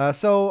 Yeah.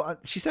 So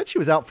she said she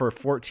was out for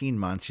 14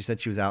 months. She said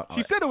she was out.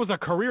 She said it was a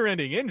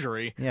career-ending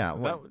injury.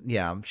 Yeah.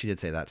 Yeah. She did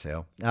say that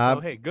too.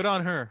 Hey, good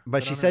on her.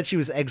 But she said she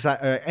was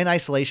in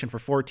isolation for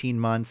 14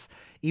 months,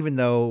 even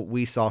though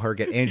we saw her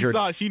get injured.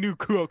 She knew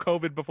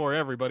COVID before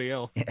everybody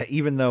else.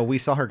 Even though we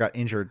saw her got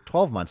injured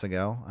 12 months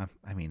ago.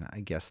 I mean, I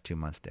guess 2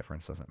 months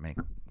difference doesn't make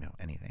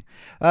anything.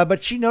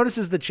 But she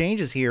notices the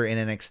changes here in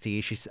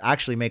NXT. She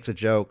actually makes a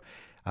joke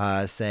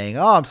saying,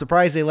 "Oh, I'm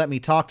surprised they let me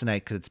talk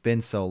tonight because it's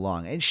been so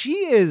long." And she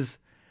is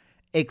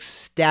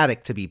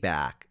ecstatic to be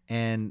back.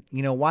 And,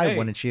 why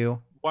wouldn't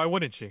you? Why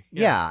wouldn't she?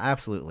 Yeah,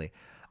 absolutely.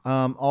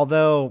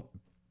 Although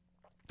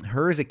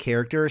her as a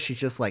character, she's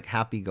just like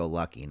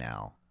happy-go-lucky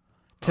now.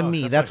 To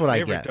me, that's my what I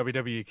favorite get.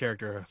 WWE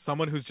character.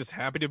 Someone who's just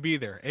happy to be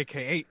there,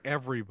 aka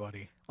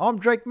everybody. I'm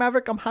Drake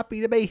Maverick. I'm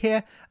happy to be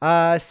here.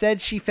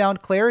 Said she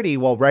found clarity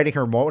while riding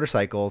her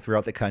motorcycle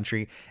throughout the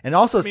country, and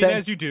also said,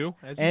 as you do,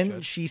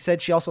 she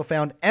said she also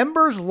found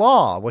Ember's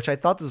Law, which I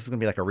thought this was gonna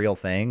be like a real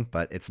thing,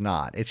 but it's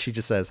not. She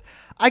just says,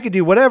 I could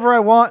do whatever I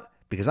want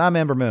because I'm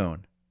Ember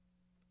Moon.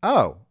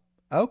 Oh,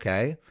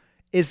 okay.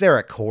 Is there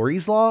a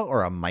Corey's Law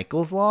or a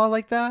Michael's Law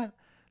like that?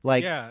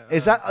 Like,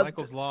 is that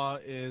Michael's Law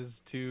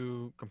is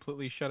to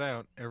completely shut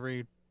out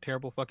every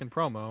terrible fucking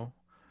promo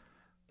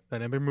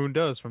that Ember Moon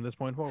does from this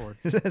point forward.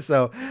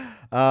 So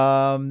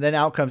then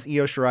out comes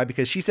Io Shirai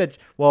because she said,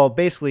 well,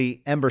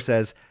 basically Ember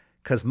says,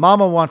 because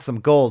Mama wants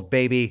some gold,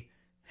 baby.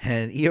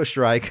 And Io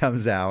Shirai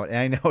comes out. And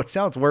I know it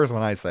sounds worse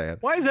when I say it.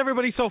 Why is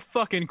everybody so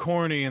fucking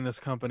corny in this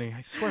company? I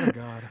swear to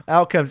God.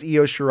 Out comes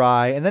Io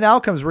Shirai. And then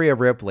out comes Rhea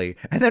Ripley.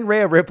 And then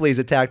Rhea Ripley is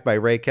attacked by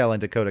Raquel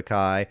and Dakota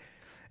Kai.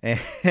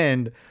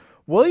 And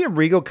William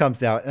Regal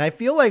comes out, and I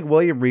feel like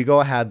William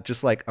Regal had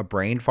just like a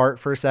brain fart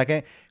for a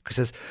second because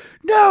says,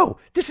 no,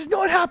 this is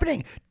not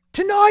happening.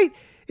 Tonight,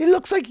 it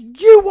looks like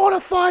you want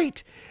to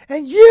fight,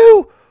 and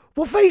you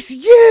will face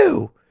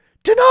you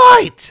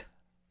tonight.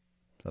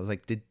 I was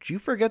like, did you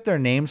forget their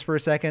names for a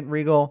second,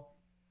 Regal?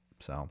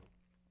 So,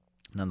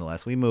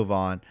 nonetheless, we move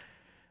on.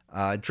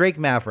 Drake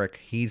Maverick,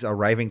 he's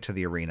arriving to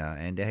the arena,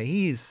 and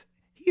he is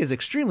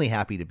extremely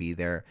happy to be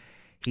there.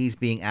 He's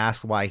being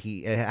asked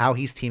how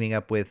he's teaming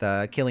up with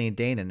Killian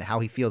Dane and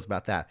how he feels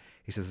about that.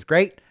 He says, it's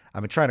great.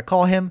 I've been trying to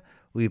call him.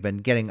 We've been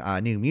getting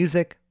new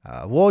music,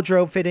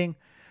 wardrobe fitting.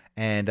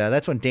 And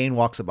that's when Dane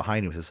walks up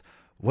behind him and says,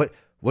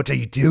 What are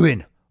you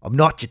doing? I'm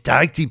not your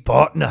tag team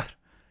partner.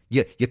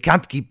 You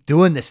can't keep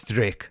doing this,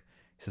 Drake.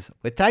 He says,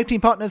 we're tag team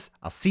partners.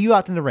 I'll see you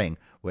out in the ring.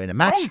 We're in a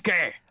match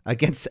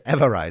against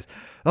Everrise.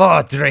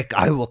 Oh, Drake,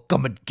 I will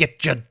come and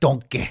get your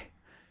donkey.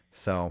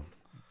 So.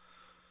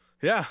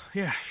 Yeah,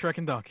 Shrek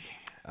and Donkey.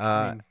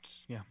 I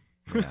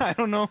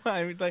don't know.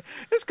 I mean, like,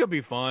 this could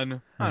be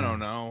fun. I don't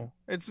know.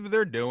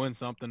 They're doing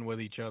something with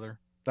each other.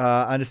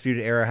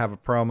 Undisputed Era have a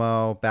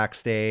promo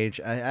backstage.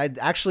 I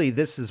actually,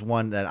 this is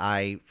one that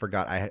I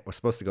forgot. I was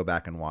supposed to go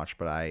back and watch,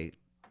 but I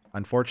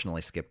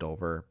unfortunately skipped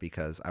over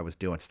because I was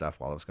doing stuff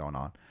while it was going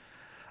on.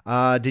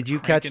 Did you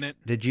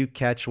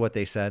catch what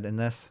they said in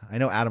this? I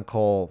know Adam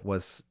Cole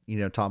was,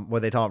 they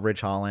talking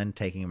Ridge Holland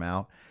taking him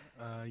out.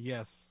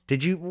 Yes.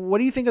 What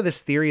do you think of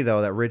this theory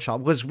though that Ridge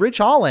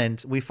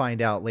Holland, we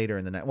find out later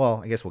in the night.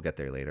 Well, I guess we'll get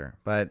there later,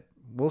 but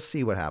we'll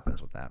see what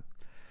happens with that.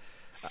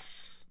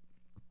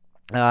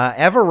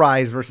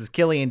 Everrise versus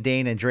Killian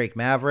Dane and Drake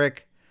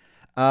Maverick.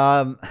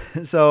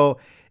 So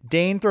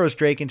Dane throws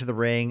Drake into the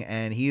ring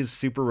and he's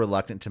super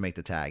reluctant to make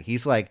the tag.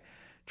 He's like,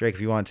 Drake,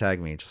 if you want to tag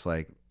me, just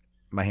like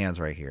my hand's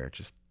right here.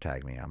 Just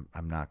tag me.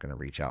 I'm not going to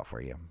reach out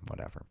for you.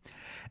 Whatever.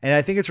 And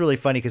I think it's really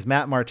funny because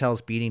Matt Martell's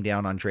beating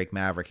down on Drake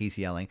Maverick. He's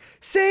yelling,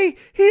 see,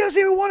 he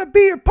doesn't even want to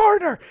be your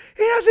partner.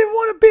 He doesn't even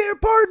want to be your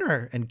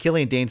partner. And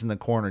Killian Dane's in the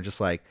corner just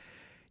like,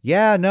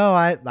 yeah, no,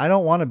 I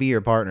don't want to be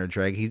your partner,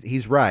 Drake.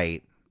 He's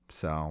right.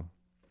 So,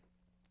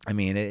 I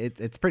mean,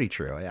 it's pretty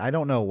true. I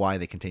don't know why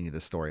they continue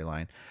this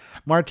storyline.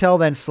 Martell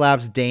then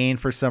slaps Dane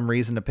for some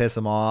reason to piss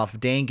him off.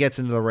 Dane gets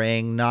into the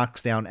ring,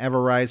 knocks down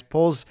Everrise,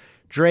 pulls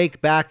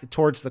Drake back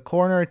towards the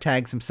corner,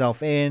 tags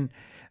himself in.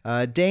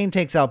 Dane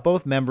takes out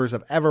both members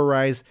of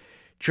Everrise.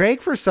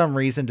 Drake, for some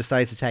reason,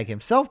 decides to tag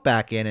himself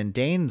back in, and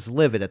Dane's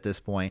livid at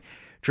this point.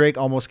 Drake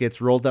almost gets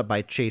rolled up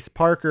by Chase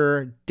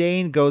Parker.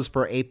 Dane goes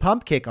for a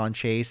pump kick on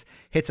Chase,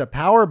 hits a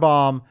power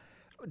bomb,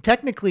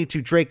 technically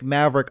to Drake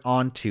Maverick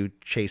onto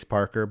Chase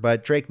Parker,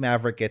 but Drake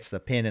Maverick gets the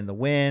pin and the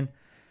win.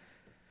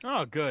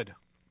 Oh, good.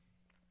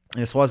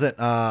 This wasn't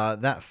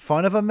that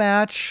fun of a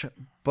match,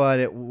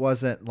 but it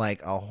wasn't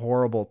like a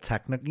horrible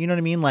technical. You know what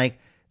I mean? Like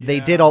they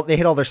hit all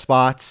their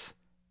spots.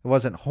 It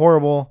wasn't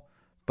horrible,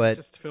 but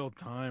just filled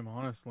time,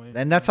 honestly.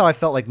 And that's how I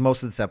felt like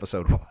most of this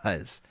episode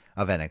was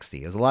of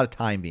NXT. It was a lot of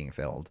time being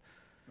filled.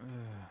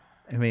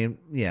 I mean,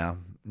 yeah.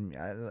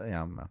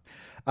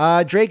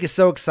 Drake is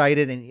so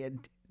excited, and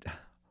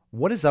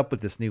what is up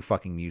with this new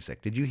fucking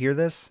music? Did you hear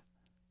this?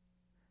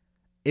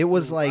 It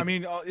was like, I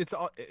mean, it's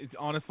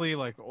honestly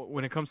like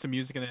when it comes to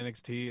music in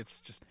NXT,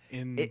 it's just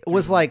in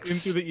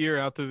through the ear,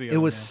 out through the other. It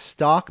was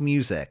stock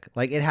music.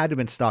 Like it had to have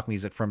been stock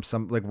music from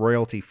some like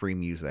royalty free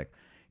music.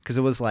 Because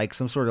it was like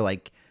some sort of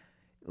like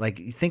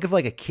think of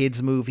like a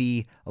kids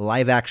movie, a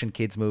live action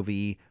kids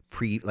movie,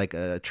 like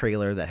a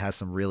trailer that has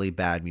some really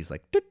bad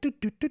music.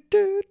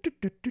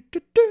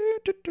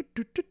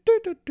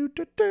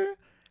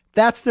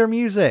 That's their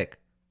music.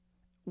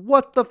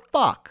 What the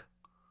fuck?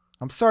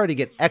 I'm sorry to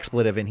get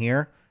expletive in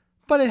here,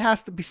 but it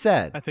has to be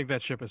said. I think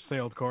that ship has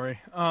sailed, Corey.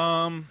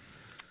 Yeah.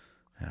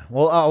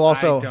 Well,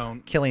 also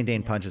Killian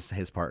Dane punches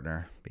his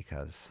partner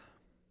because,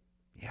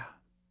 yeah.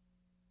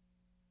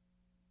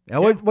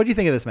 What do you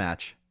think of this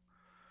match?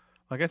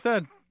 Like I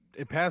said,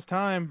 it passed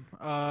time.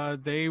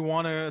 They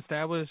want to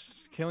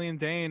establish Killian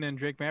Dane and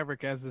Drake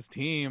Maverick as this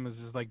team.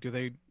 It's just like,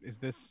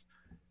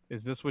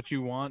 is this what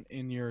you want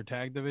in your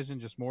tag division?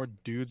 Just more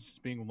dudes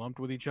just being lumped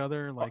with each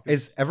other? Like,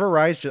 is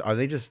Everrise? Are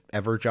they just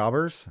ever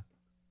jobbers?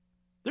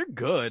 They're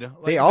good.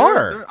 Like, They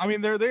are. I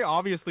mean, they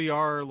obviously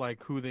are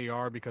like who they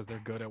are because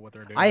they're good at what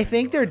they're doing. I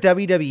think they're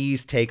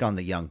WWE's take on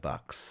the Young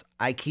Bucks.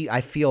 I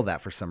feel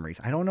that for some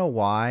reason. I don't know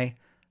why.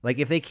 Like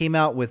if they came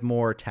out with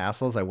more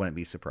tassels, I wouldn't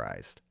be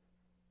surprised.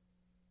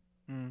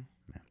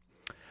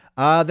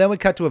 Then we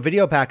cut to a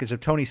video package of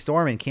Toni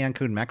Storm in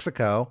Cancun,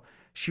 Mexico.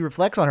 She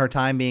reflects on her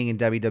time being in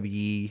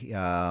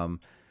WWE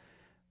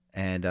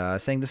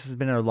and saying this has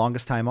been her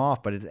longest time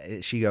off.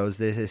 But she goes,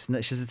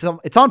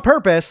 it's on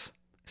purpose. I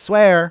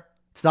swear.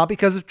 It's not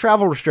because of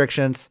travel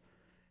restrictions.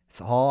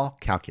 It's all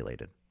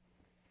calculated.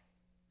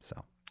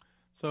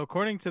 So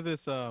according to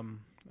this, a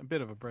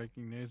bit of a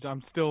breaking news.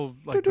 I'm still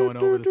like going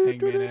over this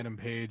Hangman Adam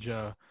Page.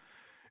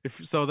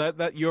 If so, that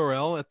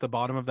URL at the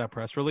bottom of that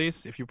press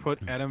release, if you put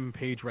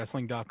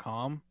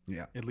AdamPageWrestling.com,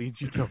 it leads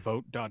you to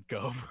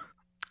vote.gov.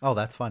 Oh,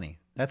 that's funny.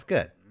 That's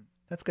good.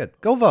 That's good.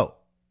 Go vote.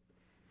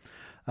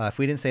 If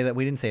we didn't say that,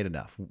 we didn't say it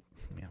enough.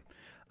 Yeah.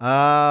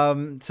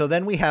 So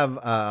then we have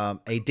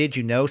a Did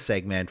You Know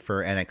segment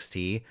for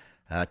NXT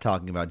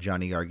talking about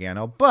Johnny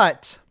Gargano.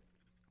 But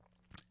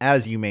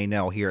as you may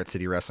know here at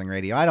City Wrestling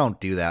Radio, I don't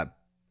do that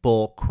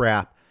bull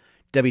crap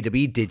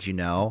WWE Did You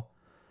Know.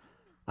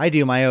 I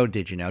do my own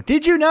Did You Know.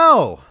 Did you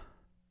know,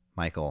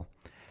 Michael,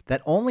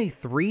 that only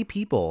 3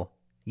 people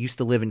used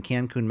to live in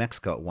Cancun,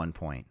 Mexico at one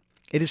point?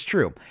 It is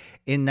true.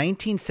 In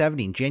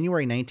 1970,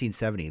 January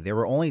 1970, there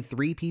were only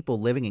 3 people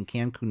living in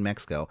Cancun,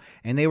 Mexico,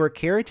 and they were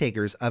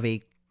caretakers of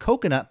a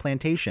coconut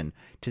plantation.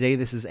 Today,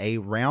 this is a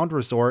round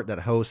resort that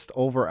hosts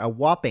over a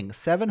whopping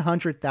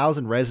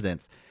 700,000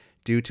 residents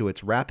due to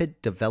its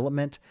rapid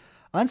development.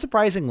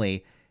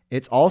 Unsurprisingly,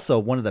 it's also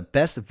one of the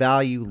best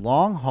value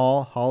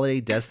long-haul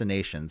holiday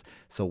destinations,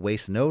 so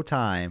waste no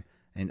time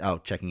and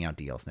checking out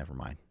deals. Never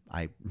mind.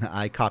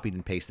 I copied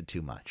and pasted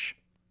too much.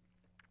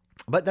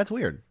 But that's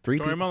weird.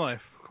 Story of my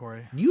life,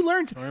 Corey. You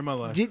learned. Story of my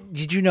life.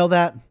 Did you know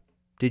that?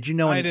 Did you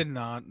know? I did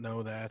not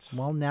know that.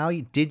 Well,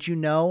 did you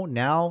know?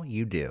 Now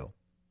you do.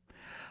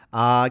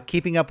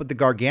 Keeping Up with the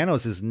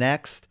Garganos is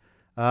next.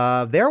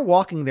 They're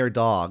walking their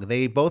dog.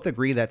 They both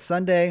agree that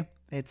Sunday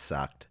it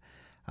sucked.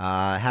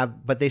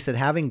 But they said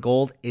having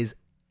gold is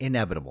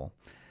inevitable.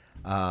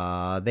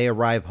 They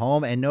arrive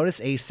home and notice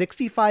a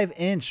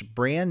 65-inch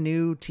brand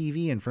new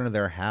TV in front of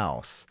their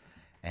house.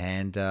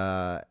 And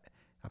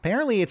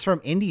apparently it's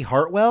from Indy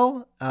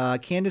Hartwell.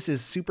 Candace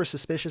is super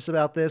suspicious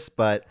about this,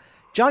 but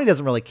Johnny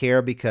doesn't really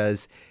care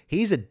because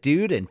he's a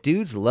dude and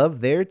dudes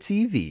love their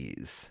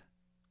TVs.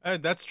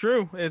 That's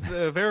true. It's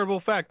a variable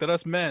fact that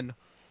us men,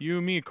 you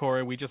and me,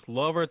 Corey, we just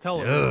love our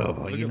television.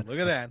 Oh, look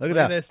at that. Look at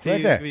that. This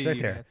TV.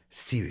 Right there.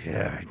 See,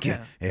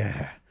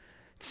 yeah.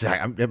 Sorry,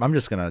 I'm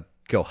just going to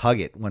go hug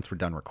it once we're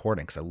done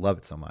recording because I love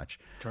it so much.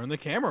 Turn the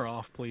camera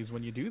off, please,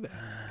 when you do that.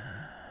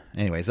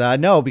 Anyways,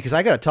 no, because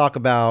I got to talk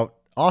about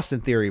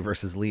Austin Theory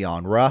versus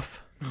Leon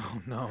Ruff.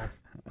 Oh, no.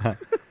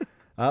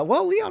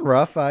 Well, Leon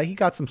Ruff, he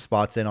got some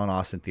spots in on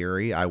Austin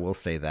Theory. I will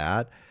say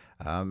that.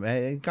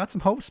 Got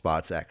some hope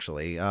spots,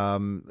 actually.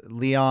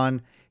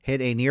 Leon hit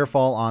a near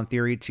fall on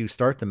Theory to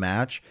start the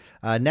match.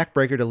 Neck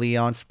breaker to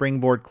Leon,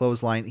 springboard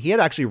clothesline. He had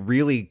actually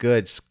really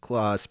good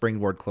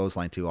springboard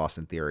clothesline to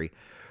Austin Theory.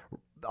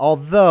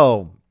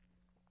 Although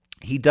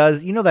he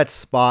does, that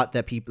spot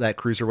that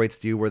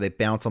cruiserweights do where they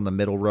bounce on the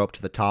middle rope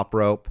to the top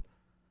rope,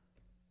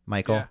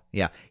 Michael?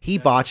 Yeah. He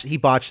botched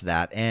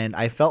that. And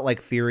I felt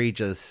like Theory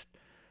just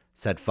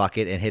said, fuck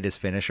it, and hit his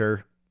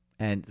finisher.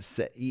 And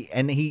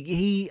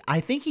he I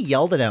think he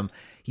yelled at him,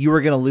 "You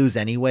were going to lose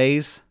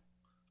anyways."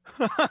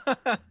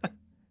 Fuck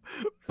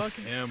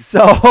him.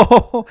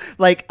 So,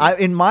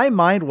 in my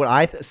mind, what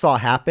I saw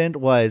happened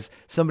was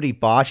somebody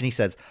botched, and he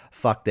says,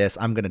 "Fuck this!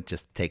 I'm gonna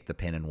just take the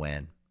pin and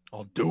win.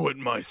 I'll do it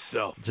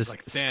myself." Just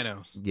like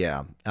Thanos.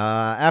 Yeah.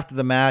 After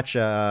the match,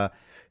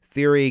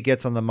 Theory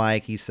gets on the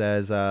mic. He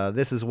says,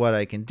 "This is what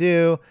I can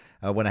do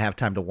when I have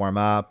time to warm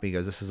up." He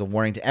goes, "This is a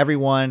warning to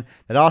everyone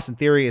that Austin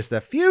Theory is the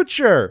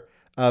future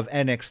of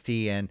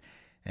NXT,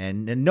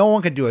 and no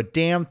one can do a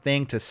damn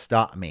thing to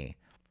stop me."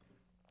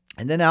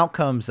 And then out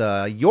comes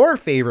your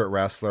favorite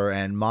wrestler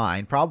and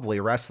mine, probably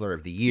wrestler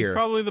of the year. He's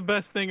probably the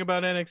best thing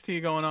about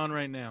NXT going on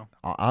right now.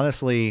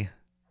 Honestly,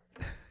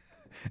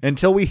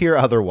 until we hear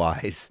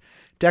otherwise,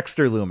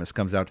 Dexter Lumis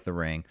comes out to the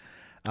ring.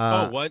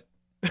 What?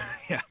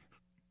 Yeah.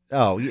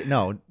 Oh,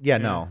 no. Yeah,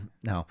 no.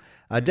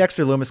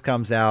 Dexter Lumis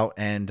comes out,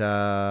 and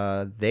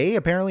they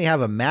apparently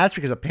have a match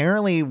because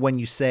apparently when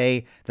you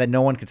say that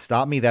no one could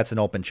stop me, that's an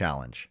open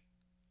challenge.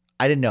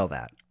 I didn't know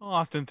that. Well,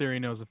 Austin Theory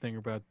knows a thing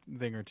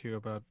or two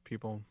about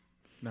people.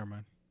 Never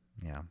mind.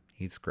 Yeah,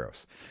 he's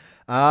gross.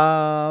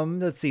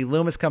 Let's see.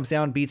 Lumis comes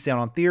down, beats down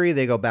on Theory.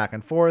 They go back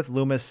and forth.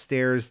 Lumis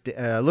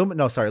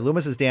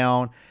is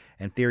down,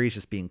 and Theory's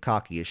just being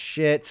cocky as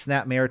shit.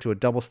 Snapmare to a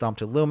double stomp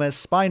to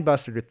Lumis.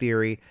 Spinebuster to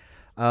Theory.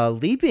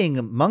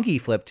 Leaping monkey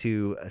flip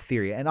to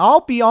Theory. And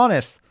I'll be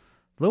honest,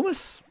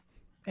 Lumis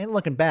ain't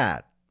looking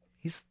bad.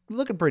 He's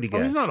looking pretty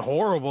good. He's not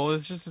horrible.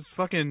 It's just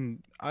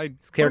fucking... what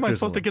am I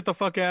supposed to get the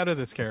fuck out of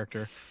this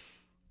character?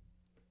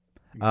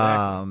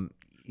 Exactly.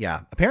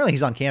 Yeah. Apparently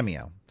he's on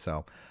Cameo.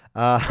 So.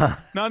 Not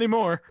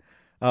anymore.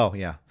 Oh,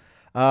 yeah.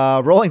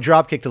 Rolling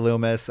dropkick to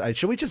Loomis.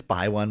 Should we just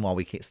buy one while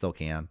we still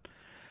can?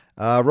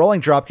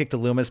 Rolling dropkick to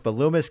Loomis, but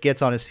Loomis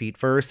gets on his feet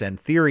first, and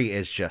Theory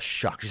is just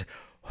shocked. He's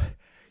like,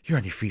 "You're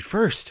on your feet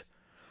first.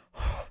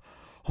 Oh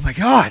my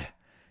god!"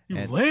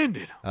 You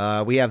landed.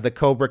 We have the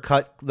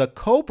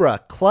Cobra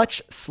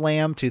clutch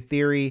slam to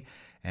Theory,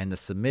 and the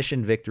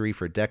submission victory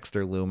for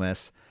Dexter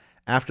Loomis.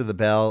 After the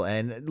bell,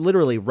 and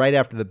literally right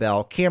after the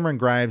bell, Cameron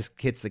Grimes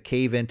hits the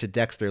cave in to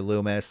Dexter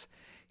Loomis.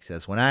 He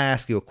says, "When I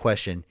ask you a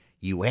question,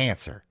 you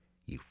answer,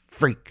 you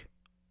freak."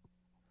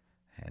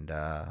 And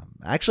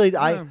actually,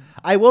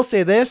 I will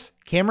say this.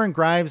 Cameron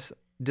Grimes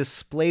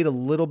displayed a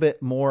little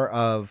bit more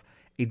of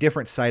a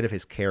different side of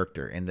his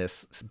character in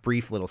this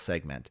brief little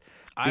segment.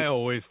 I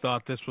always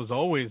thought this was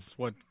always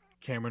what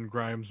Cameron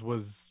Grimes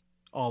was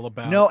all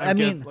about. No, I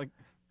mean,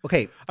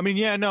 okay. I mean,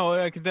 yeah, no,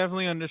 I could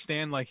definitely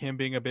understand like him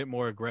being a bit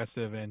more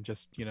aggressive and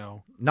just,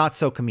 not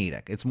so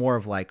comedic. It's more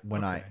of like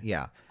when I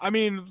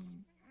mean,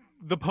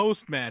 the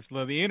post match,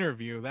 the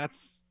interview,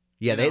 that's.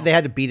 Yeah, they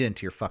had to beat it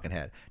into your fucking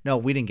head. No,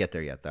 we didn't get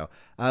there yet, though.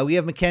 We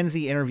have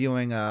Mackenzie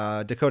interviewing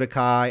Dakota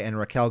Kai and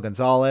Raquel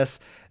Gonzalez.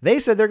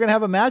 They said they're going to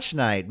have a match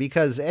tonight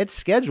because it's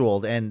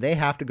scheduled, and they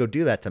have to go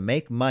do that to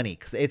make money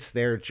because it's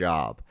their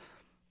job.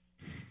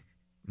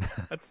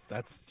 That's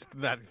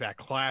that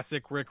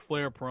classic Ric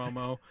Flair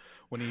promo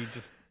when he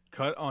just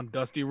cut on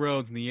Dusty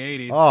Rhodes in the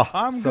 80s. Oh,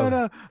 I'm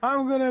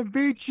gonna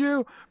beat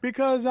you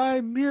because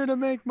I'm here to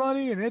make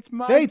money and it's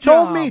my They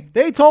job.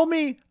 told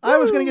me I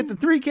was going to get the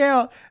 3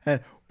 count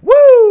and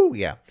woo!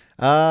 Yeah.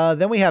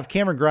 Then we have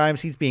Cameron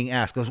Grimes. He's being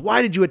asked, goes,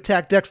 "Why did you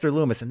attack Dexter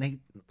Loomis?" And they,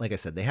 like I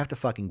said, they have to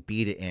fucking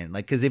beat it in.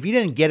 Like, because if you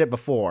didn't get it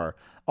before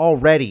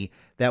already,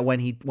 that when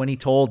he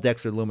told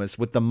Dexter Loomis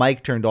with the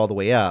mic turned all the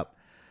way up,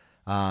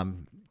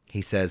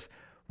 he says,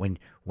 when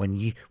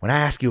I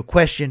ask you a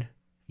question,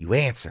 you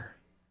answer.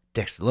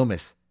 Dexter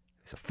Loomis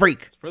is a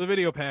freak. It's for the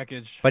video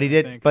package. But he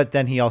did. But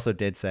then he also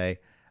did say,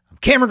 "I'm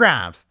Cameron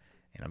Grimes,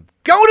 and I'm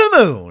going to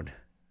the moon."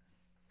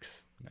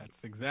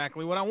 That's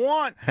exactly what I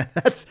want.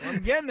 That's what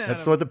I'm getting at.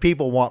 That's what the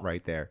people want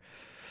right there.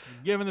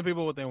 Giving the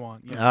people what they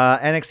want. Yes.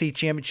 NXT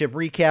Championship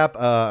recap,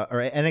 or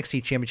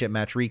NXT Championship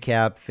match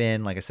recap.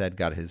 Finn, like I said,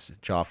 got his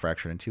jaw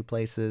fractured in 2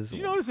 places. Did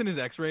you notice in his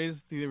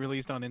X-rays he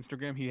released on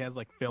Instagram, he has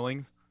like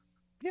fillings?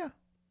 Yeah.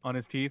 On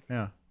his teeth.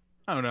 Yeah.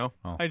 I don't know.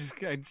 Oh. I just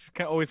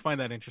always find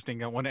that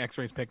interesting when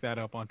X-rays pick that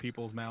up on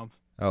people's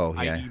mouths. Oh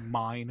yeah. I.e.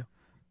 mine.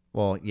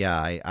 Well,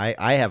 yeah.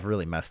 I have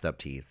really messed up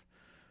teeth.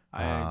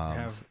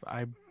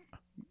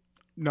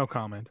 No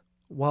comment.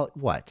 Well,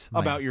 what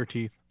about your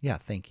teeth? Yeah,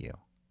 thank you.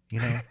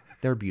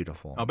 They're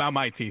beautiful. About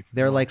my teeth.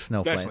 They're like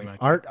snowflakes. Especially my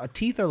teeth. Our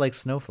teeth are like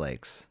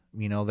snowflakes.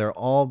 They're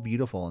all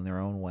beautiful in their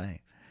own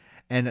way.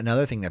 And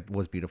another thing that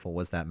was beautiful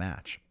was that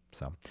match.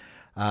 So,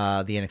 the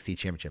NXT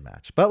Championship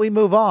match. But we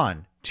move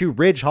on to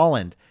Ridge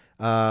Holland.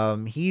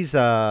 He's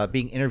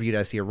being interviewed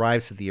as he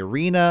arrives at the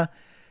arena.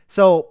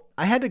 So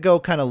I had to go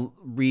kind of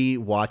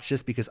re-watch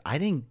this because I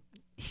didn't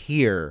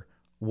hear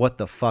what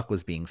the fuck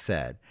was being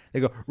said. They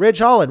go, Ridge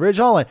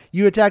Holland,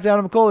 you attacked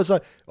Adam Cole. It's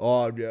like,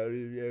 "Oh, yeah,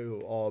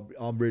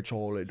 I'm Ridge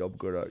Holland. I'm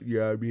gonna,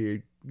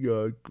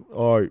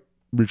 all right,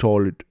 Ridge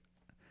Holland."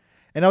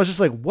 And I was just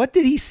like, what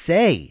did he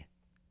say?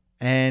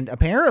 And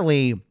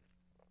apparently,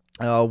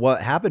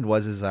 what happened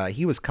was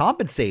he was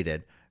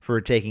compensated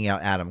for taking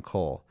out Adam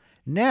Cole.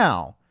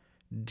 Now,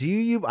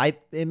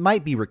 it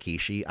might be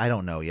Rikishi. I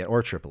don't know yet,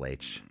 or Triple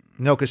H.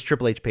 No, because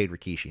Triple H paid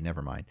Rikishi.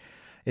 Never mind.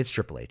 It's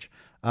Triple H.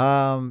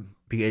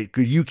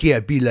 You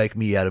can't be like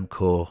me, Adam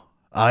Cole.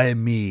 I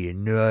am me,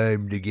 and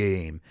I'm the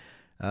game.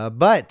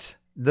 But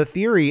the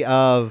theory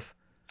of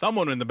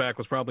someone in the back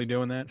was probably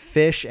doing that.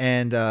 Fish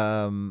and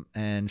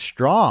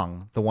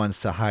Strong, the ones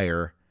to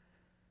hire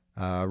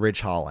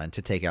Ridge Holland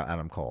to take out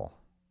Adam Cole.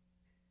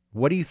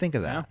 What do you think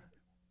of that?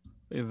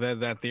 Yeah. Is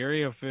that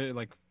theory of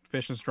like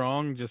Fish and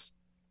Strong just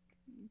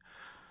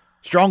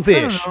strong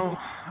fish? I don't know.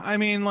 I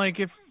mean, like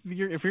if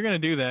you're gonna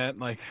do that,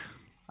 like.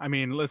 I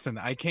mean, listen,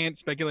 I can't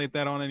speculate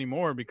that on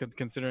anymore because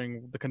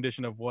considering the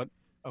condition of what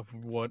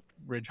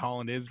Ridge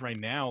Holland is right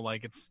now,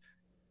 like it's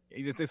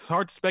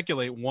hard to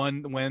speculate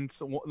once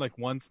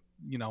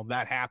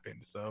that happened.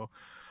 So,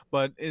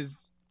 but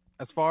as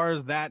far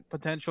as that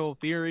potential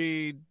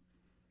theory,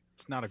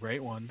 it's not a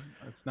great one.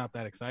 It's not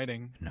that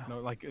exciting.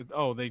 No.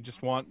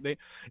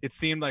 It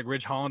seemed like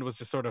Ridge Holland was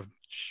just sort of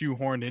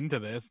shoehorned into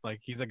this.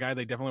 Like he's a guy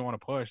they definitely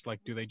want to push.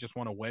 Like, do they just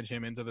want to wedge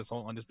him into this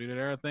whole Undisputed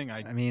Era thing?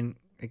 I mean,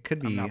 it could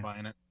be. I'm not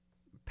buying it.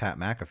 Pat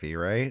McAfee,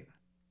 right?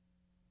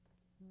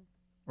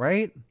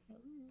 Right?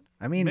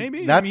 I mean,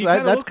 maybe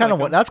that's kind of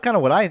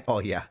what I. Oh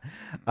yeah,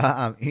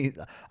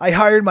 I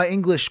hired my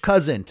English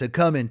cousin to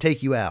come and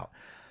take you out.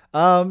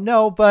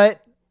 No,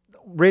 but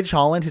Ridge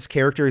Holland, his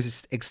character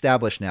is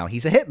established now.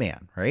 He's a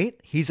hitman, right?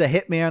 He's a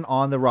hitman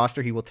on the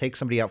roster. He will take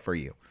somebody out for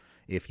you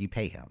if you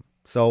pay him.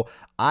 So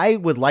I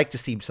would like to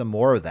see some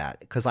more of that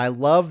because I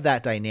love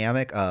that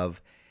dynamic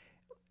of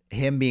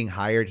him being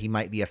hired. He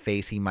might be a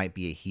face, he might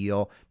be a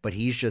heel, but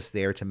he's just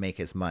there to make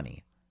his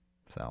money.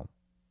 So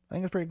I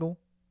think it's pretty cool.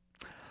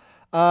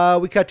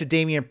 We cut to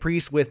Damian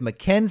Priest with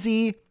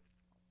Mackenzie.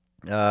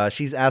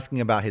 She's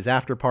asking about his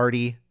after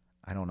party.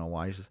 I don't know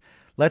why. She's just,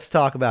 let's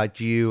talk about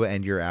you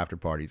and your after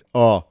parties.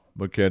 Oh,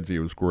 Mackenzie, it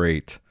was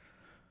great.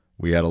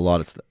 We had a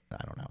lot of stuff.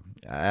 I don't know.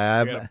 We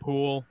had a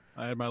pool.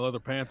 I had my leather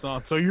pants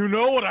on, so you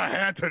know what I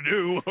had to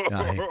do.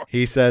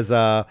 He says,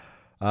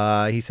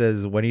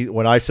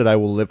 when I said I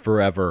will live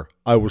forever,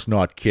 I was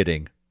not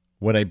kidding.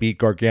 When I beat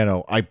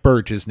Gargano, I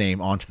burnt his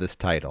name onto this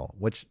title.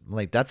 Which,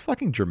 like, that's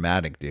fucking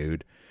dramatic,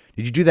 dude.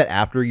 Did you do that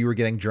after you were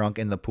getting drunk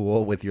in the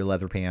pool with your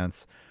leather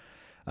pants?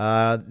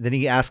 Then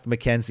he asked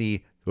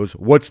Mackenzie, he goes,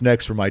 what's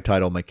next for my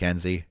title,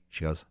 Mackenzie?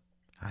 She goes,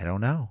 I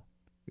don't know.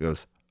 He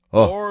goes,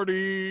 oh.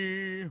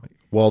 Party.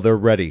 Well, they're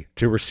ready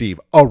to receive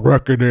a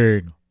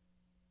reckoning.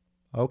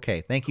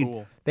 Okay, thank you.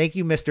 Cool. Thank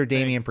you, Mr.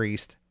 Damian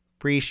Priest.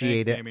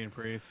 Appreciate it. Damian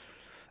Priest.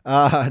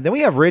 Then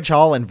we have Ridge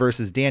Holland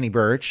versus Danny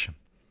Burch.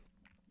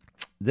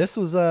 This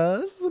was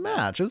a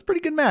match. It was a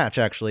pretty good match,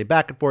 actually.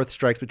 Back and forth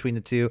strikes between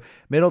the two.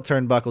 Middle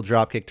turnbuckle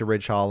dropkick to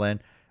Ridge Holland.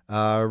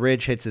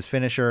 Ridge hits his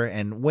finisher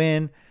and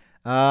win.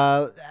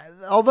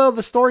 Although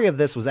the story of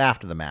this was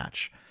after the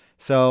match.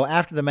 So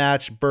after the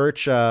match,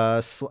 Burch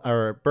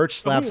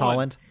slaps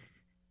Holland.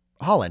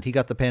 Holland, he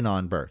got the pin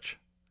on Burch.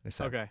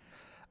 Okay.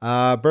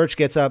 Burch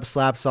gets up,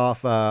 slaps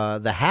off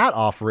the hat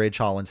off Ridge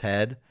Holland's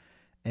head,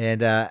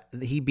 and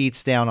he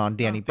beats down on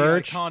Danny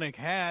Burch. Iconic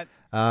hat.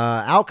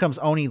 Out comes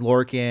Oni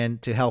Lorcan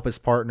to help his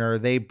partner.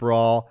 They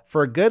brawl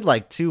for a good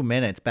 2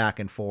 minutes back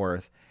and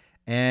forth,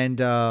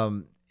 and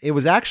it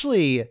was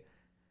actually,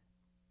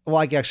 well,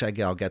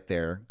 I'll get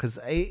there because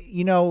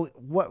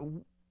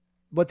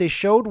what they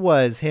showed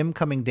was him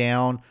coming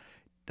down.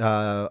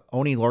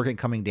 Oni Lorcan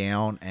coming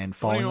down and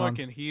falling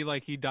Oni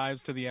Lorcan, he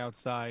dives to the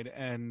outside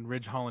and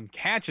Ridge Holland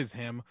catches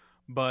him,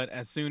 but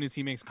as soon as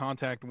he makes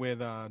contact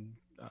with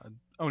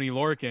Oni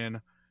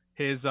Lorcan,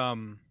 his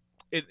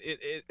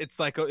it's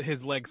like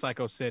his leg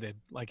psycho-sitted.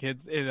 I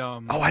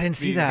didn't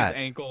see that.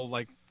 His ankle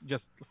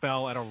just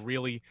fell at a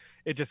really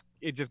it just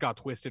got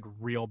twisted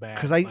real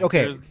bad.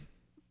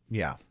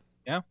 Yeah.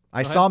 Yeah.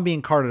 I saw him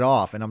being carted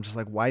off and I'm just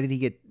like, why did he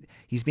get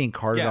he's being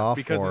carted off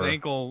because his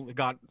ankle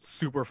got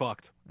super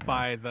fucked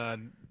by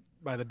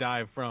the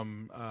dive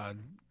from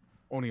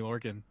Oni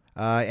Lorcan.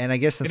 And I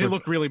guess since it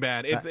looked really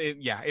bad.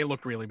 It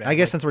looked really bad. I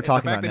guess since we're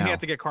talking about the fact that he had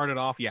to get carted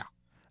off, it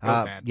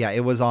was bad. Yeah,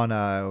 it was on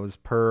it was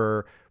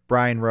per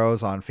Brian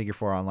Rose on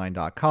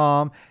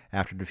figure4online.com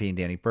after defeating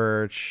Danny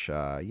Burch.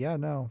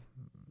 No.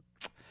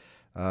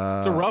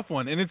 It's a rough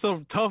one, and it's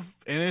a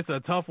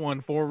tough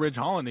one for Ridge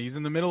Holland. He's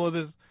in the middle of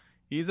this.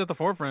 He's at the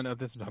forefront of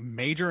this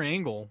major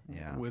angle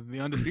with the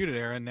Undisputed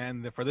Era,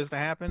 and for this to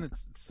happen, it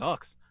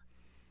sucks.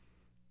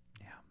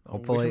 Yeah,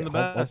 hopefully,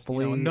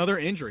 another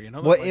injury.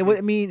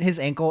 His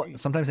ankle.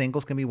 Sometimes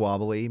ankles can be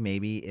wobbly.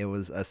 Maybe it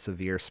was a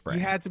severe sprain.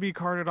 He had to be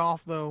carted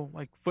off though,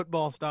 like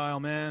football style,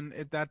 man.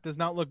 That does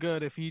not look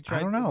good. If he tried,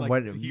 I don't know.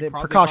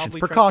 Precautions.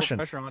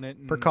 Precautions. On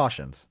it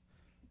Precautions.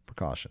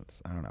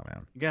 I don't know,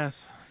 man.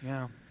 Yes.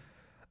 Yeah.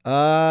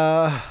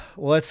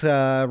 Let's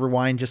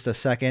rewind just a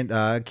second.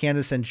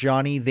 Candice and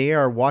Johnny, they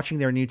are watching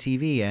their new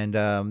TV, and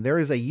there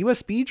is a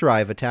USB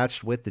drive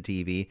attached with the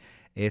TV.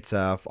 It's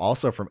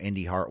also from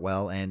Indy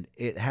Hartwell, and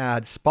it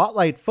had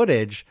spotlight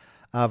footage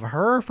of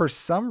her for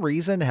some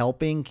reason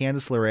helping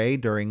Candice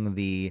LeRae during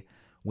the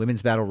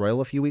Women's Battle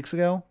Royal a few weeks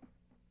ago.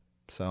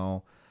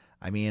 So,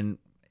 I mean,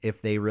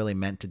 if they really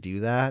meant to do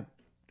that,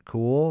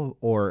 cool.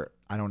 Or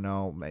I don't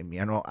know. I mean,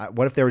 I don't know.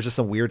 What if there was just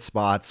some weird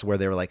spots where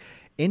they were like,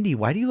 Indy,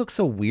 why do you look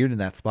so weird in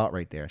that spot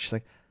right there? She's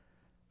like,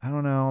 I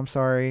don't know. I'm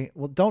sorry.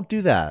 Well, don't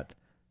do that.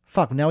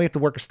 Fuck. Now we have to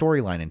work a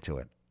storyline into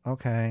it.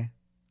 Okay.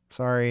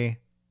 Sorry.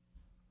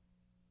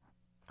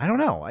 I don't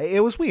know.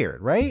 It was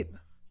weird, right?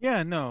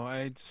 Yeah, no.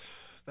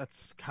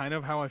 That's kind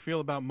of how I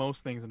feel about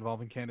most things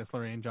involving Candice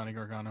LeRae and Johnny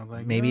Gargano. I was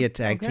like, maybe a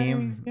tag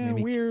team. Yeah,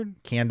 maybe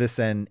weird. Candice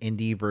and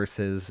Indy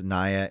versus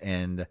Nia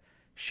and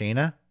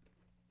Shayna.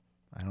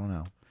 I don't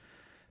know.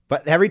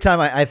 But every time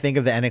I think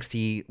of the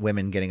NXT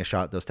women getting a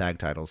shot at those tag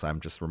titles, I'm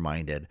just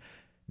reminded,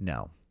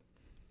 no.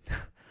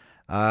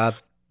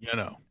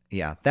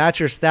 Yeah,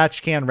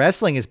 Thatch Can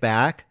Wrestling is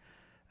back.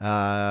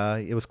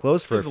 It was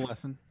closed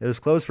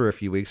for a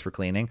few weeks for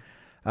cleaning.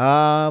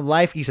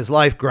 He says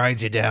life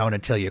grinds you down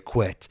until you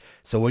quit.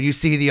 So when you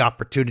see the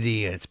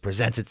opportunity and it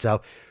presents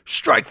itself,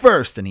 strike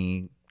first. And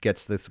he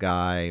gets this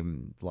guy.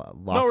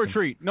 No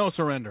retreat, no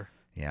surrender.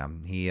 Yeah,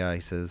 he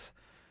says.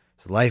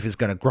 So life is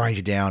going to grind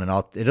you down,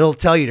 and it'll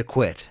tell you to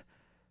quit,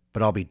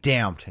 but I'll be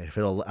damned if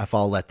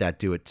I'll let that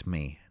do it to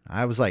me.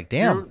 I was like,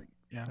 damn,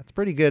 that's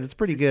pretty good. It's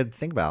pretty good to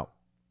think about.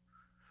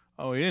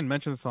 Oh, he didn't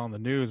mention this on the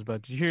news,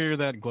 but did you hear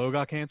that Glow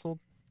got canceled?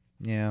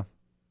 Yeah.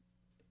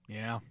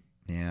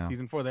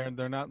 Season 4,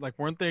 they're not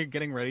weren't they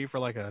getting ready for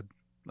a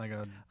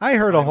I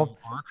heard a whole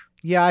arc?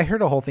 Yeah, I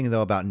heard a whole thing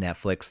though about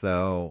Netflix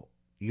though.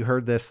 You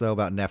heard this though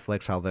about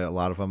Netflix, how a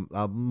lot of them,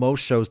 most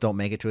shows don't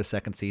make it to a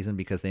second season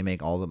because they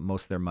make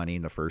most of their money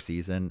in the first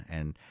season,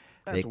 and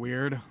that's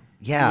weird.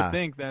 Yeah, you would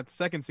think that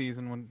second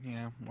season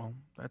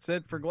that's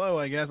it for Glow,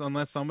 I guess,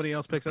 unless somebody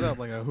else picks it up,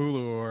 like a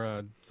Hulu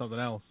or something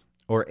else,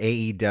 or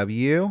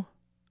AEW.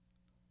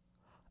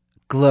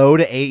 Glow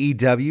to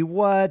AEW.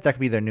 What? That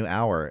could be their new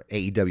hour.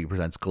 AEW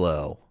presents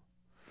Glow.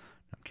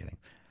 I'm kidding.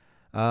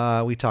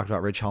 We talked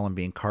about Ridge Holland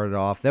being carted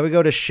off. Then we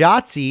go to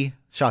Shotzi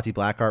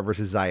Blackheart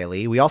versus Xia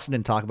Li. We also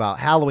didn't talk about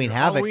Halloween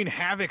Havoc. Halloween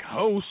Havoc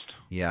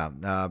host.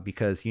 Yeah,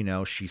 because,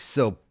 she's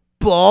so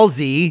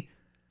ballsy.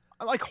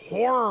 I like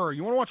horror.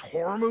 You want to watch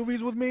horror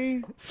movies with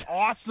me?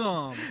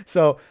 Awesome.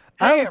 So,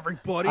 hey,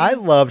 everybody. I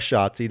love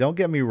Shotzi. Don't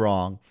get me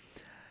wrong.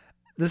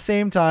 At the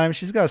same time,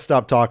 she's got to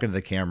stop talking to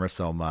the camera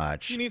so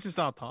much. She needs to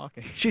stop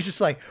talking. She's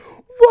just like,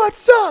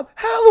 what's up,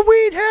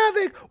 Halloween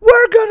Havoc?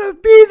 We're going to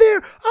be there.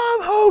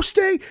 I'm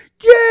hosting.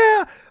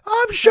 Yeah,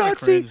 I'm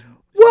Shotzi.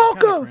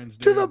 Welcome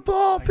to the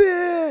ball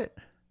pit.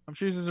 I'm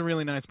sure she's a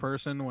really nice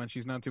person when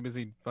she's not too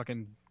busy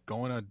fucking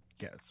going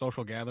to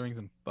social gatherings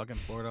and fucking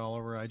Florida all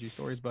over IG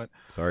stories. But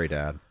sorry,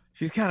 Dad.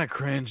 She's kind of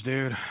cringe,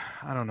 dude.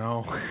 I don't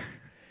know.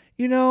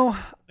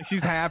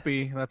 She's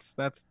happy.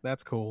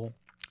 That's cool.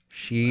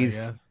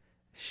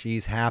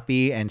 She's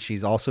happy, and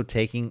she's also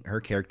taking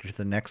her character to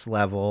the next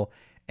level,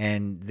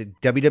 and the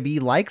WWE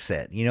likes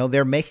it.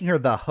 They're making her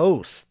the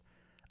host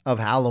of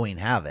Halloween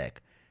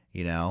Havoc.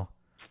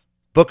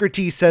 Booker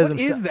T says, "What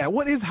is that?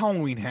 What is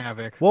Halloween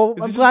Havoc?" Well,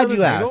 I'm glad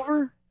you asked.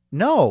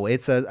 No, I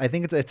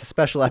think it's a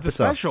special episode. It's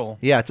a special.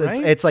 Yeah,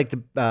 it's like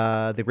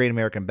the Great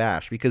American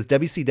Bash, because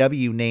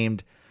WCW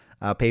named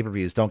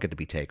pay-per-views don't get to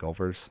be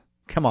takeovers.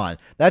 Come on,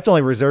 that's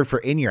only reserved for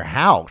in your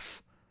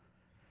house.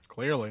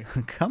 Clearly.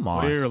 Come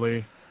on.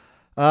 Clearly.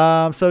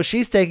 So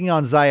she's taking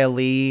on Xia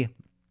Li.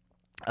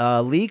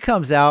 Li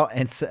comes out,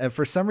 and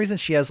for some reason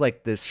she has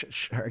like this,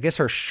 I guess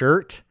her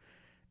shirt,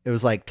 it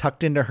was like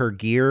tucked into her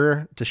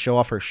gear to show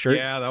off her shirt.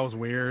 Yeah, that was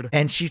weird.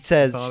 And she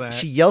says,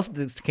 she yells at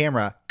the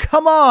camera,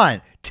 "Come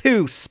on,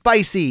 too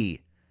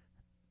spicy."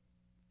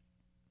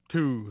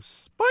 Too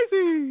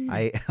spicy.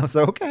 I was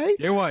okay.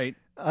 You're white.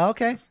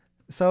 Okay.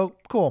 So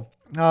cool.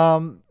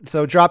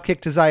 So drop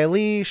kick to Xia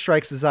Li,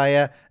 strikes to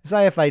Xia.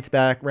 Xia fights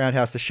back,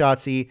 roundhouse to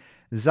Shotzi.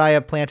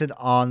 Xia planted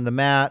on the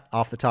mat,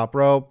 off the top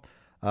rope.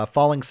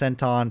 Falling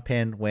senton,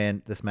 pin,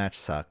 win. This match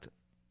sucked.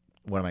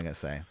 What am I going to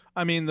say?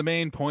 I mean, the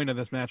main point of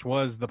this match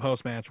was the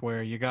post-match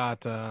where you got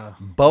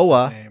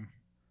Boa.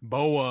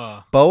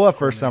 Boa,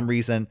 for some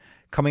reason,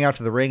 coming out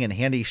to the ring and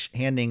handing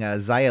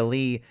Xia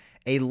Li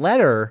a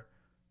letter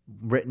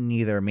written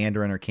either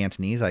Mandarin or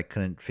Cantonese. I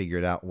couldn't figure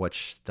it out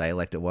which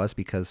dialect it was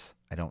because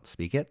I don't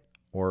speak it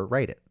or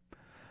write it.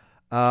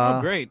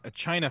 Great. A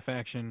China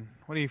faction.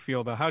 How do you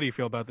feel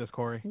about this,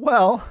 Corey?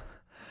 Well,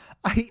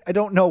 I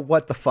don't know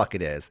what the fuck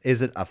it is.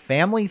 Is it a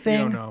family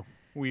thing? We don't know.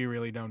 We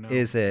really don't know.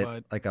 Is it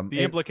like the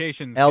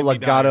implications? El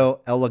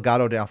Legado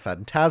del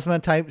Fantasma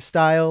type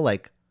style?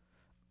 Like,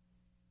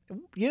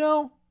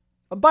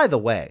 by the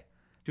way.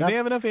 Do they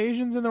have enough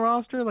Asians in the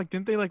roster? Like,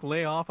 didn't they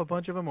lay off a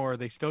bunch of them, or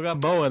they still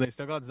got Boa, they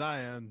still got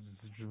Xia,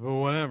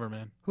 whatever,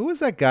 man. Who was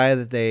that guy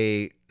that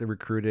they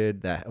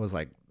recruited that was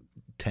like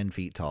 10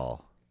 feet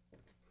tall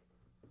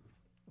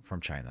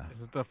from China?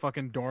 Is it the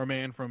fucking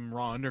doorman from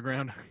Raw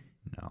Underground?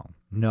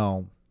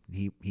 No,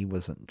 he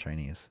wasn't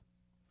Chinese.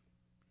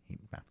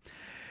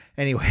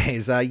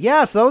 Anyways, so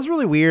that was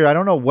really weird. I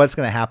don't know what's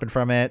going to happen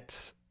from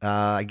it.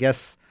 I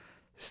guess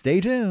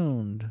stay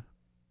tuned,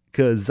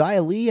 because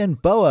Xia Li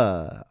and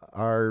Boa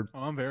are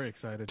I'm very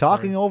excited.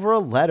 Talking over a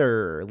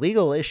letter,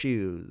 legal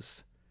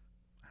issues.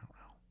 I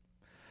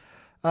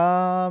don't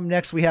know.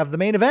 Next, we have the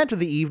main event of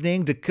the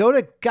evening: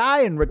 Dakota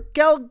Kai and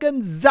Raquel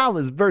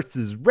Gonzalez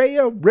versus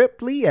Rhea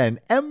Ripley and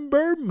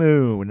Ember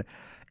Moon.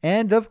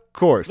 And of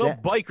course, the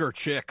biker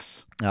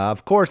chicks.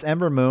 Of course,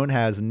 Ember Moon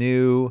has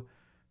new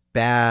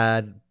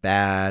bad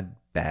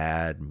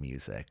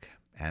music,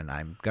 and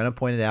I'm gonna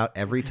point it out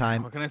every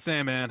time. What can I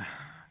say, man?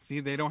 See,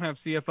 they don't have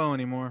CFO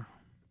anymore.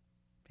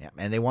 Yeah,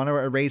 and they want to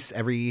erase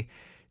every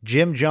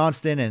Jim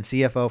Johnston and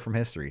CFO from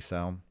history.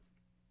 So,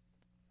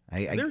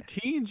 is there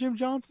T in Jim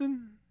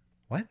Johnson?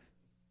 What?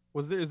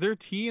 Is there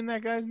T in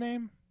that guy's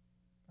name?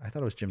 I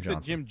thought it was Jim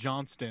Johnston. Said Jim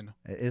Johnston.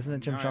 Isn't it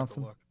Jim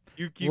Johnston?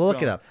 You keep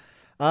look it up.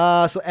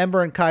 So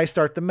Ember and Kai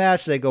start the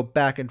match. They go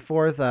back and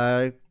forth.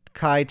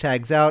 Kai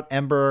tags out.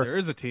 Ember. There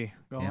is a T.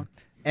 Go on.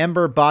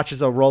 Ember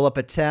botches a roll-up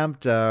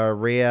attempt.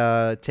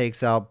 Rhea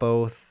takes out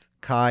both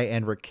Kai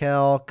and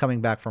Raquel. Coming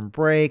back from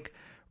break,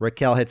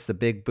 Raquel hits the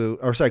big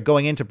boot.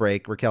 Going into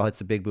break, Raquel hits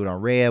the big boot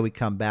on Rhea. We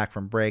come back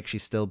from break.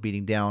 She's still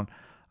beating down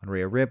on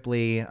Rhea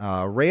Ripley.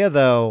 Rhea,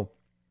 though.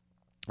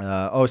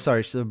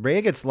 So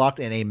Rhea gets locked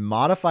in a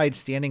modified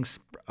standing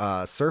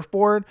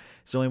surfboard.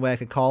 It's the only way I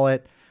could call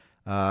it.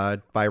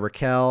 By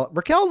Raquel.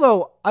 Raquel,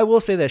 though, I will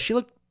say that she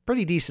looked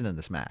pretty decent in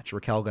this match.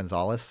 Raquel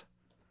Gonzalez.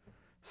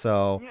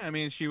 So yeah, I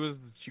mean, she was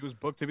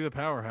booked to be the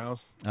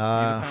powerhouse.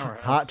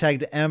 Hot tag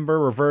to Ember,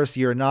 reverse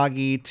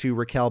Uranagi to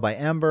Raquel by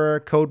Ember,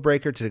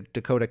 Codebreaker to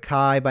Dakota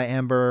Kai by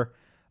Ember,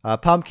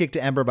 pump kick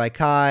to Ember by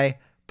Kai,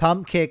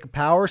 pump kick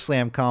power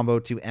slam combo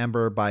to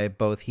Ember by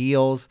both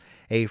heels,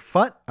 a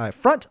front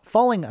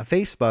falling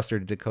face buster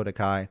to Dakota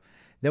Kai.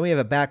 Then we have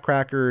a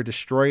backcracker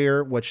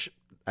destroyer, which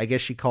I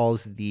guess she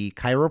calls the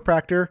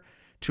chiropractor,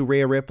 to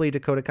Rhea Ripley.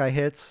 Dakota Kai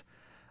hits.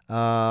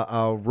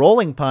 A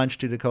rolling punch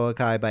to Dakota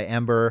Kai by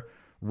Ember.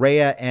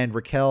 Rhea and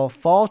Raquel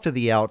fall to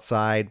the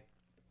outside.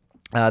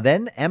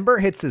 Then Ember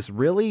hits this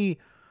really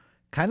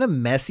kind of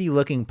messy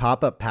looking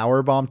pop-up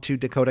powerbomb to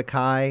Dakota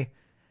Kai.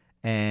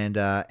 And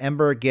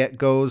Ember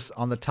goes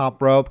on the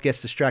top rope,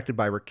 gets distracted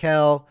by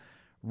Raquel.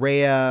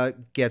 Rhea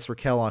gets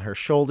Raquel on her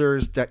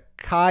shoulders.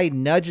 Kai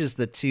nudges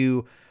the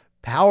two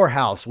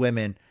powerhouse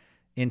women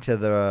into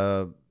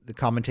the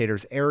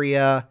commentator's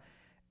area.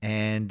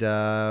 And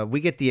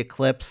we get the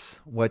Eclipse,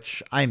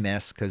 which I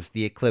miss because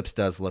the Eclipse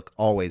does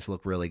always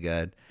look really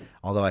good.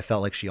 Although I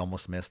felt like she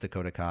almost missed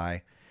Dakota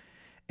Kai.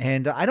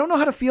 And I don't know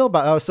how to feel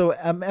about... so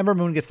Ember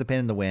Moon gets the pin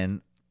and the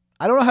win.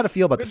 I don't know how to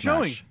feel about this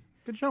match.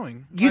 Good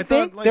showing. You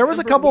think there was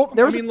a couple?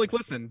 There was.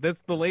 Listen,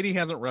 the lady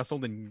hasn't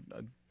wrestled in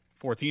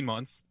 14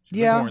 months. She's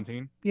in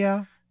quarantine.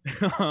 Yeah.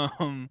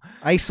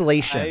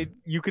 Isolation.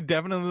 You could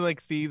definitely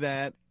see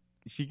that.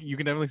 You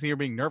can definitely see her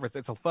being nervous.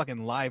 It's a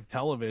fucking live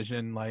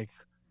television.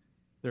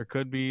 There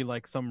could be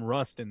some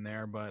rust in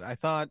there, but I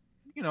thought,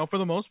 for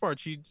the most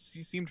part, she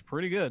seemed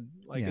pretty good.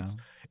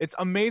 It's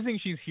amazing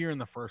she's here in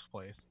the first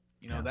place.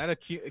 That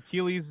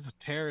Achilles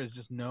tear is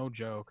just no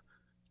joke.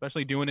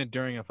 Especially doing it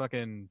during a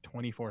fucking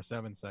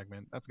 24/7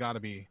 segment. That's got to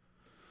be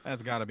a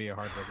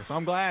heartbreaker. So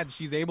I'm glad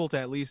she's able to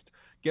at least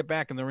get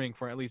back in the ring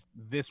for at least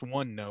this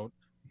one note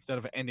instead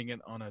of ending it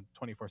on a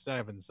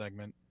 24/7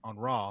 segment on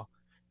Raw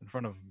in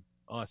front of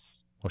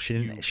us. Well, she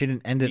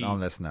didn't end it on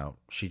this note.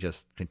 She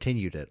just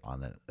continued it on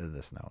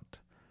this note.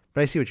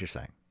 But I see what you're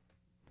saying.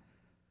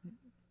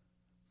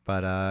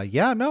 But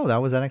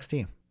that was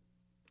NXT. What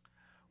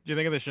do you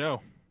think of the show?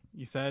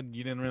 You said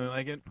you didn't really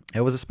like it. It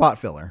was a spot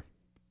filler.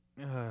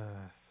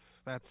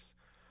 It's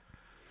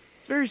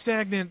very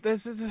stagnant.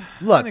 This is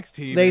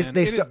NXT.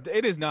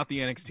 It is not the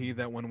NXT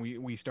that when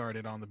we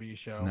started on the B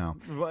show. No.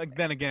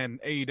 Then again,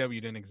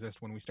 AEW didn't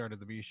exist when we started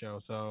the B show,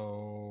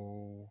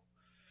 so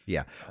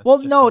yeah.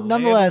 Well, no,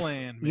 nonetheless,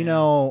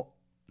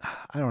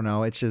 I don't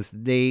know. It's just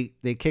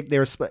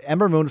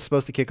Ember Moon was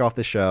supposed to kick off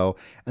the show,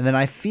 and then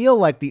I feel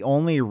like the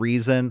only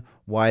reason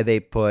why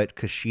they put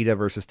Kushida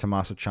versus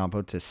Tommaso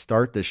Ciampa to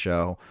start the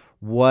show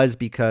was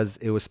because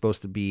it was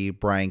supposed to be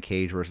Brian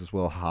Cage versus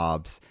Will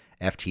Hobbs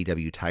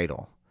FTW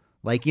title.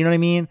 You know what I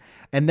mean?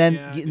 And then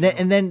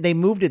and then they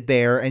moved it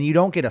there, and you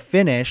don't get a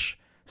finish.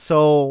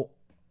 So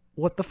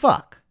what the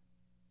fuck?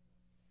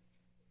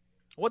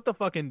 What the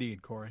fuck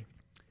indeed, Corey?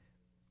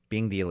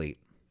 Being the Elite.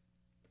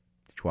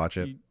 Did you watch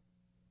it?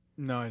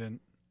 No, I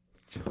didn't.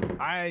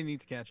 I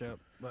need to catch up.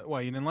 But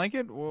why, you didn't like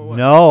it? What?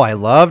 No, I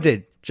loved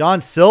it.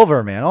 John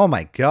Silver, man. Oh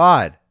my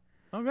God.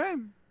 Okay.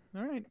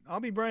 All right. I'll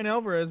be Brian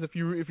Alvarez if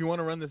you want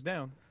to run this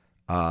down.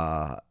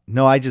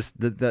 No, I just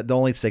the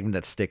only segment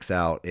that sticks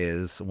out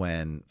is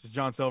when just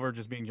John Silver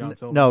just being John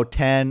Silver. No,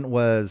 10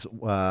 was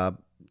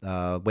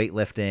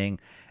weightlifting.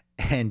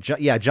 And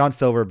John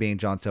Silver being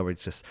John Silver,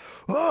 it's just,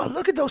 oh,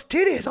 look at those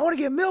titties. I want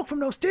to get milk from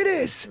those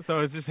titties. So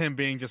it's just him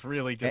being just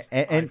really just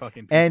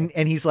fucking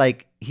and he's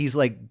like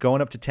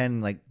going up to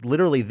 10,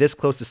 literally this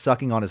close to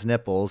sucking on his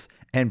nipples.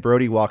 And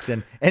Brody walks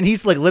in and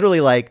he's literally,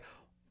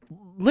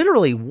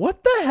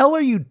 what the hell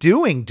are you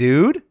doing,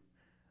 dude?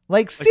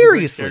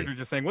 Seriously. Character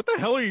just saying, what the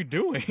hell are you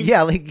doing?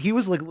 Yeah, he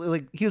was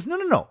he was,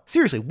 no.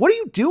 Seriously, what are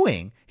you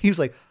doing? He was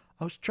like,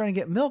 I was trying to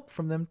get milk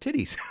from them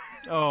titties.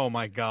 Oh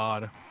my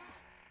God.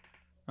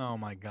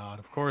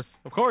 Of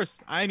course.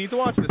 I need to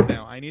watch this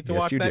now. I need to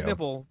watch that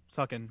nipple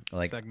sucking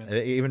segment.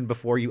 Even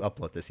before you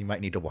upload this, you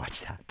might need to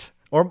watch that.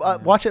 Or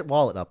watch it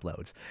while it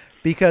uploads.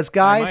 Because,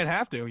 guys, I might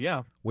have to,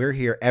 yeah. We're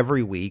here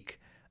every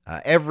week,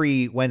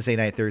 every Wednesday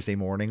night, Thursday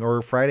morning,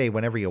 or Friday,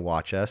 whenever you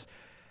watch us.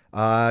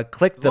 As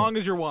long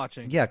as you're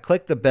watching. Yeah,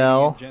 click the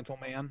bell.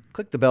 Gentleman.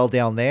 Click the bell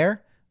down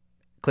there.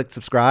 Click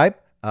subscribe.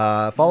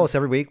 Follow us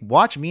every week.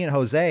 Watch me and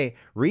Jose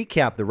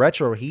recap the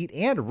Retro Heat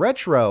and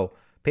Retro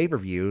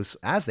pay-per-views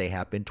as they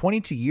happen,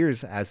 22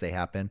 years as they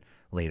happen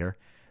later.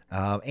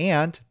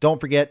 And don't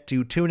forget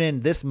to tune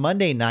in this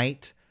Monday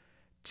night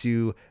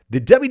to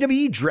the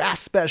WWE Draft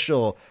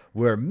Special,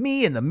 where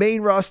me and the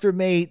main roster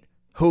mate,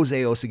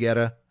 Jose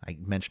Oseguera, I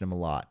mention him a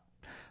lot,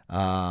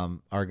 are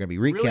going to be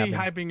recapping. Really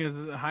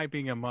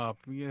hyping him up.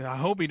 I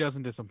hope he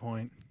doesn't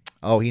disappoint.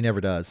 Oh, he never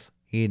does.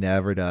 He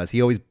never does.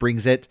 He always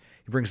brings it.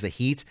 He brings the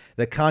heat,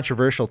 the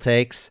controversial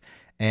takes,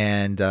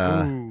 and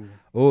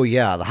oh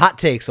yeah, the hot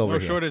takes over here.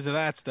 No shortage of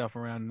that stuff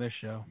around this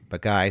show.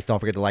 But guys, don't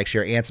forget to like,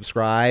 share, and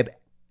subscribe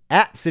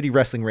at City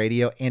Wrestling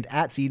Radio and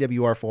at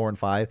CWR4 and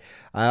 5.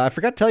 I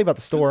forgot to tell you about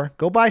the store.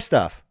 Go buy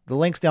stuff. The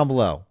link's down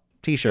below.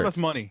 T-shirts. Give us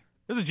money.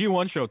 There's a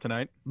G1 show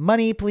tonight.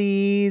 Money,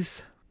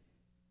 please.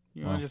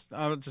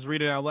 I'll just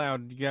read it out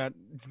loud. You got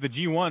the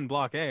G1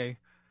 Block A.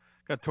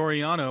 Got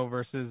Toriano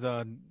versus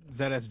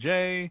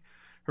ZSJ.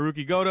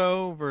 Haruki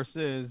Goto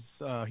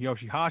versus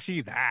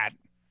Yoshihashi.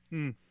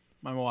 I'm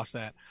gonna watch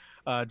that.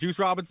 Juice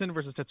Robinson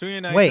versus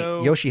Tetsuya Naito. Wait,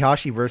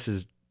 Yoshihashi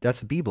versus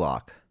that's B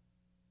Block.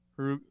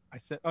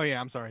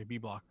 I'm sorry, B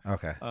Block.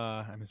 Okay.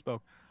 I misspoke.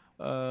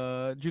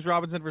 Juice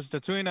Robinson versus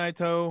Tetsuya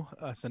Naito.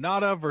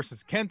 Sanada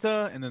versus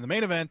Kenta, and then the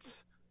main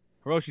event,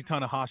 Hiroshi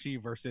Tanahashi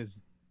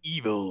versus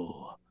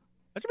Evil.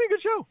 That should be a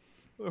good show.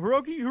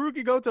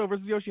 Haruki Goto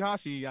versus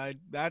Yoshihashi.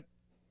 That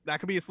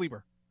could be a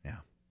sleeper.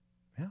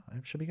 Yeah,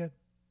 it should be good.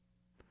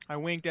 I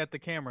winked at the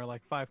camera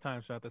like 5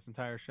 times throughout this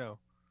entire show.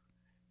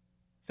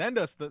 Send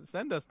us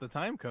the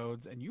time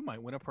codes, and you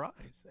might win a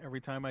prize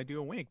every time I do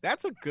a wink.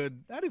 That's a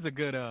good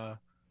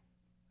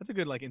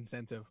like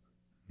incentive.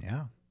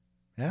 Yeah.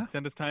 Yeah.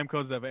 Send us time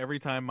codes of every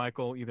time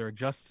Michael either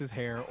adjusts his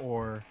hair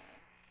or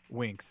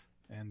winks,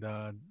 and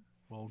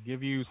we'll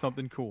give you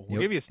something cool.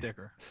 We'll give you a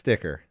sticker.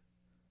 Sticker.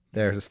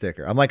 There's a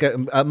sticker. I'm like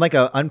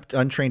a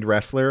untrained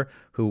wrestler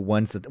who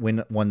won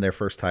their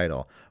first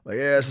title. Like,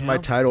 yeah, this is my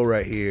title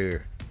right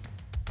here.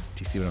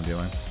 Do you see what I'm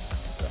doing?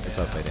 It's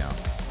upside down.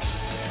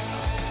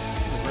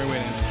 It's a great way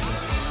to end the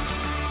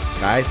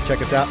show. Guys,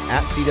 check us out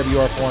at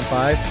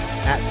CWR415,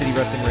 at City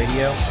Wrestling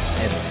Radio,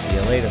 and we'll see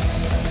you later.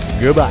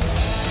 Goodbye.